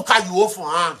 Now Aoka you owe for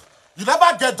hand. You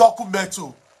never get document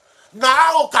too.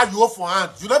 Now Aoka you owe for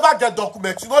hand. You never get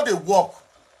document. You know they work.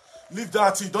 Leave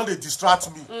that thing, don't they distract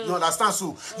me. You understand?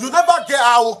 So you never get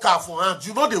Aoka for hand.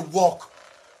 You know they work.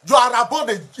 You are about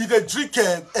they drink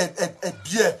a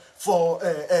beer for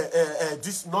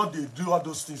this. Not they do all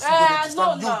those things.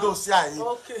 No. You don't see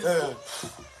Okay.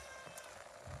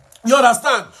 You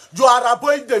understand? You are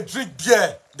about they drink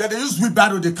beer. Then they use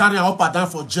wheelbarrow, they carry up and down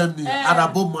for Germany,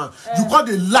 Arabo man. You call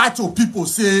the lie to people,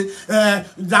 say,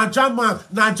 Najama,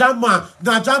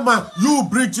 you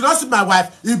bring, you know, see my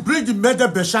wife, he bring the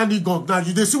Mede Beshani gun. Now,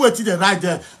 you see what they right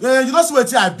there. You know, see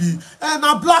what I be.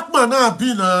 Now, black man, I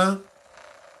be, now.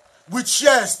 With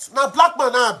chest. Now, black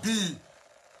man, I be.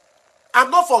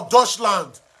 I'm not from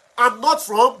Deutschland. I'm not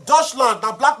from Deutschland.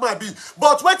 Now, black man, I be.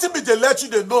 But waiting me, they let you,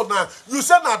 they know now. You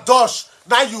say, now, Dutch.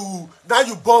 Now you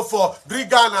born for bring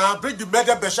Ghana, bring the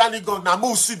Mede Beshani gun. Now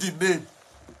move see the name.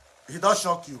 He don't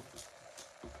shock you.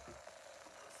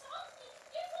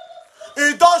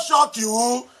 He don't shock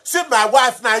you. See my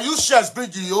wife now. You shares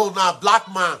bring your own now,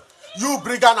 black man. You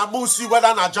bring Ghana, move see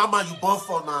whether na Jama you born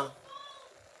for now.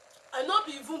 I not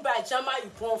be even by Jama you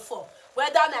born for.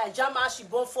 Whether na Jama she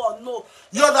born for or no.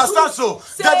 You understand? So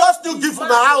they just still give you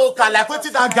now like what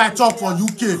did that guy talk for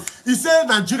UK? He say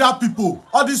Nigeria people,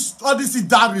 all this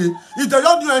Idare, if they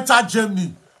don't enter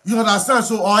Germany, you understand?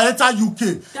 So or enter UK.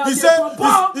 He said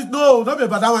no, not be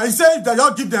about that one. He said if they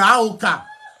don't give the AOK,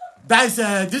 that is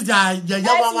this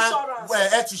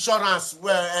health insurance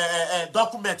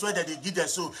document where they give them.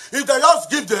 So if they just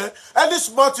give them any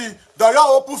smarty, they just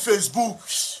open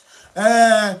Facebook.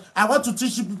 I want to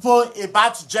teach you people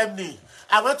about Germany.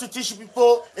 I want to teach you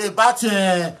people about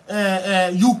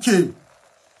UK.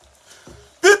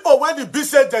 People, when the bill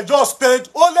said they just spend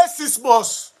only 6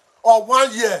 months or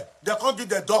 1 year, they can't give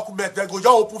the document. They go just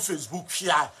open Facebook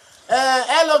here.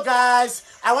 Hello guys,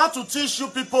 I want to teach you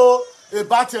people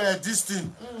about this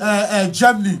thing,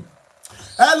 Germany.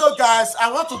 Hello guys, I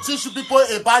want to teach you people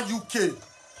about UK.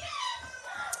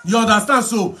 You understand?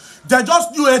 So they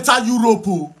just new enter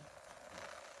Europe.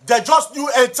 They just new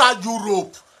enter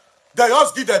Europe. They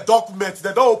just give the document.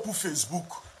 They don't open Facebook.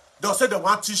 They'll say they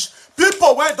want to teach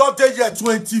people when don't they here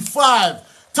 25,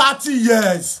 30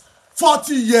 years,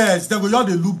 40 years. They go just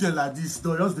they look them like this.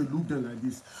 They just they look them like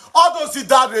this. All those see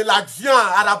that like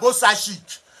Vian, Iyobosa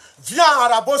chic. Vian,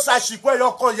 Iyobosa chic where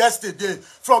you come yesterday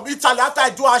from Italy. After I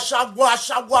do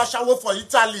ashawo for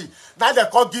Italy. Now they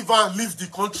can't give her and leave the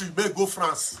country. May go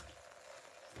France.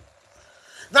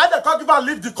 Now they can't give her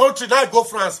leave the country. Now go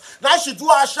France. Now she do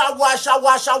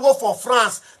ashawo for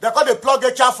France. They call the plug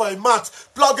a car for a mat,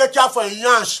 plug a car for a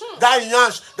yansh. That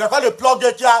yansh. They call the plug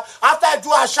a car. After I do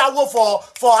ashawo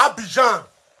for Abidjan.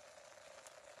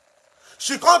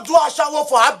 She can't do ashawo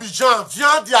for Abidjan.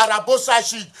 Vian the Iyobosa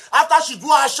chic. After she do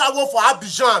ashawo for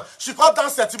Abidjan, she can't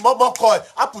dance at Momo Koi.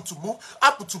 Aputumu.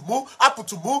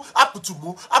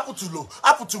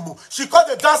 She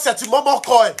can't dance at Momo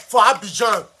Koi for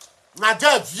Abidjan. Now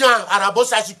there Vian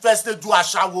Iyobosa chic first do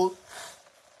ashawo.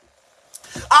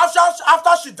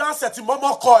 After she dance at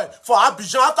Momo Koi for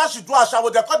Abidjan, after she do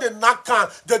ashawo, they call the Nakan,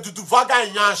 they do vaga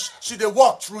in Yansh. She they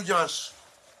walk through Yansh.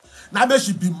 Now may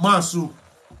she be man so.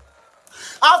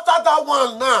 After that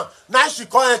one now she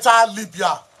can't enter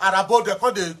Libya. Arabo they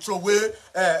can't they throw away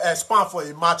span for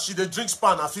a match. She they drink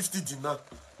span at 50 dinar.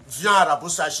 Vian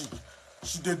Iyobosa chic.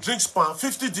 She they drink span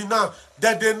 50 dinar.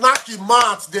 Then they knock him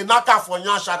out. They knock her for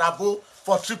Yansh Arabo.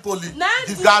 for Tripoli, Na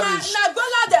the garage. na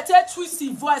Gola dey take twist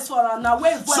his voice for am na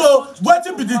wey voice. So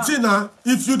wetin be the thing na?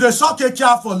 If you dey suck a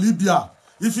care for Libya,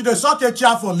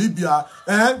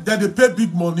 then they pay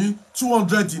big money,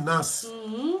 200 dinars.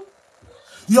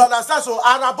 You understand? So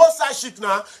Enogie shit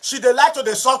now, she dey like to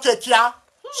the suck a care.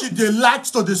 She dey like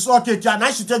to the suck a care.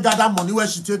 Now she take gather money where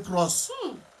she take cross.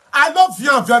 I know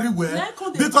Vian very well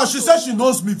because she says she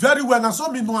knows me very well, and so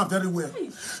me know her very well.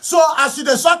 So as she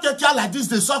dey suck a care like this,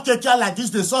 they suck a care like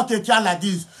this, they suck a care like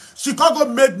this. She can't go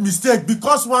make mistake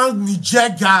because one Niger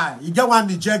guy, you get one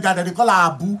Niger guy that they call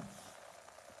her Abu.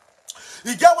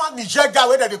 You get one Niger guy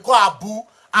where they call Abu.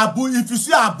 Abu, if you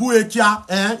see Abu Ekia,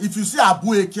 if you see Abu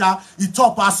Ekia, he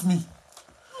top past me.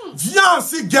 Vian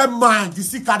see get mind, you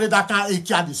see carry that kind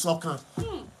Ekia the soccer.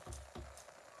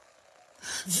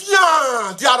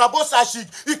 Vian, the Iyobosa shit,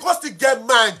 he can't still get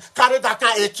mind, carry that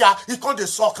kind Ekia, he can't the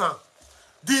soccer.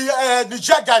 The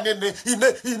Niger guy,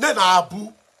 he name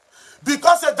Abu.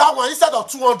 Because that one, instead of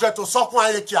 200 to suck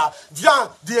one Ekia, Vian,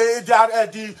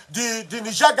 the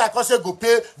Niger guy can say go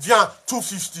pay Vian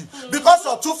 250. Because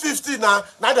of 250 now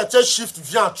they take shift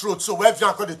Vian throat. So where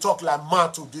Vian can talk like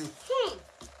man today.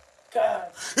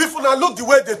 If una look the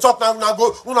way they talk now, una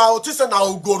notice na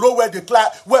Ogoro where they cry,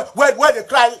 where they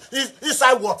cry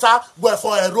inside water, where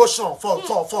for erosion for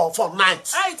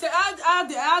night. How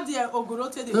the Ogoro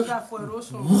take dey cry for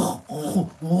erosion?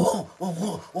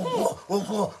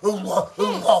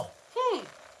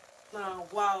 Now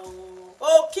wow.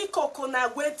 Oh, Kikoko na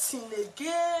waiting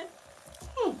again.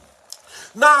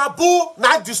 Now Abu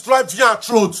na destroy Vian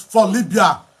throat for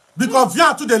Libya. Because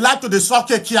Vian too they like to the suck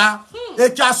Ekia.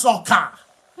 Ekia sucker.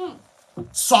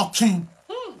 Sucking.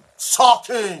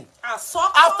 Sucking.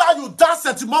 After you dance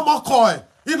at the mama coin,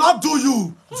 he not do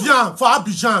you, Vian, for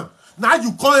Abidjan. Now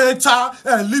you come enter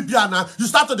Libya now. You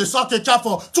start to the suck Ekia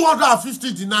for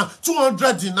 250 dinar,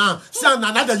 200 dinar. See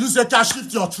now they use Ekia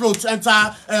shift your throat,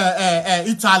 enter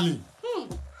Italy.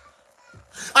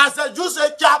 As a use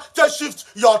Ekia to shift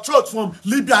your throat from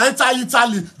Libya, enter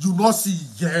Italy, you not see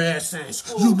sense.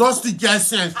 You not see get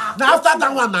sense. Now after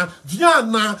that one now, Vian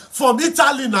now from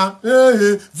Italy now,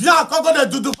 Vian come go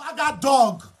do the bagger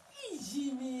dog.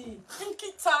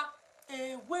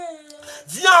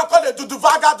 Vian come do the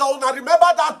bagger dog. Now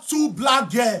remember that two black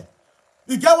girl.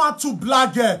 You get one two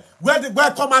black girl where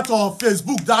come out of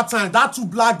Facebook that time. That two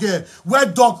black girl where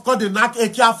dog called the knock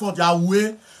Ekia for their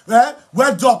way.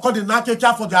 Where dog called the knock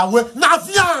Ekia for their way. Now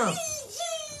Vian,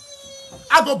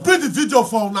 I go bring the video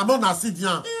for una no na see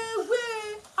Vian.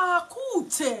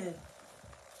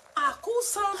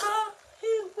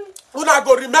 Una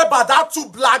go remember that two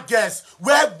black girls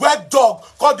where dog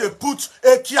called they put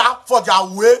Ekia for their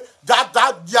way. That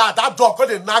dog called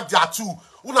they knock their two.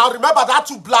 Una remember that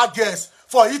two black girls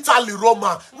for Italy,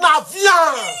 Roma. Now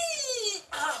Vian.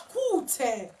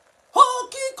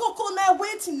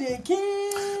 Waiting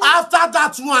again. After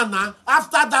that one,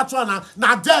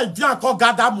 now there Vian come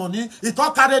gather money. He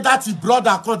come carry that his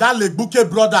brother, called that Legbuke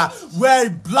brother, where he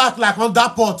black like on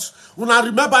that pot. Una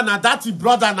remember now that his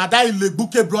brother, now that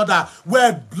Legbuke brother,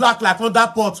 where black like on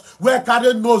that pot, where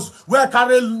carry nose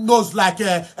like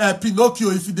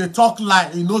Pinocchio. If they talk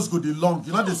like he nose go the long.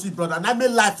 You know they see brother. And I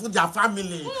make life with their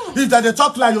family. If they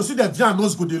talk like you see the Vian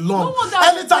nose go the long.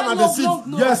 Anytime they see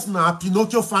yes now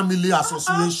Pinocchio family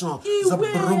association.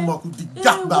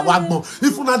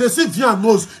 If una they see Vian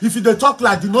nose, if they talk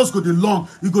like the nose go the long,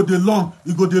 it go the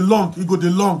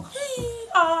long.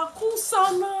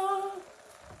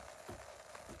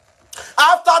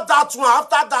 After that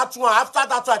one, I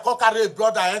can't carry a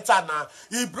brother enter now.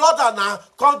 His brother now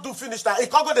can't do finish that. He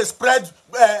can't go to spread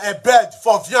a bed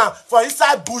for Vian for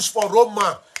inside bush for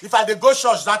Roma. If I dey go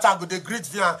church that I go dey greet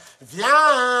Vian.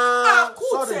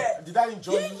 Sorry, did I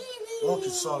enjoy you? Okay,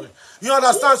 sorry. You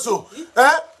understand so?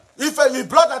 If his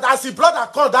brother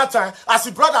come that time, as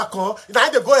his brother come, now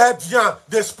they go ahead Vian,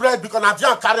 they spread because now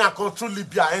Vian carry and control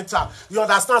Libya enter. You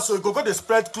understand? So you go they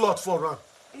spread cloth for her.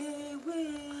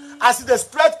 As they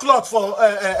spread cloth for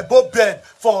both bed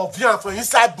for Vian for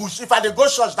inside bush. If I dey go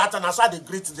church that time, that's why they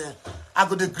greet them. I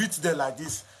go they greet them like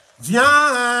this.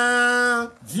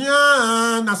 Vian.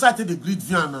 That's why I take the greet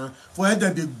Vian for her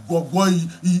that they go away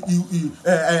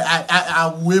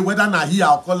whether na he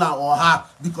or call her or her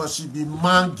because she be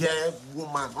man, girl,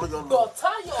 woman.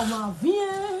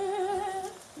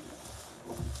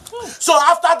 So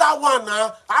after that one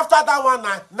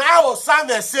now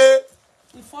Osama say.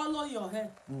 You follow your head.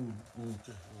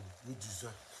 Okay. You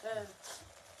deserve.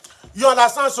 You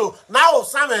understand? So now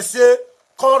Osama say,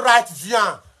 come write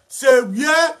Vian. Say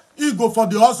where he go for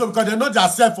the hospital because they know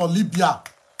themselves for Libya.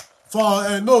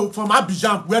 from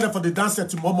Abidjan, where for the dancer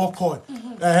to Momo Koi.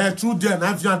 Through there,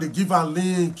 now Vian they give a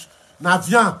link. Now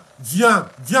Vian,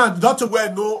 don't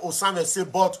wear no Osama say,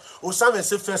 but Osama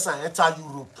say first and enter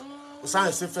Europe.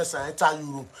 Osama say first and enter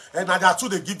Europe. And now that too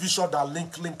they give each other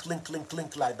link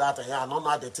like that. And I don't know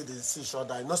how they take the see each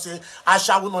other. You know say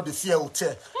Asha will not the fear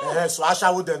hotel. So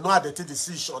Asha will they know how they take the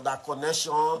see each other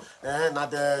connection. Now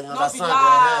the you understand?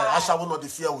 Asha will not the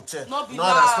fear hotel. No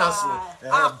understand so.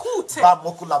 Ba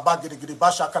mokula ba gidi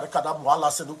ba shakara kada muala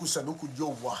senuku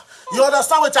yowa. You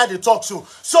understand what I they talk so?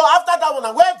 So after that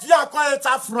one, where Vian can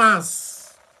enter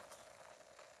France?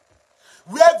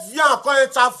 Where Vian can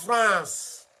enter France?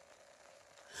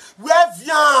 Where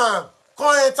Vian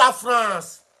can enter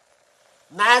France?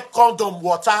 Now condom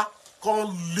water can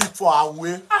leak for our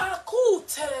way.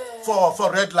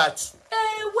 For red light.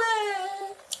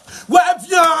 Where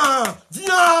Vian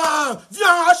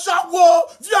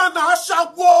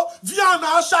ashawo,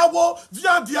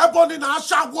 Vian the Ebony na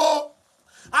ashawo.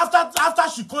 After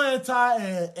she can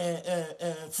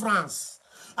enter France.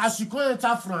 As she can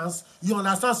enter France, you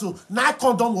understand? So now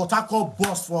condom water can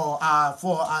burst for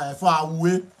our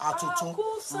way at Toto.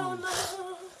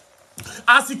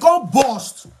 As it can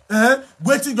burst,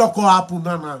 waiting your call happen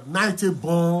now. Night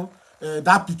born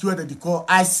that picture that they call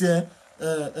I say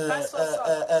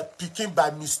picking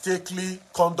by mistakenly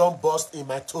condom burst in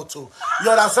my Toto.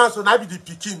 You understand? So now be the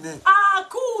picking name.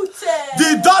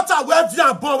 The daughter where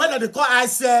Vian born, whether they call I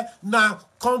say now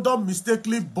condom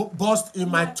mistakenly burst in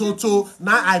my Toto.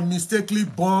 Now I mistakenly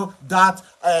born that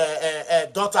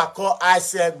daughter called I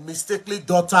said mistakenly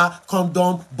daughter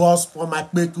condom burst for my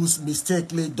Pekus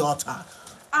mistakenly daughter.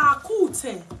 Now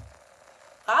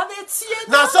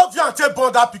so Vian take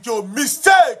born that picture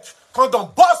mistake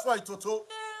condom burst for my Toto.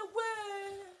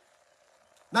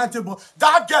 Now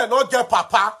that girl not get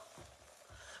papa.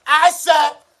 I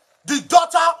said the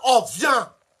daughter of Vian,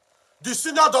 the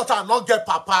senior daughter not get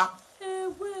papa.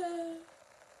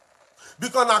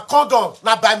 Because na condom,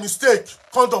 na by mistake,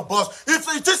 condom burst. If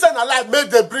it isn't alive, make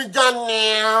they bring down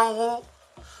now.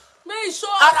 If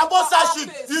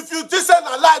you isn't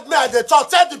alive, may they talk,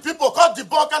 tell the people, call the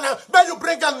bunker, may you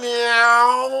bring down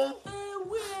now.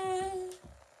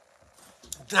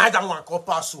 Neither one can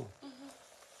pass.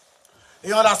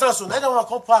 You understand? So neither one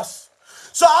can pass.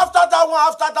 So after that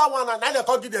one, and now they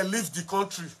can't give them leave the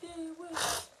country.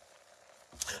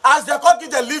 As they can't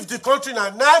give them leave the country, now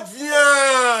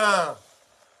Vian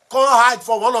come hide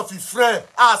for one of his friends.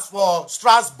 As for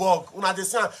Strasbourg, una dey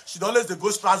say she always dey go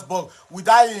Strasbourg with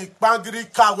that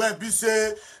Ikpangiri car where be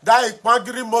say that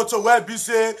Ikpangiri motor where be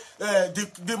say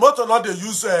the motor not dey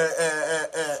use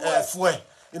fuel.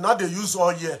 You know they use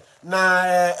oil.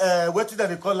 Now what did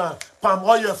they call am? Palm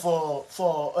oil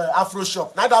for Afro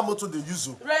shop. Now that motor they use.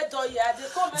 Red oil. They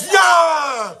come.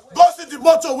 Yeah, go see the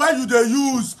motor where you they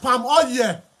use palm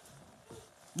oil.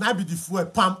 Now be the fuel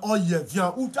palm oil.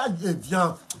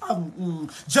 Vian.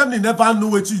 Germany never know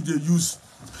what they use.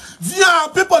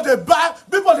 Vian, people they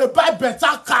buy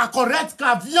better car, correct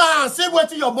car. Vian, see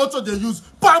what your motor they use.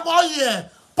 Palm oil.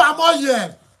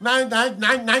 Now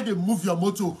they move your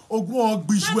motor. Ogun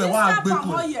this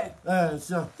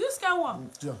kind one.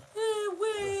 Yeah.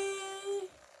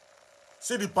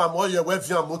 See the palm oil where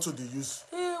Vian motor they use.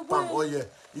 Palm oil.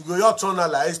 You go your turn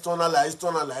like this.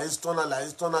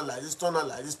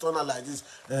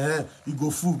 You go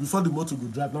full before the motor go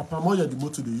drive. Now palm oil the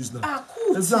motor they use now.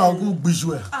 So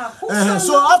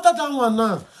after that one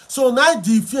now, so now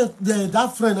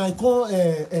that friend I call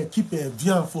keep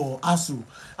Vian for us.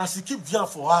 As he keep Vian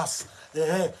for us.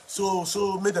 So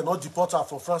make them not deport her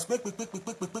for France. Make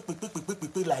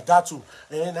like that too.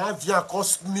 And now Vian can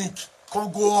sneak,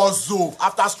 can go also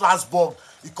after Strasbourg.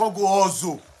 He can go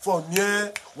also for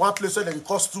near one place where they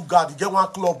call Stuttgart. You get one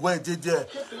club where they there.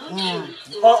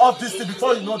 All this thing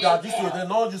before you know that this way they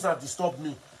not use and disturb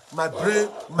me. My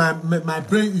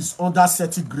brain is under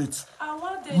 30 grades.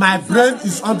 My brain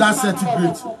is under 30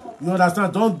 grades. You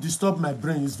understand? Don't disturb my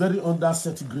brain. It's very under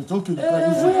 30 grades. Okay, you can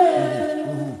use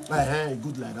it.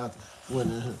 Good like that.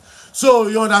 So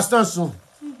you understand?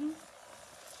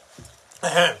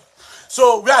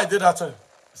 So where I did that time?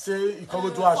 Say you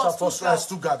come to our shop for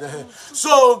Stuttgart.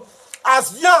 So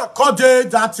as Vian called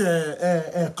that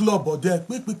club or there,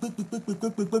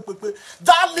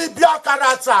 that Libya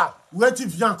character, where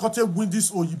Vian caught win this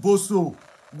Iyobosa,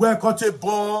 where caught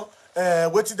born,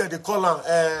 what did they call him?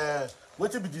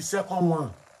 What will be the second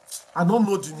one? I don't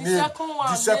know the name.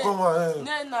 The second one.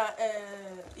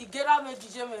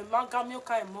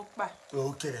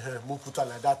 Okay, Mokuta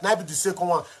like that. Now be the second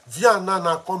one. Vian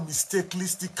na come mistakenly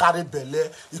still carry belly.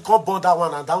 He can't burn that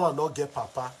one and that one not get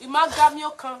papa.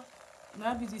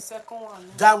 Maybe the second one.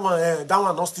 That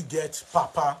one not still get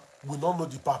papa. We don't know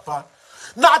the papa.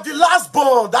 Now the last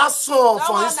born, that song That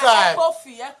for one inside.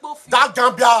 Ekpofi. That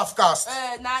Gambia half caste.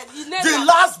 The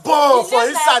last born for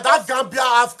inside that Gambia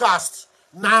half caste.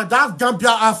 Now that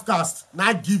Gambia half caste.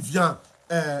 Now give Vian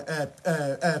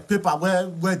paper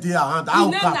where they are hand. The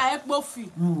name na Ekpofi.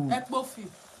 Ekpofi.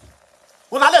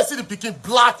 When I see the picking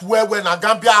black when a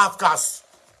Gambia half caste.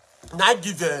 Now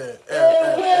give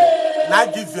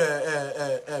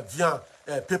Vian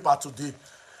paper today.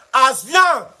 As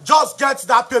Vian just gets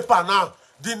that paper now,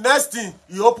 the next thing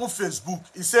he open Facebook,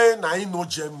 he say na he know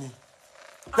Germany.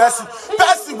 Person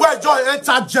where just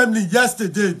entered Germany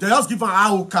yesterday, they just give an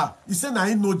AOK. He say na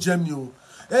he know Germany. Oh.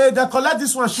 Hey, they collect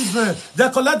this one children, they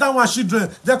collect that one children,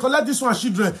 they collect this one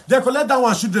children, they collect that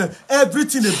one children.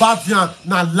 Everything about Vian,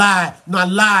 na lie, na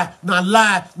lie, na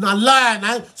lie, na lie,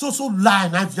 na so lie,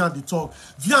 na Vian the talk.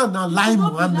 Vian na lie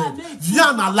Mohammed,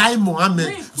 Vian na lie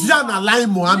Mohammed, Vian na lie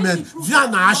Mohammed,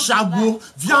 Vian na Ashawo,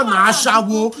 Vian na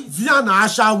Ashawo, Vian na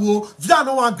Ashawo, Vian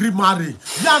no one agree marry,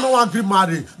 Vian no one agree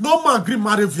marry, no man agree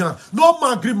marry Vian, no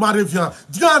man agree marry Vian,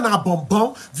 Vian na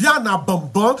bonbon, Vian na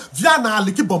bonbon, Vian na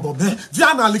aliki bonbon,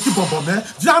 Vian na aliki bonbon,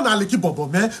 Vian na aliki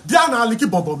bonbon, Vian na aliki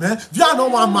bonbon, Vian no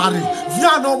one marry,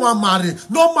 Vian no one marry,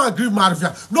 no man agree marry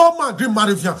Vian, no man agree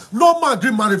marry Vian, no man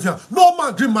agree marry Vian, no man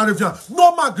agree marry Vian,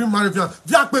 no man agree marry Vian.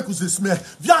 Viens que vous esmez,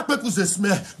 viens que vous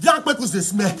esmez, viens que vous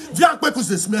esmez, viens que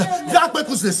vous esmez, viens que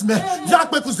vous esmez, viens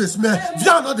que vous esmez,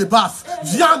 viens dans des baffes,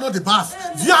 viens dans des baffes,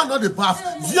 viens dans des baffes,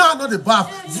 viens dans des baffes,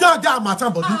 viens gars matin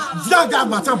body, viens gars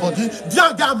matin body,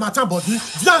 viens gars matin body,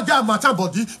 viens gars matin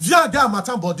body, viens gars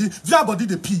matin body, viens body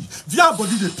de pie, viens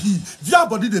body de pie, viens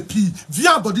body de pie,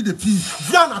 viens body de pie,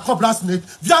 viens na cobra snake,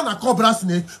 viens na cobra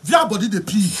snake, viens body de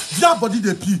pie, viens body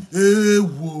de pie, eh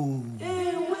wow.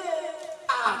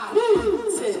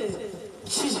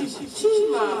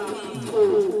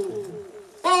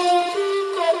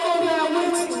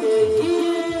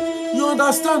 You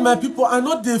understand, my people? I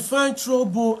know they find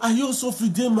trouble. I also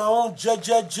feed my own je.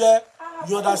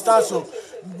 You understand? So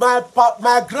my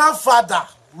grandfather,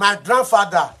 my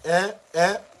grandfather,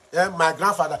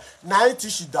 now he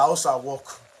teach the house at work.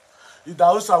 The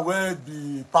house where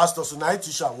the pastor, so now he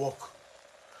teach at work.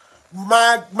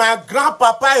 My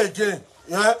grandpapa again,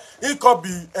 yeah, he could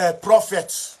be a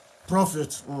prophet.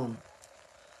 Prophet.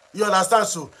 You understand?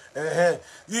 So,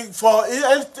 for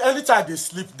anytime they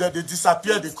sleep, then they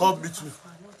disappear, they come meet me.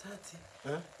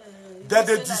 Then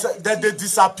they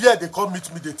disappear, they come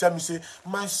meet me, they tell me, say,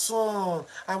 my son,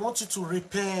 I want you to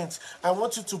repent. I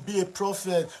want you to be a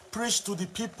prophet. Preach to the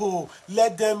people.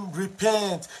 Let them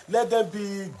repent. Let them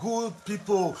be good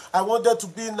people. I want them to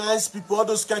be nice people. All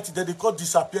those kinds of things, they can't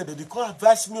disappear. They can't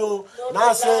advise me. Oh. Now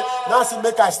I say,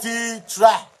 make I still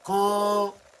try.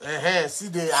 Come. See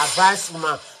the advice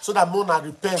man so that Mona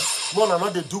repent. Mona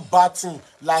not they do bad thing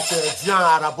like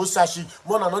Vian Iyobosa.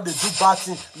 Mona not they do bad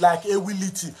thing like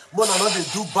Ewiliti. Mona not they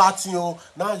do bad thing. Oh,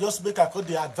 now just make I call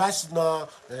the advice now.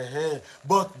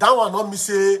 But that one not me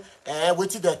say. Wait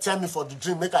till they tell me for the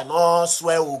dream. Make I not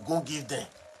swear or go give them.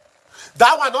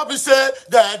 That one not be say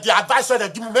the advice they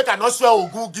give me make I not swear or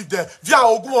go give them. Viens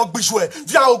ogun ogbishwe,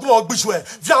 viens ogun ogbishwe,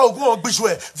 viens ogun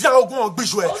ogbishwe, viens ogun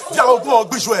ogbishwe, viens ogun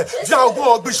ogbishwe, viens ogun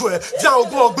ogbishwe, viens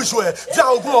ogun ogbishwe, viens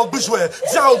ogun ogbishwe,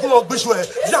 viens ogun ogbishwe,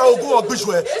 viens ogun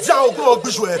ogbishwe, viens ogun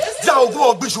ogbishwe, viens ogun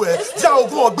ogbishwe, viens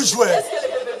ogun ogbishwe.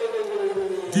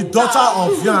 The daughter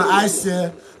of Vian, I say.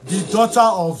 The daughter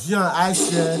of Vian, I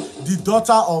say. The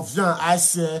daughter of Vian, I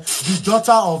say. The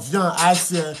daughter of Vian, I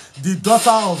say. The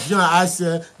daughter of Vian, I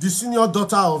say. The senior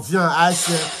daughter of Vian, I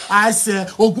say. I say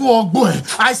Ogun Ogboe.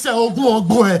 I say Ogun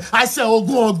Ogboe. I say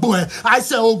Ogun Ogboe. I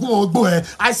say Ogun Ogboe.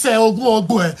 I say Ogun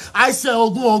Ogboe. I say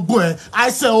Ogun Ogboe. I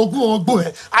say Ogun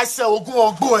Ogboe. I say Ogun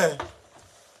Ogboe.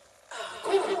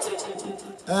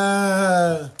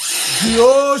 The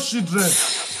old children.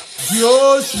 The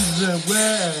old children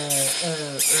where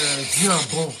Vian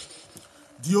born.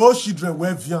 The old children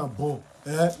where Vian born.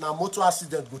 Now motor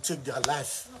accident go take their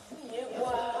life.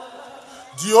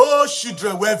 The old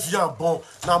children where Vian born.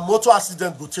 Now motor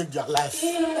accident go take their life.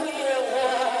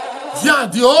 Vian,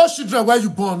 the old children where you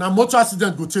born. Now motor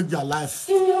accident go take their life.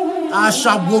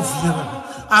 Ashabo Vian.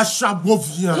 Ashabo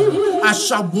Vian,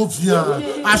 Ashabo Vian,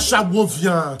 Ashabo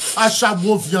Vian,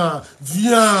 Ashabo Vian,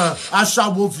 Vian,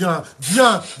 Ashabo Vian,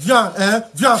 Vian,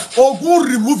 Vian. Ogun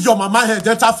remove your mama head,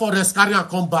 enter forest, carry and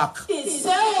come back.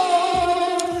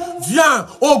 Vian,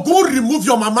 Ogun remove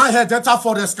your mama head, enter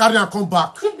forest, carry and come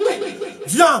back.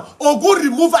 Vian, Ogu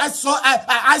remove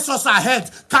ISOS her head,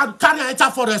 carry her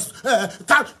enter forest,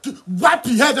 wipe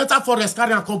her head, enter forest,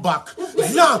 carry and come back.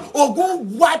 Vian, Ogu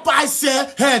wipe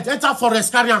ISOS head, enter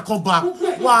forest, carry and come back.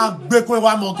 Wa bekwe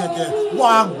wa mogede,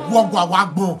 wa gwagwa wa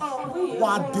gbon,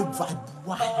 wa de vibe,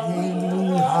 wa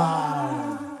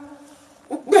anyhow.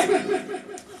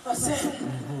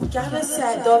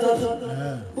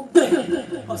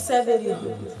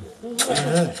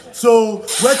 So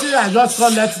wetin I just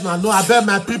come let una know, I beg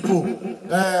my people,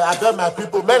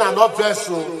 men are not vex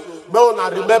so. May una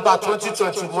remember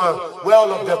 2021, where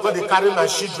all of them when they carry my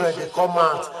children, they come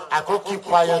out. I can't keep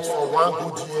quiet for one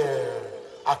good year.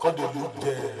 I can't look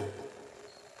there.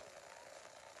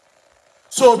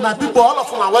 So my people, all of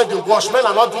them when they wash, men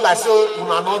are not do like so,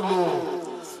 una not know.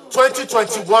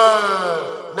 2021,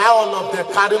 now all of them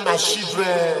carry my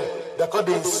children. They call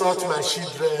they insult my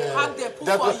children.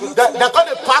 They call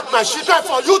they pack my children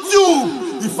for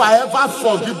YouTube. If I ever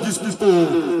forgive these people,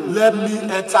 let me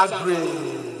enter grave.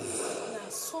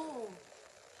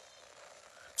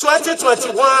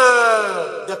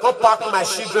 2021, they come pack my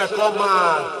children, come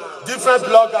on. Different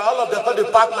bloggers, all of them call they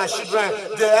pack my children,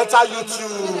 they enter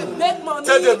YouTube.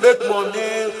 They make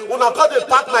money. Una call they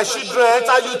pack my children,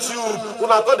 enter YouTube.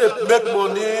 Una call they make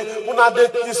money. Una they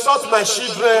insult my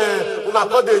children. Una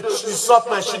call they insult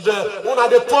my children. Una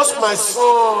they post my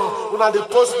son. Una they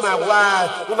post my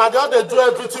wife. Una they all they do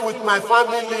everything with my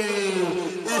family.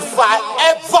 If I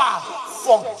ever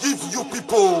forgive you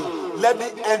people, let me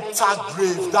enter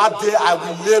grave. That day I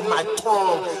will lay my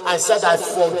tongue and said I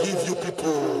forgive you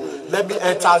people. Let me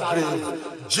enter grave.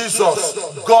 Jesus,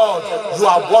 God, you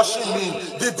are washing me.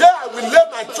 The day I will lay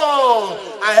my tongue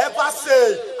and ever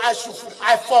say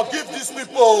I forgive these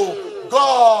people,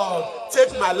 God,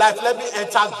 take my life. Let me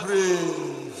enter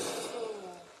grave.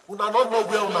 Una not know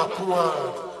where una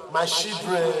come. My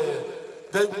children.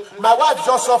 My wife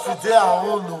just off with their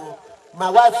own. My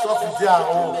wife suffer their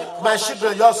own. My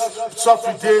children just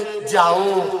suffer their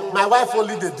own. My wife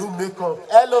only they do makeup.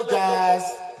 Hello guys,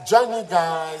 join me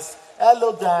guys.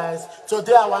 Hello guys.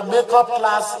 Today our makeup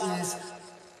class is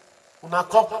una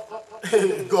cup.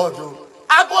 God,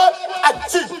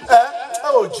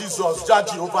 oh Jesus,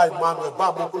 Judge over Emmanuel.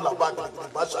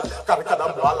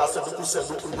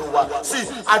 See,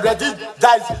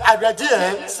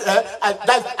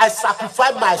 I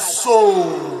sacrifice my soul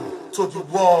to the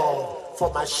world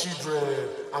for my children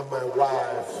and my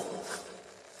wife.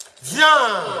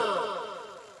 Vian,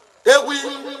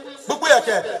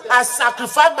 I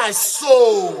sacrifice my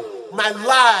soul, my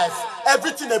life,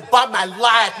 everything about my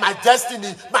life, my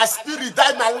destiny, my spirit,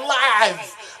 that my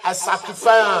life. I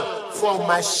sacrifice for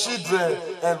my children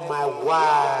and my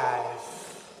wife.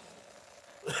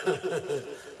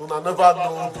 Una never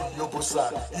know the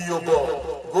Iyobosa.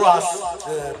 Iyobo, go ask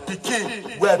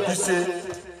Pikin where be say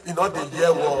in all the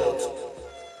year world.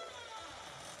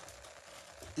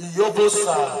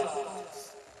 Iyobosa.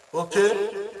 Okay?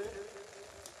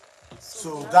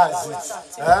 So that's it.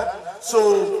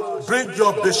 So bring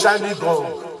your shiny gun.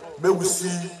 May we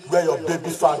see where your baby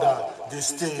father they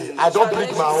stay. I don't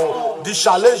bring my own. The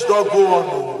challenge don't go on.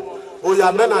 Oh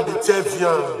yeah, men are the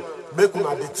Vian. Make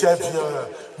una the Vian.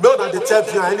 Make una the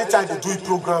Vian. Anytime they do a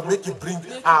program, make it bring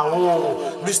our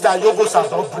own. Mr. Iyobosa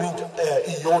don't bring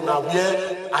Iyona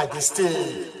where I dey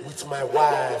stay with my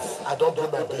wife. I don't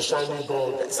bring my shiny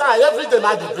gun. So every day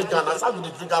I dey bring her. I start with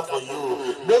the trigger for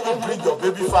you. May you bring your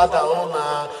baby father on.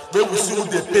 May we see who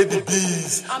they pay the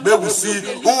bills. May we see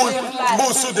who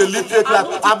they live here.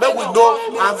 And may we know.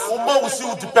 And may we see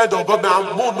who depend on God. And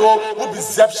who know who be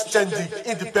self-standing,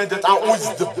 independent, and who is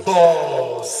the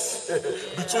boss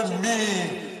between me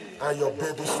and your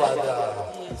baby father.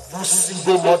 You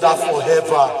single mother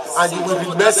forever, and you will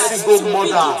remain single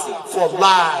mother for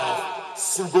life.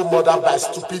 Single mother by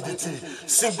stupidity.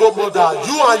 Single mother,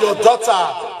 you and your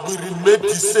daughter will remain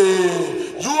the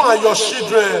same. You and your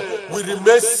children will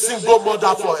remain single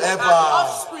mother forever.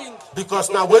 Because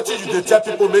now waiting you they tell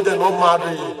people make them not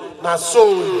marry. Now so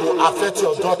it will affect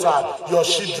your daughter, your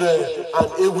children,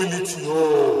 and ability.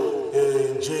 Oh,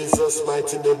 in Jesus'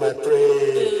 mighty name I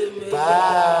pray.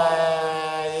 Bye.